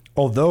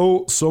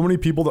although so many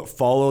people that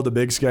follow the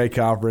Big Sky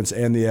Conference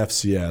and the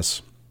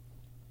FCS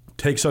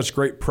take such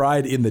great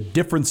pride in the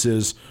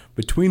differences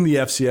between the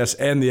FCS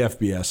and the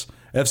FBS,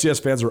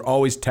 FCS fans are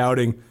always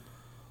touting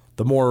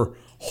the more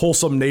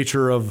wholesome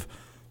nature of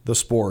the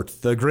sport,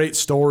 the great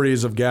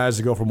stories of guys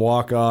that go from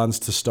walk-ons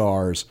to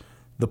stars,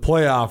 the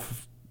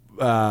playoff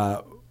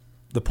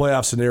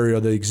scenario,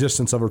 the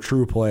existence of a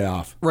true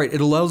playoff. Right. It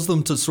allows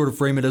them to sort of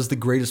frame it as the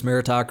greatest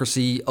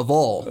meritocracy of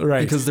all.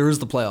 Right. Because there is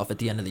the playoff at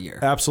the end of the year.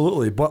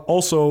 Absolutely. But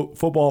also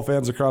football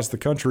fans across the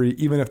country,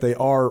 even if they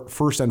are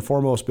first and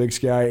foremost Big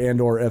Sky and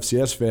or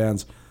FCS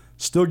fans,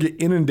 still get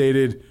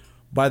inundated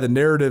by the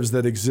narratives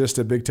that exist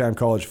at big-time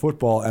college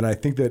football. And I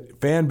think that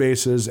fan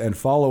bases and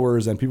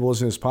followers and people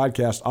listening to this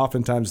podcast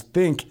oftentimes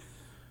think,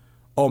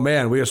 oh,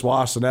 man, we just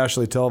lost a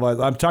nationally televised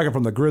 – I'm talking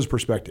from the Grizz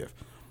perspective.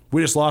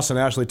 We just lost a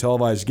nationally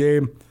televised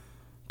game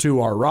to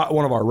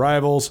one of our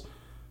rivals.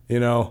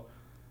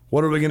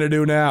 What are we going to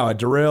do now? It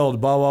derailed,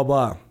 blah, blah,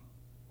 blah.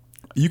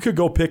 You could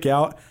go pick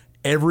out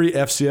every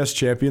FCS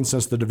champion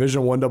since the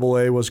Division I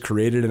AA was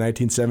created in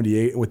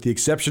 1978, with the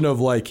exception of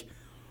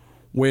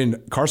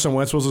when Carson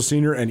Wentz was a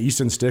senior and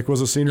Easton Stick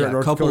was a senior at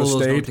North Dakota State. A couple of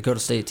those North Dakota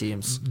State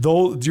teams.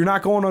 Though you're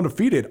not going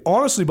undefeated.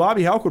 Honestly,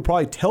 Bobby Hauck would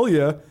probably tell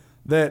you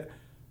that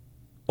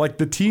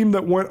the team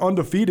that went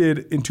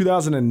undefeated in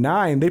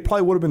 2009, they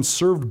probably would have been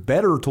served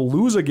better to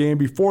lose a game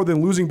before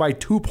than losing by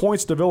 2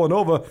 points to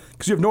Villanova,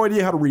 because you have no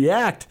idea how to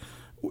react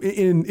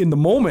in the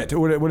moment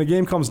when a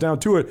game comes down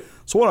to it.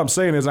 So what I'm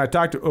saying is, I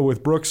talked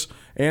with Brooks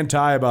and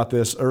Ty about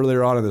this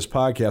earlier on in this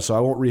podcast, so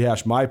I won't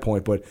rehash my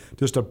point, but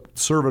just to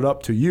serve it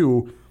up to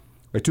you,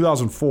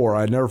 2004,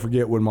 I'd never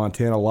forget when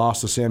Montana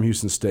lost to Sam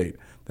Houston State.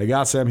 They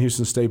got Sam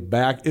Houston State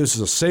back. This is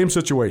the same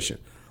situation.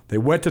 They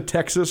went to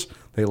Texas.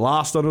 They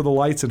lost under the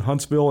lights in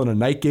Huntsville in a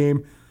night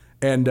game,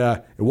 and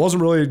it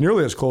wasn't really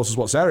nearly as close as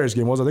what Saturday's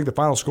game was. I think the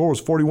final score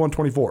was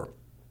 41-24.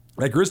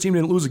 That Grizz team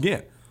didn't lose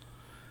again.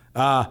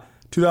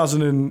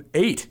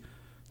 2008,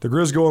 the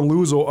Grizz go and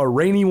lose a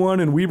rainy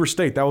one in Weber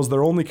State. That was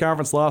their only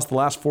conference loss the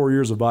last 4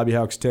 years of Bobby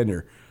Hauck's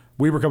tenure.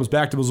 Weber comes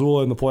back to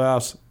Missoula in the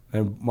playoffs,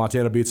 and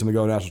Montana beats them to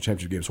go to national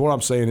championship game. So what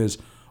I'm saying is,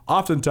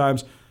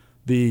 oftentimes,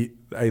 a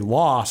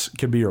loss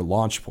can be your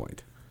launch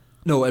point.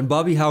 No, and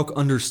Bobby Hauck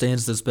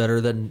understands this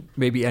better than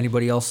maybe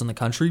anybody else in the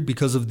country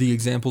because of the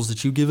examples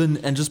that you've given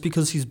and just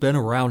because he's been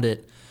around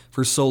it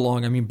for so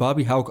long. I mean,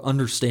 Bobby Hauck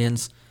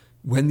understands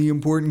when the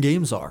important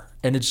games are.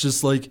 And it's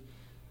just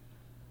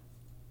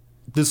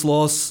this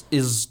loss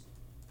is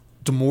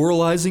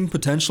demoralizing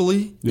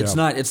potentially.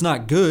 Yeah. It's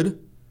not good.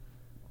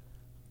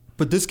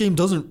 But this game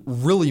doesn't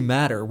really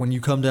matter when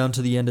you come down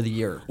to the end of the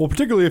year. Well,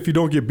 particularly if you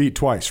don't get beat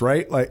twice,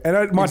 right?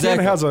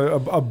 Montana has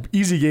a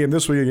easy game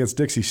this week against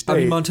Dixie State. I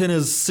mean, Montana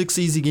has 6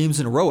 easy games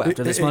in a row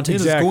after this.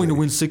 Montana's going to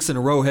win 6 in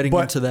a row heading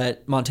into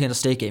that Montana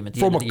State game at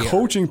the end of the year. From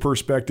a coaching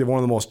perspective, one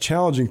of the most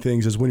challenging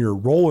things is when you're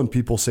rolling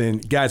people saying,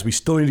 guys, we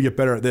still need to get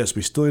better at this.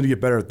 We still need to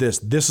get better at this.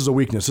 This is a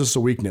weakness. This is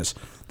a weakness.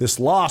 This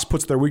loss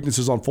puts their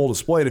weaknesses on full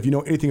display. And if you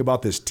know anything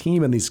about this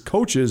team and these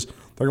coaches,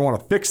 they're going to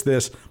want to fix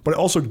this. But it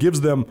also gives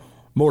them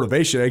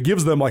motivation. It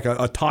gives them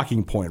a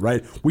talking point,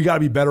 right? We got to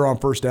be better on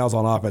first downs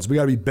on offense. We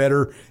got to be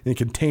better in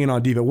contain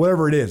on defense.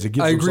 Whatever it is, it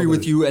gives. I agree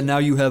with you, and now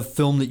you have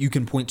film that you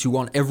can point to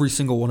on every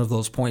single one of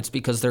those points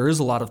because there is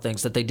a lot of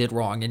things that they did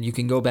wrong, and you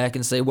can go back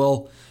and say,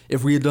 well,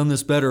 if we had done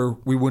this better,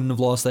 we wouldn't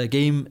have lost that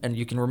game, and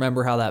you can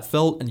remember how that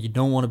felt, and you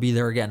don't want to be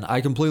there again. I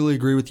completely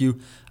agree with you.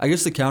 I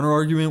guess the counter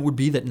argument would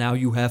be that now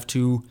you have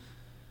to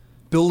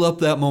build up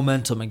that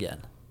momentum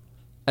again.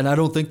 And I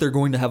don't think they're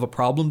going to have a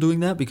problem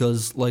doing that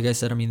because, like I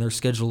said, I mean, their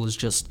schedule is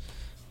just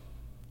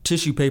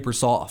tissue paper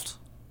soft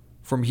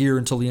from here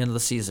until the end of the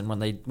season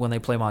when they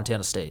play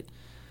Montana State.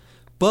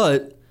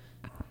 But,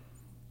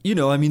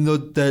 I mean,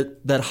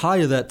 that high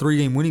of that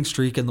 3-game winning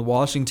streak and the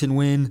Washington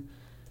win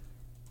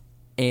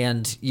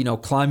and,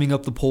 climbing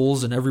up the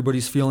polls and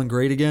everybody's feeling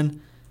great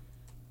again,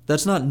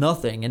 that's not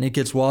nothing, and it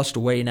gets washed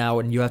away now,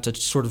 and you have to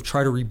sort of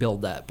try to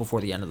rebuild that before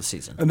the end of the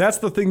season. And that's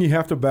the thing you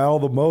have to battle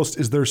the most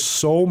is there's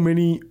so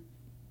many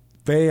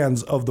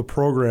fans of the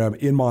program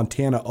in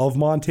Montana,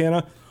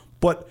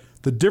 but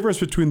the difference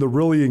between the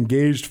really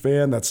engaged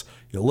fan that's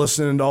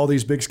listening to all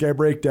these Big Sky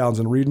breakdowns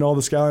and reading all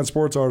the Skyline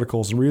Sports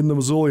articles and reading the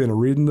Missoulian and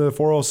reading the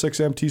 406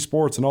 MT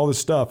Sports and all this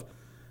stuff,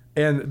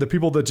 and the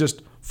people that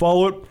just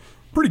follow it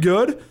pretty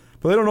good,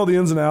 but they don't know the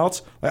ins and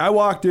outs. Like, I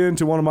walked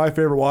into one of my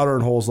favorite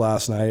watering holes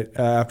last night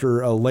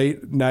after a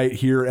late night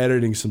here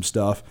editing some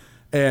stuff,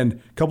 and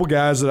a couple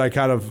guys that I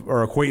kind of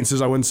are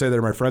acquaintances. I wouldn't say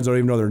they're my friends. I don't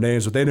even know their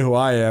names, but they know who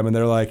I am, and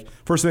they're like,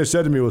 first thing they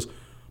said to me was,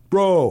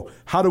 bro,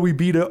 how do we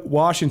beat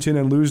Washington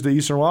and lose to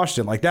Eastern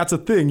Washington? Like, that's a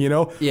thing, you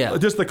know? Yeah.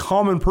 Just the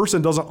common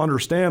person doesn't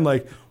understand,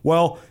 like,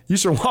 well,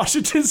 Eastern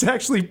Washington's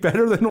actually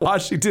better than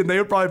Washington. They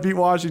would probably beat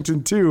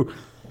Washington too.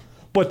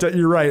 But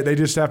you're right. They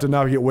just have to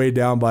now get weighed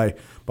down by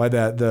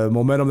the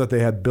momentum that they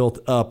had built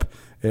up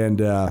and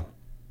have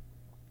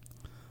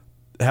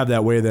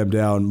that weigh them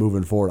down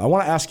moving forward. I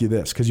want to ask you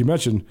this, because you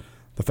mentioned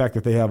the fact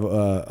that they have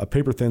a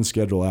paper-thin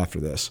schedule after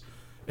this.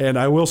 And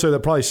I will say that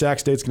probably Sac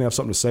State's going to have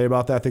something to say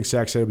about that. I think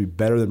Sac State will be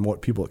better than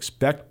what people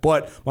expect,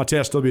 but Montana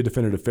will still be a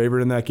definitive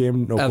favorite in that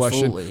game, no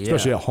question,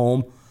 especially at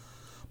home.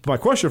 But my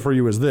question for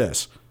you is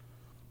this.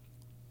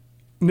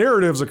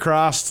 Narratives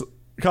across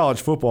college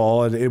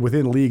football and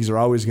within leagues are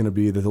always going to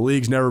be that the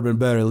league's never been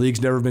better, the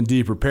league's never been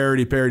deeper,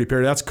 parity.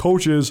 That's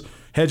coaches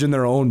hedging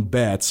their own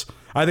bets.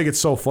 I think it's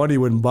so funny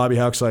when Bobby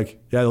Hauck's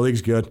like, yeah, the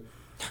league's good.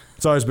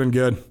 It's always been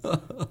good.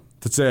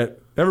 That's it.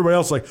 Everybody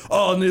else like,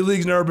 oh, the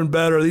league's never been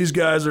better. These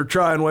guys are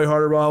trying way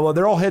harder, blah, blah.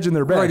 They're all hedging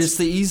their bets. Right, it's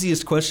the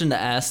easiest question to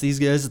ask these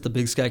guys at the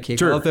Big Sky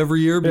Kickoff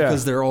every year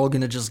because they're all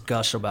going to just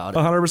gush about it.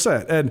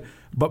 100%.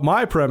 But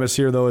my premise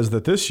here, though, is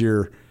that this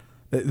year,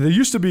 there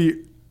used to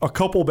be a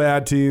couple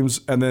bad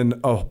teams and then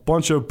a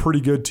bunch of pretty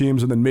good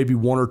teams and then maybe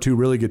one or two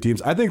really good teams.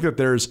 I think that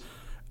there's,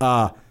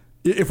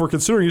 if we're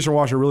considering Eastern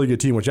Washington a really good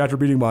team, which after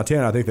beating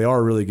Montana, I think they are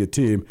a really good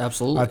team.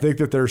 Absolutely. I think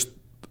that there's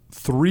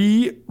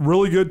 3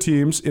 really good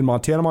teams in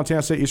Montana,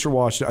 Montana State, Eastern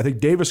Washington. I think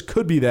Davis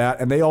could be that,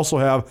 and they also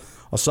have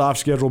a soft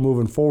schedule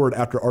moving forward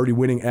after already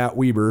winning at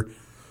Weber.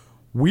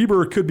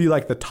 Weber could be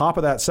like the top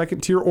of that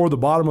second tier or the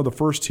bottom of the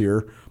first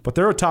tier, but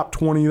they're a top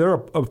 20. They're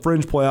a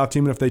fringe playoff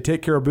team, and if they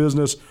take care of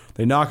business,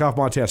 they knock off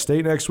Montana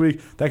State next week,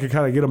 that could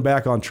kind of get them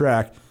back on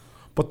track.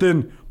 But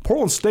then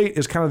Portland State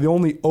is kind of the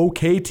only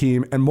okay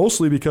team, and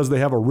mostly because they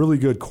have a really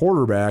good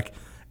quarterback.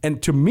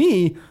 And to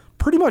me,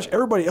 pretty much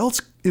everybody else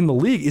in the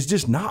league is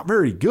just not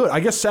very good. I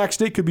guess Sac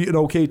State could be an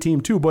okay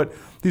team too, but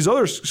these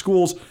other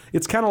schools,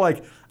 it's kind of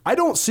like I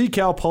don't see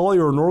Cal Poly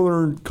or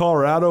Northern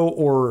Colorado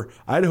or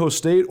Idaho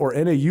State or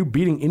NAU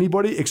beating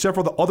anybody except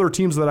for the other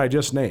teams that I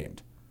just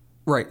named.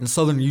 Right, and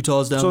Southern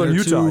Utah's down there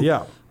too. Southern Utah,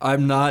 yeah.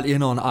 I'm not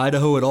in on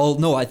Idaho at all.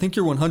 No, I think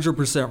you're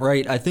 100%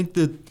 right. I think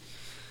that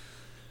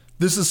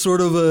this is sort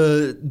of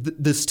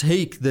this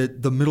take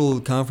that the middle of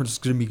the conference is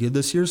going to be good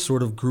this year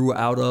sort of grew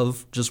out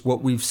of just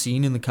what we've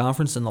seen in the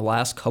conference in the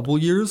last couple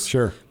years.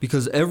 Sure.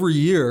 Because every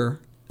year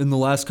in the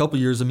last couple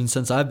years, I mean,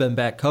 since I've been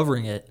back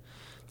covering it,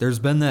 there's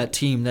been that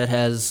team that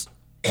has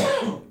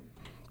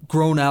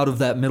grown out of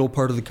that middle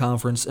part of the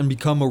conference and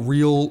become a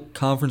real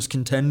conference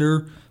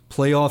contender,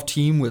 playoff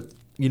team with,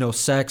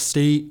 Sac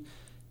State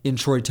in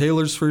Troy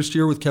Taylor's first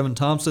year with Kevin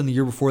Thompson. The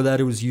year before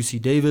that, it was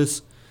UC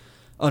Davis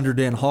under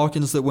Dan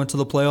Hawkins that went to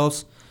the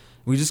playoffs.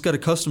 We just got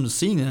accustomed to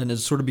seeing that, and it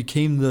sort of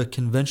became the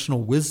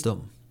conventional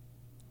wisdom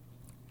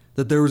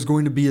that there was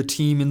going to be a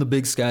team in the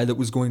Big Sky that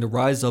was going to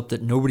rise up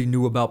that nobody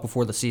knew about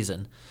before the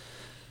season.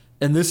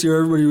 And this year,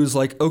 everybody was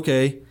like,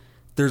 okay,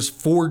 there's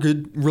 4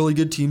 really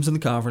good teams in the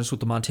conference with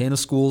the Montana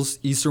schools,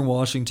 Eastern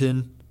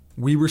Washington,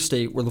 Weber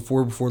State were the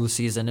 4 before the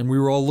season, and we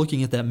were all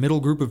looking at that middle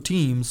group of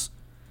teams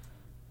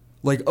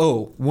like,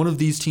 oh, one of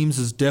these teams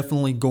is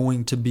definitely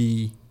going to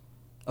be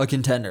a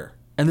contender.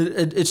 And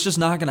it's just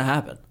not going to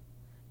happen.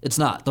 It's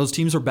not. Those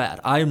teams are bad.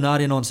 I am not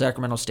in on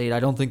Sacramento State.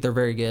 I don't think they're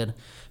very good.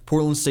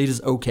 Portland State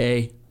is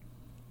okay.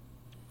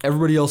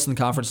 Everybody else in the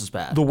conference is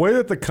bad. The way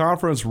that the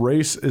conference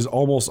race is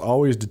almost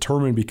always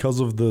determined because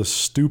of the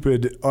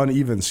stupid,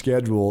 uneven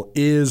schedule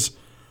is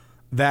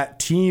that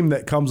team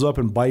that comes up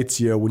and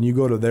bites you when you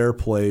go to their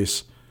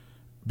place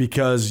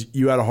because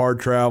you had a hard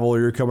travel or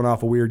you're coming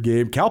off a weird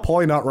game. Cal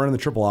Poly not running the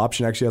triple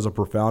option actually has a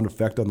profound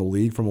effect on the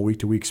league from a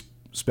week-to-week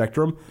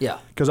spectrum. Yeah.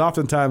 Because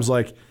oftentimes,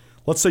 like,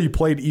 let's say you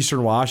played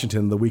Eastern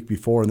Washington the week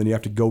before and then you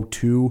have to go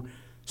to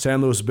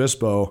San Luis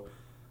Obispo.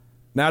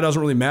 Now it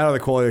doesn't really matter the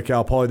quality of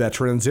Cal Poly. That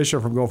transition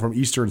from going from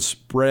Eastern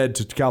spread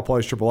to Cal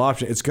Poly's triple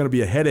option, it's going to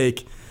be a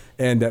headache,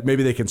 and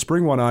maybe they can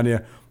spring one on you,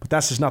 but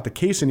that's just not the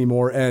case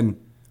anymore.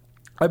 And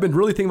I've been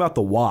really thinking about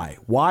the why.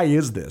 Why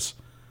is this?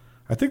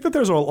 I think that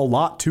there's a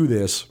lot to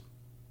this,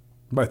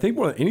 but I think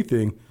more than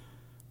anything,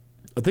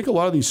 I think a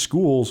lot of these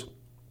schools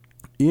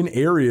in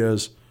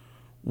areas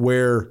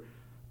where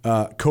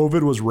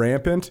COVID was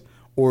rampant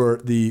or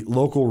the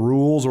local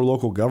rules or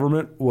local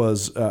government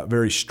was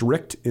very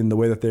strict in the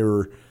way that they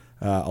were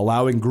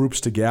allowing groups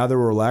to gather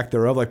or lack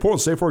thereof. Like Portland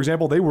State, for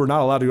example, they were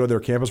not allowed to go to their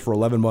campus for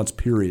 11 months,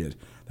 period.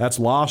 That's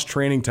lost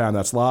training time.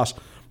 That's lost.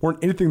 More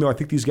than anything, though, I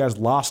think these guys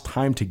lost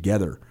time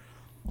together.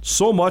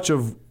 So much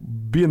of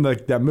being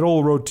that middle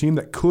of the road team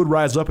that could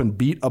rise up and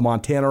beat a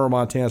Montana or a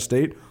Montana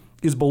State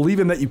is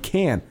believing that you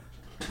can.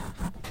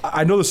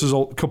 I know this is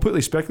completely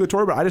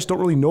speculatory, but I just don't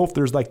really know if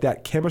there's like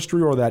that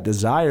chemistry or that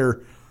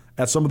desire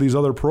at some of these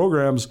other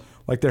programs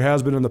like there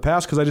has been in the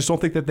past, because I just don't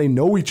think that they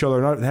know each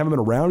other and haven't been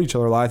around each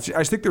other a lot. I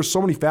just think there's so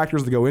many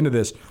factors that go into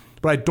this.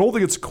 But I don't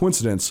think it's a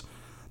coincidence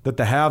that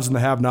the haves and the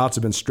have-nots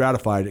have been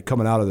stratified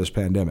coming out of this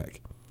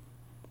pandemic.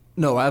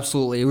 No,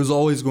 absolutely. It was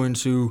always going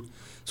to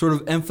sort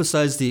of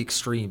emphasize the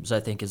extremes, I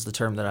think is the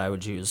term that I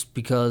would use,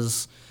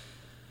 because,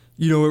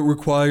 it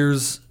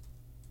requires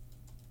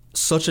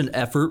such an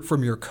effort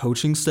from your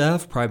coaching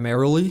staff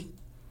primarily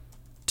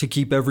to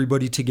keep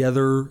everybody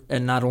together,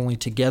 and not only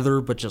together,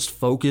 but just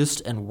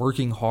focused and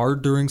working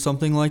hard during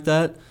something like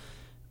that,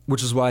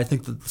 which is why I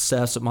think that the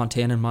staffs at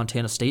Montana and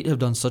Montana State have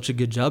done such a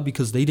good job,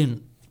 because they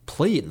didn't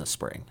play in the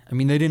spring. I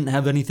mean, they didn't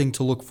have anything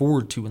to look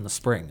forward to in the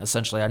spring,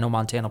 essentially. I know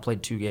Montana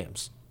played 2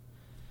 games.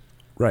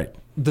 Right.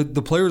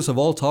 The players have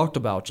all talked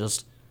about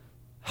just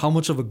how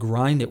much of a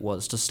grind it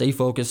was to stay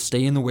focused,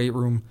 stay in the weight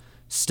room,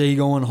 stay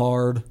going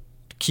hard,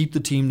 keep the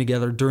team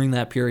together during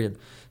that period.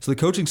 So the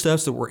coaching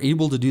staffs that were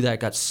able to do that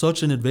got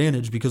such an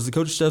advantage, because the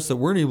coaching staffs that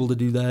weren't able to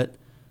do that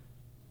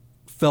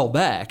fell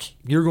back.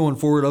 You're going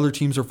forward, other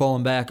teams are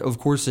falling back. Of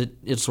course,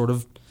 it sort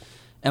of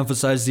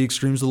emphasized the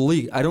extremes of the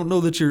league. I don't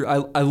know that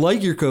I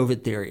like your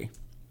COVID theory.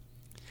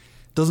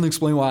 Doesn't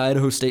explain why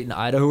Idaho State and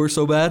Idaho are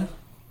so bad.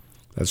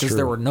 That's true. Because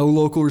there were no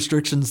local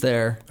restrictions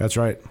there. That's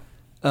right.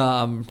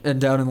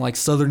 And down in like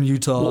southern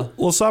Utah. Well,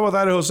 let's talk about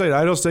Idaho State.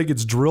 Idaho State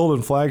gets drilled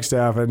in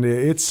Flagstaff, and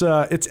it's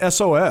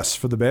SOS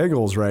for the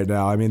Bengals right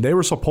now. I mean, they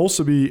were supposed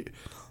to be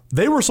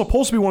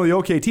one of the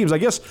okay teams. I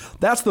guess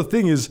that's the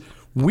thing is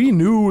we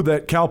knew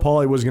that Cal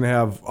Poly was going to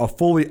have a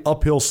fully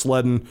uphill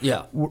sledding,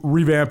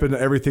 revamping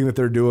everything that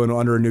they're doing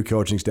under a new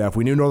coaching staff.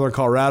 We knew Northern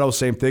Colorado,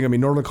 same thing. I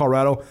mean, Northern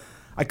Colorado,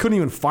 I couldn't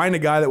even find a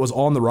guy that was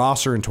on the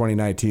roster in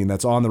 2019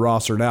 that's on the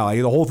roster now.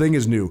 Like, the whole thing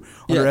is new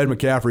under Ed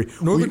McCaffrey.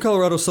 Northern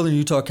Colorado, Southern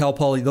Utah, Cal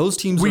Poly, those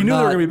teams we knew they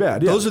were going to be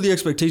bad. Yeah. Those are the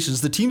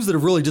expectations. The teams that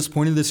have really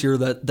disappointed this year,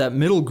 that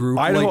middle group.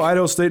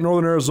 Idaho State,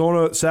 Northern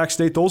Arizona, Sac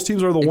State, those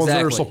teams are the ones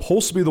that are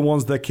supposed to be the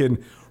ones that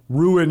can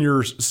ruin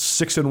your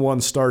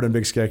 6-1 start in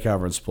Big Sky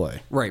Conference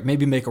play. Right,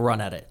 maybe make a run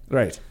at it.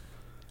 Right.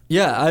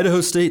 Yeah, Idaho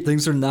State,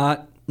 things are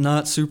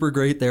not super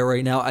great there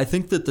right now. I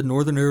think that the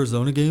Northern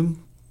Arizona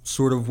game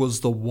sort of was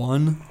the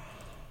one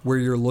where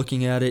you're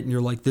looking at it and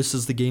you're like, this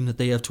is the game that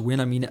they have to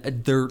win. I mean,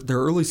 their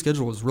early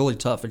schedule was really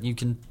tough, and you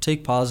can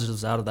take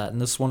positives out of that.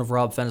 And this is one of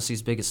Rob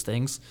Fennessy's biggest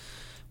things.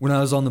 When I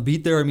was on the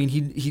beat there, I mean,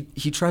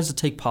 he tries to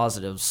take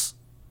positives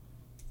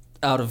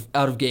out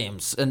of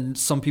games, and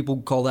some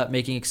people call that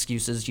making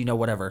excuses,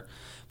 whatever.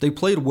 They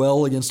played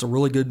well against a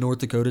really good North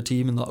Dakota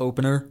team in the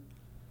opener.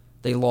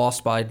 They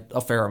lost by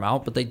a fair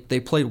amount, but they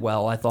played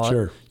well, I thought.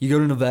 Sure. You go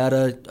to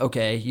Nevada,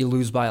 okay, you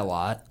lose by a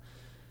lot.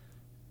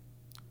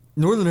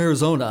 Northern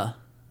Arizona,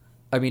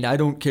 I mean, I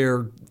don't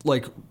care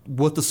like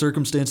what the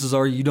circumstances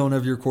are. You don't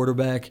have your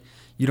quarterback.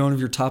 You don't have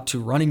your top 2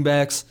 running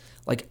backs.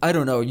 Like, I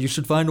don't know. You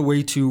should find a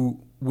way to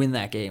win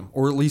that game,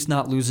 or at least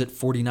not lose it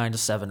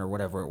 49-7 or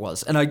whatever it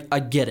was. And I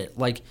get it.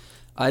 Like,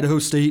 Idaho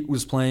State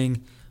was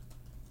playing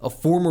a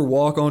former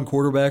walk-on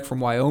quarterback from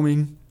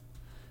Wyoming.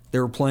 They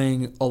were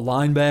playing a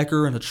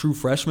linebacker and a true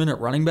freshman at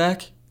running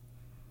back.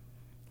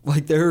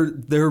 Like, there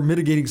are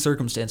mitigating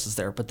circumstances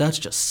there, but that's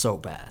just so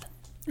bad.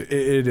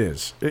 It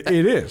is.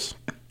 It is.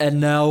 And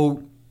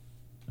now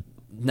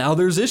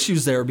there's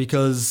issues there,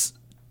 because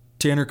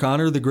Tanner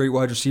Connor, the great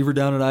wide receiver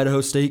down at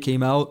Idaho State,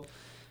 came out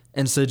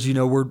and said,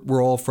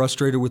 we're all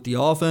frustrated with the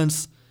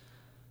offense,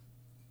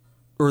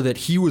 or that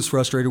he was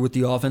frustrated with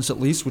the offense at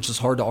least, which is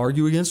hard to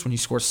argue against when you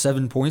score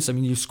 7 points. I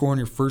mean, you score on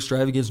your first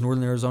drive against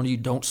Northern Arizona, you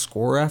don't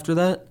score after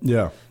that.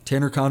 Yeah.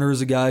 Tanner Connor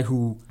is a guy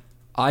who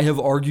I have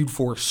argued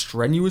for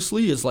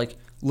strenuously is like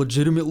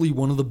legitimately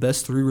one of the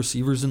best 3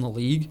 receivers in the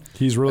league.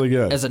 He's really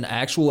good. As an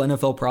actual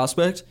NFL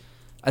prospect,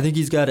 I think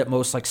he's got at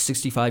most like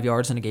 65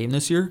 yards in a game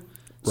this year.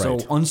 Right. So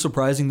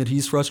unsurprising that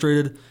he's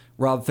frustrated.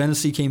 Rob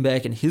Fennessy came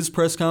back in his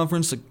press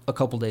conference a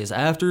couple days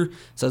after,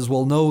 says,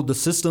 well, no, the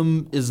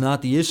system is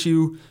not the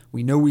issue.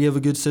 We know we have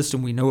a good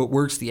system. We know it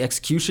works. The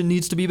execution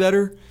needs to be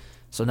better.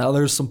 So now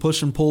there's some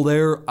push and pull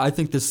there. I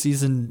think this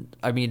season,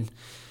 I mean,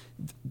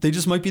 they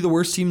just might be the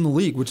worst team in the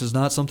league, which is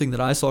not something that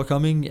I saw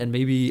coming, and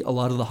maybe a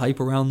lot of the hype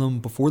around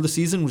them before the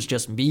season was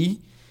just me,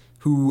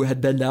 who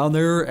had been down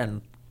there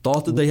and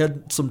thought that they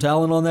had some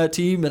talent on that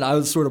team, and I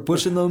was sort of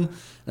pushing them,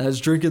 and I was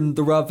drinking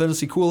the Rob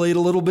Fennessy Kool-Aid a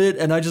little bit,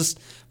 and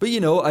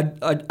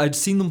I'd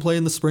seen them play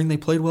in the spring. They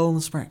played well in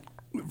the spring.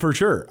 For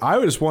sure. I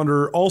would just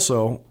wonder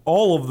also,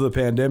 all of the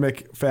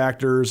pandemic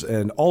factors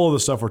and all of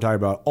the stuff we're talking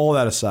about, all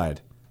that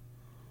aside,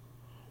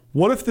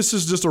 what if this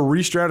is just a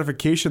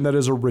re-stratification that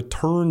is a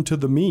return to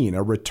the mean,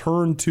 a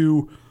return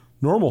to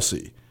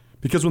normalcy?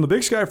 Because when the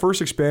Big Sky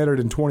first expanded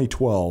in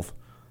 2012,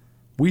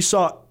 we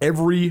saw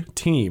every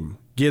team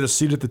get a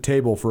seat at the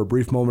table for a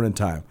brief moment in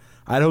time.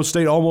 Idaho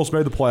State almost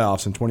made the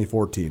playoffs in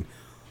 2014.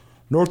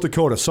 North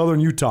Dakota, Southern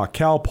Utah,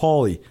 Cal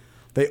Poly,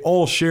 they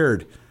all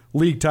shared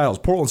league titles.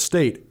 Portland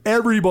State,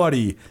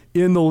 everybody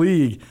in the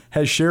league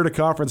has shared a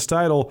conference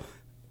title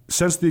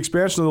since the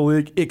expansion of the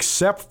league,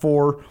 except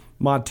for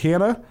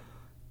Montana,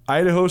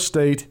 Idaho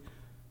State.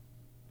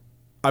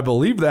 I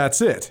believe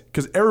that's it,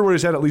 because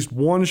everybody's had at least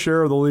one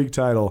share of the league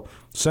title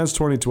since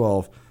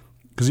 2012,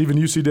 because even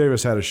UC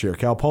Davis had a share.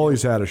 Cal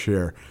Poly's had a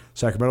share.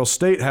 Sacramento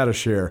State had a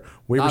share.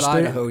 Weber Not State,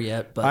 Idaho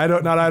yet,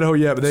 but not Idaho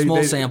yet, but small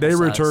they sample size.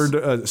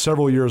 returned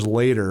several years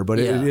later. But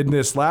in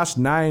this last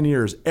 9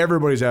 years,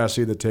 everybody's had a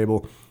seat at the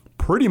table.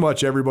 Pretty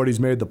much everybody's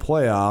made the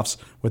playoffs,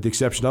 with the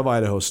exception of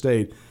Idaho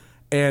State.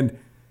 And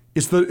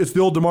it's the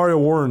old DeMario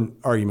Warren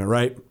argument,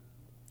 right?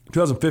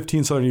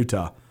 2015 Southern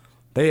Utah,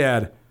 they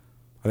had,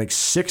 I think,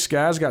 6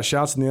 guys got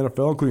shots in the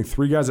NFL, including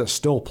 3 guys that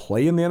still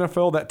play in the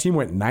NFL. That team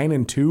went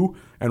 9-2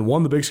 and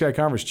won the Big Sky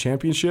Conference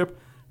championship,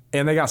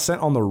 and they got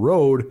sent on the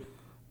road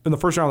in the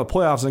first round of the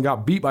playoffs and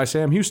got beat by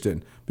Sam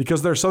Houston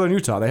because they're Southern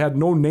Utah. They had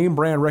no name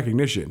brand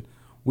recognition.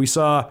 We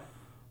saw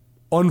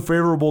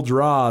unfavorable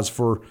draws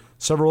for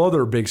several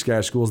other Big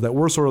Sky schools that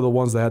were sort of the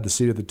ones that had the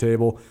seat at the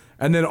table.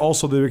 And then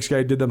also the Big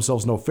Sky did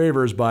themselves no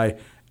favors by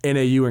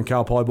NAU and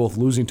Cal Poly both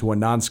losing to a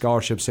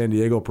non-scholarship San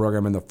Diego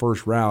program in the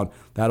first round.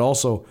 That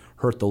also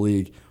hurt the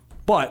league.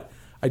 But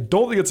I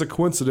don't think it's a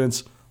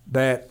coincidence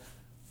that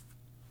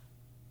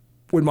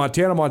when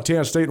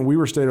Montana State, and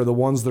Weber State are the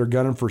ones that are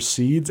gunning for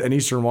seeds, and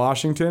Eastern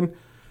Washington,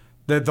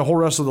 that the whole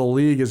rest of the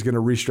league is going to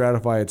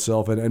re-stratify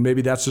itself. And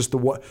maybe that's just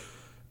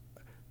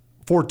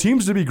for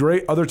teams to be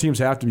great, other teams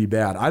have to be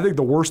bad. I think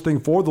the worst thing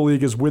for the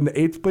league is when the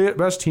 8th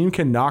best team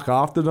can knock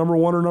off the number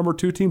 1 or number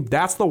 2 team.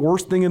 That's the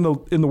worst thing in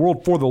the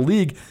world for the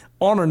league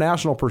on a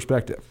national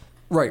perspective.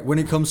 Right. When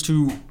it comes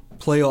to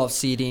playoff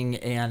seeding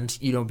and,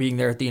 being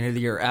there at the end of the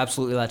year,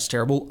 absolutely that's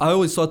terrible. I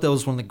always thought that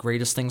was one of the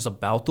greatest things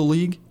about the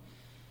league,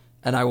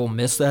 and I will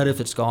miss that if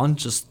it's gone.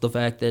 Just the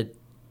fact that,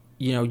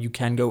 you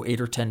can go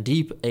 8 or 10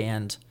 deep,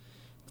 and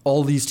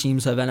all these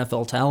teams have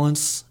NFL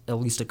talents, at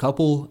least a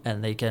couple,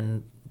 and they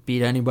can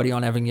beat anybody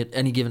on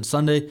any given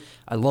Sunday.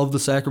 I love the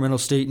Sacramento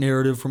State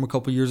narrative from a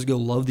couple years ago.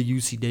 Love the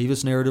UC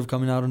Davis narrative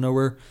coming out of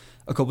nowhere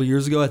a couple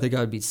years ago. I think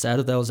I'd be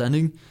sad if that was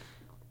ending.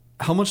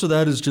 How much of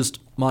that is just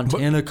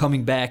Montana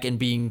coming back and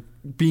being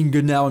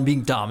good now and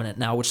being dominant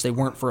now, which they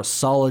weren't for a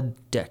solid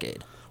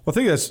decade? Well, I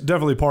think that's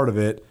definitely part of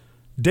it.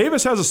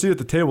 Davis has a seat at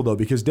the table, though,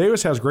 because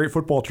Davis has great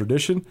football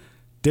tradition.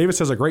 Davis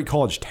has a great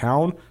college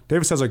town.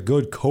 Davis has a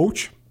good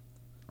coach.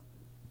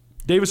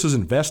 Davis is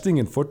investing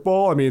in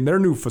football. I mean, their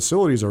new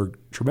facilities are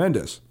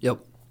tremendous. Yep.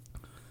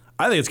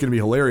 I think it's going to be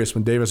hilarious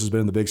when Davis has been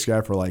in the Big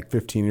Sky for like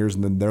 15 years,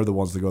 and then they're the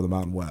ones that go to the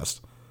Mountain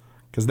West.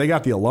 Because they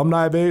got the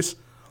alumni base,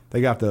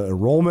 they got the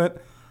enrollment,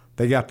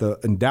 they got the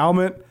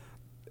endowment.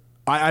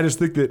 I just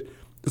think that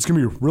it's going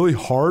to be really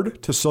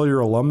hard to sell your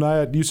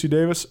alumni at UC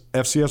Davis,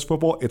 FCS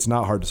football. It's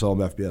not hard to sell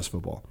them FBS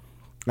football.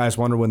 I just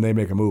wonder when they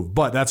make a move.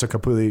 But that's a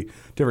completely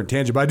different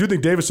tangent. But I do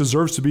think Davis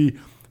deserves to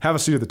have a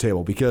seat at the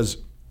table because,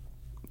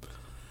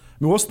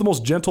 what's the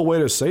most gentle way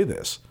to say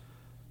this?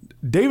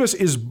 Davis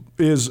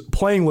is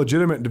playing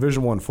legitimate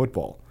Division I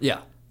football. Yeah.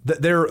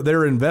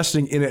 They're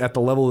investing in it at the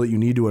level that you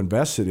need to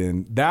invest it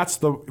in. That's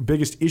the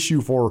biggest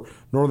issue for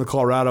Northern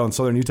Colorado and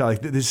Southern Utah.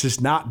 Like, this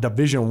is not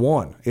Division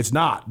I. It's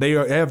not. They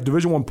have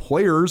Division I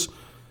players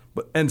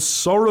and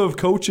sort of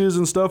coaches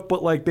and stuff,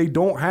 but like they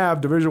don't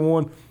have Division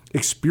I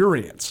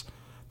experience.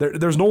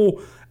 There's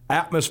no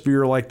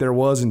atmosphere like there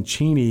was in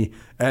Cheney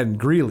and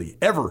Greeley.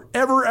 Ever.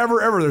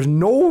 There's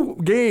no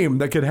game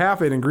that could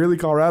happen in Greeley,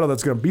 Colorado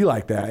that's going to be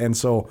like that. And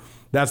so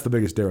that's the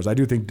biggest difference. I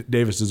do think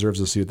Davis deserves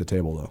a seat at the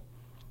table, though.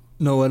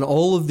 No, and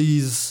all of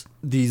these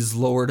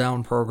lower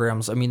down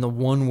programs, the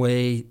one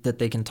way that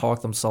they can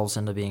talk themselves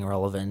into being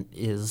relevant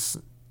is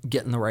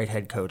getting the right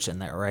head coach in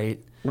there, right?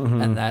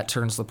 Mm-hmm. And that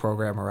turns the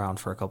program around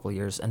for a couple of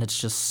years. And it's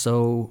just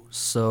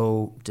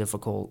so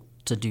difficult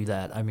to do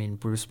that.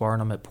 Bruce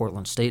Barnum at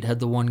Portland State had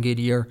the one good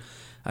year.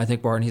 I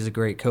think Barney's a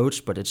great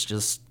coach, but it's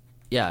just,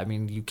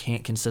 you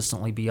can't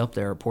consistently be up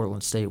there at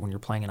Portland State when you're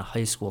playing in a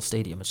high school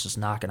stadium. It's just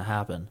not going to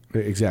happen.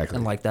 Exactly.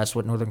 And that's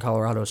what Northern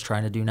Colorado is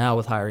trying to do now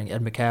with hiring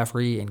Ed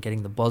McCaffrey and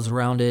getting the buzz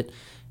around it.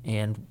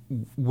 And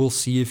we'll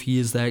see if he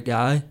is that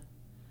guy.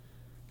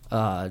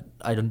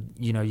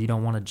 You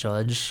don't want to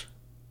judge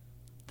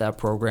that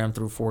program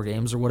through 4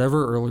 games or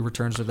whatever. Early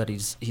returns are that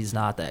he's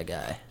not that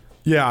guy.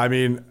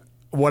 Yeah,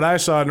 what I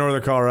saw in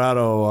Northern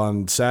Colorado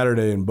on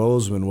Saturday in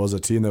Bozeman was a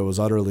team that was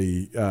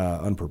utterly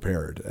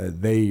unprepared.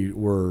 They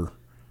were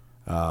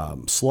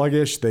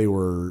sluggish. They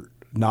were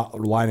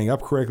not lining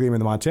up correctly. The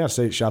Montana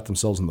State shot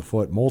themselves in the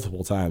foot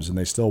multiple times, and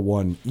they still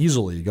won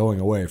easily, going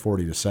away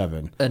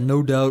 40-7. And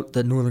no doubt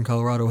that Northern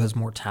Colorado has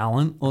more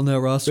talent on that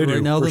roster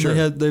right now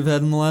than they've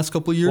had in the last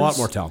couple of years. A lot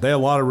more talent. They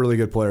have a lot of really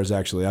good players.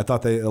 Actually, I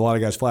thought a lot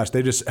of guys flashed.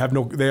 They just have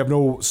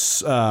no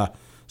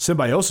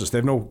symbiosis. They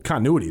have no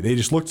continuity. They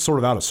just looked sort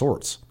of out of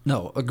sorts.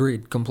 No,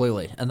 agreed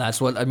completely. And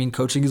that's what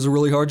coaching is a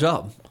really hard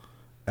job.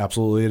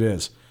 Absolutely, it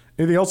is.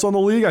 Anything else on the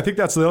league? I think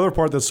that's the other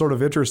part that's sort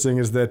of interesting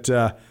is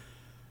that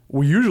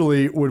we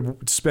usually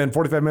would spend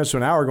 45 minutes to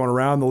an hour going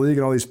around the league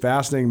and all these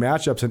fascinating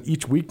matchups. And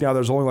each week now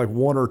there's only like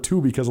 1 or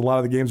 2 because a lot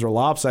of the games are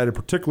lopsided,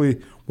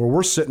 particularly where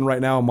we're sitting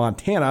right now in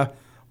Montana.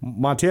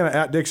 Montana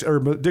at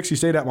Dixie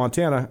State at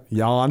Montana,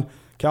 yawn.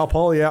 Cal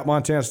Poly at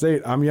Montana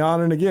State, I'm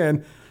yawning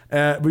again.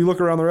 We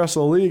look around the rest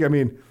of the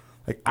league.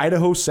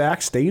 Idaho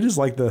Sac State is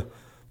like the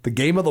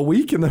game of the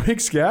week in the Big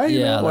Sky.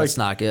 That's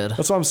not good.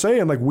 That's what I'm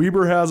saying.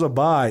 Weber has a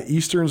bye.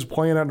 Eastern's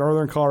playing at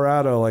Northern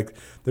Colorado.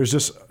 There's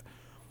just,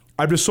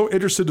 I'm just so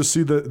interested to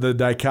see the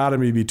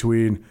dichotomy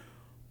between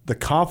the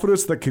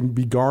confidence that can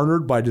be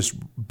garnered by just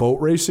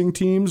boat racing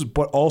teams,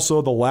 but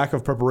also the lack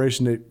of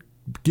preparation it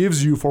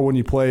gives you for when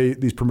you play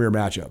these premier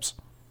matchups.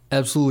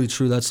 Absolutely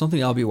true. That's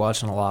something I'll be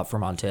watching a lot for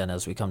Montana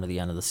as we come to the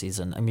end of the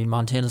season. I mean,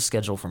 Montana's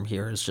schedule from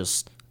here is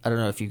just, I don't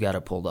know if you got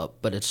it pulled up,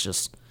 but it's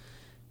just,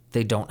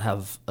 they don't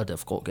have a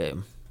difficult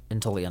game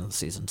until the end of the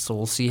season. So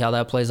we'll see how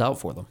that plays out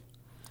for them.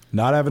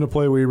 Not having to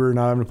play Weber,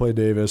 not having to play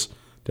Davis,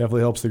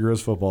 definitely helps the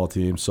Grizz football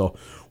team. So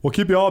we'll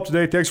keep you all up to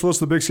date. Thanks for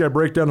listening to the Big Sky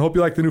Breakdown. Hope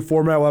you like the new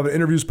format. We'll have an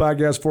interviews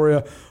podcast for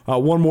you.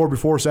 One more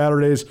before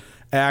Saturday's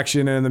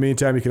action. And in the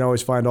meantime, you can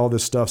always find all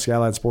this stuff,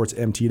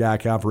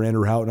 SkylineSportsMT.com. For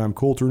Andrew Houghton, I'm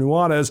Coulter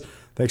Nuanez.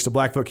 Thanks to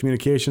Blackfoot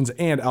Communications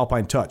and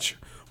Alpine Touch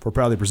for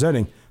proudly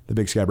presenting the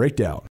Big Sky Breakdown.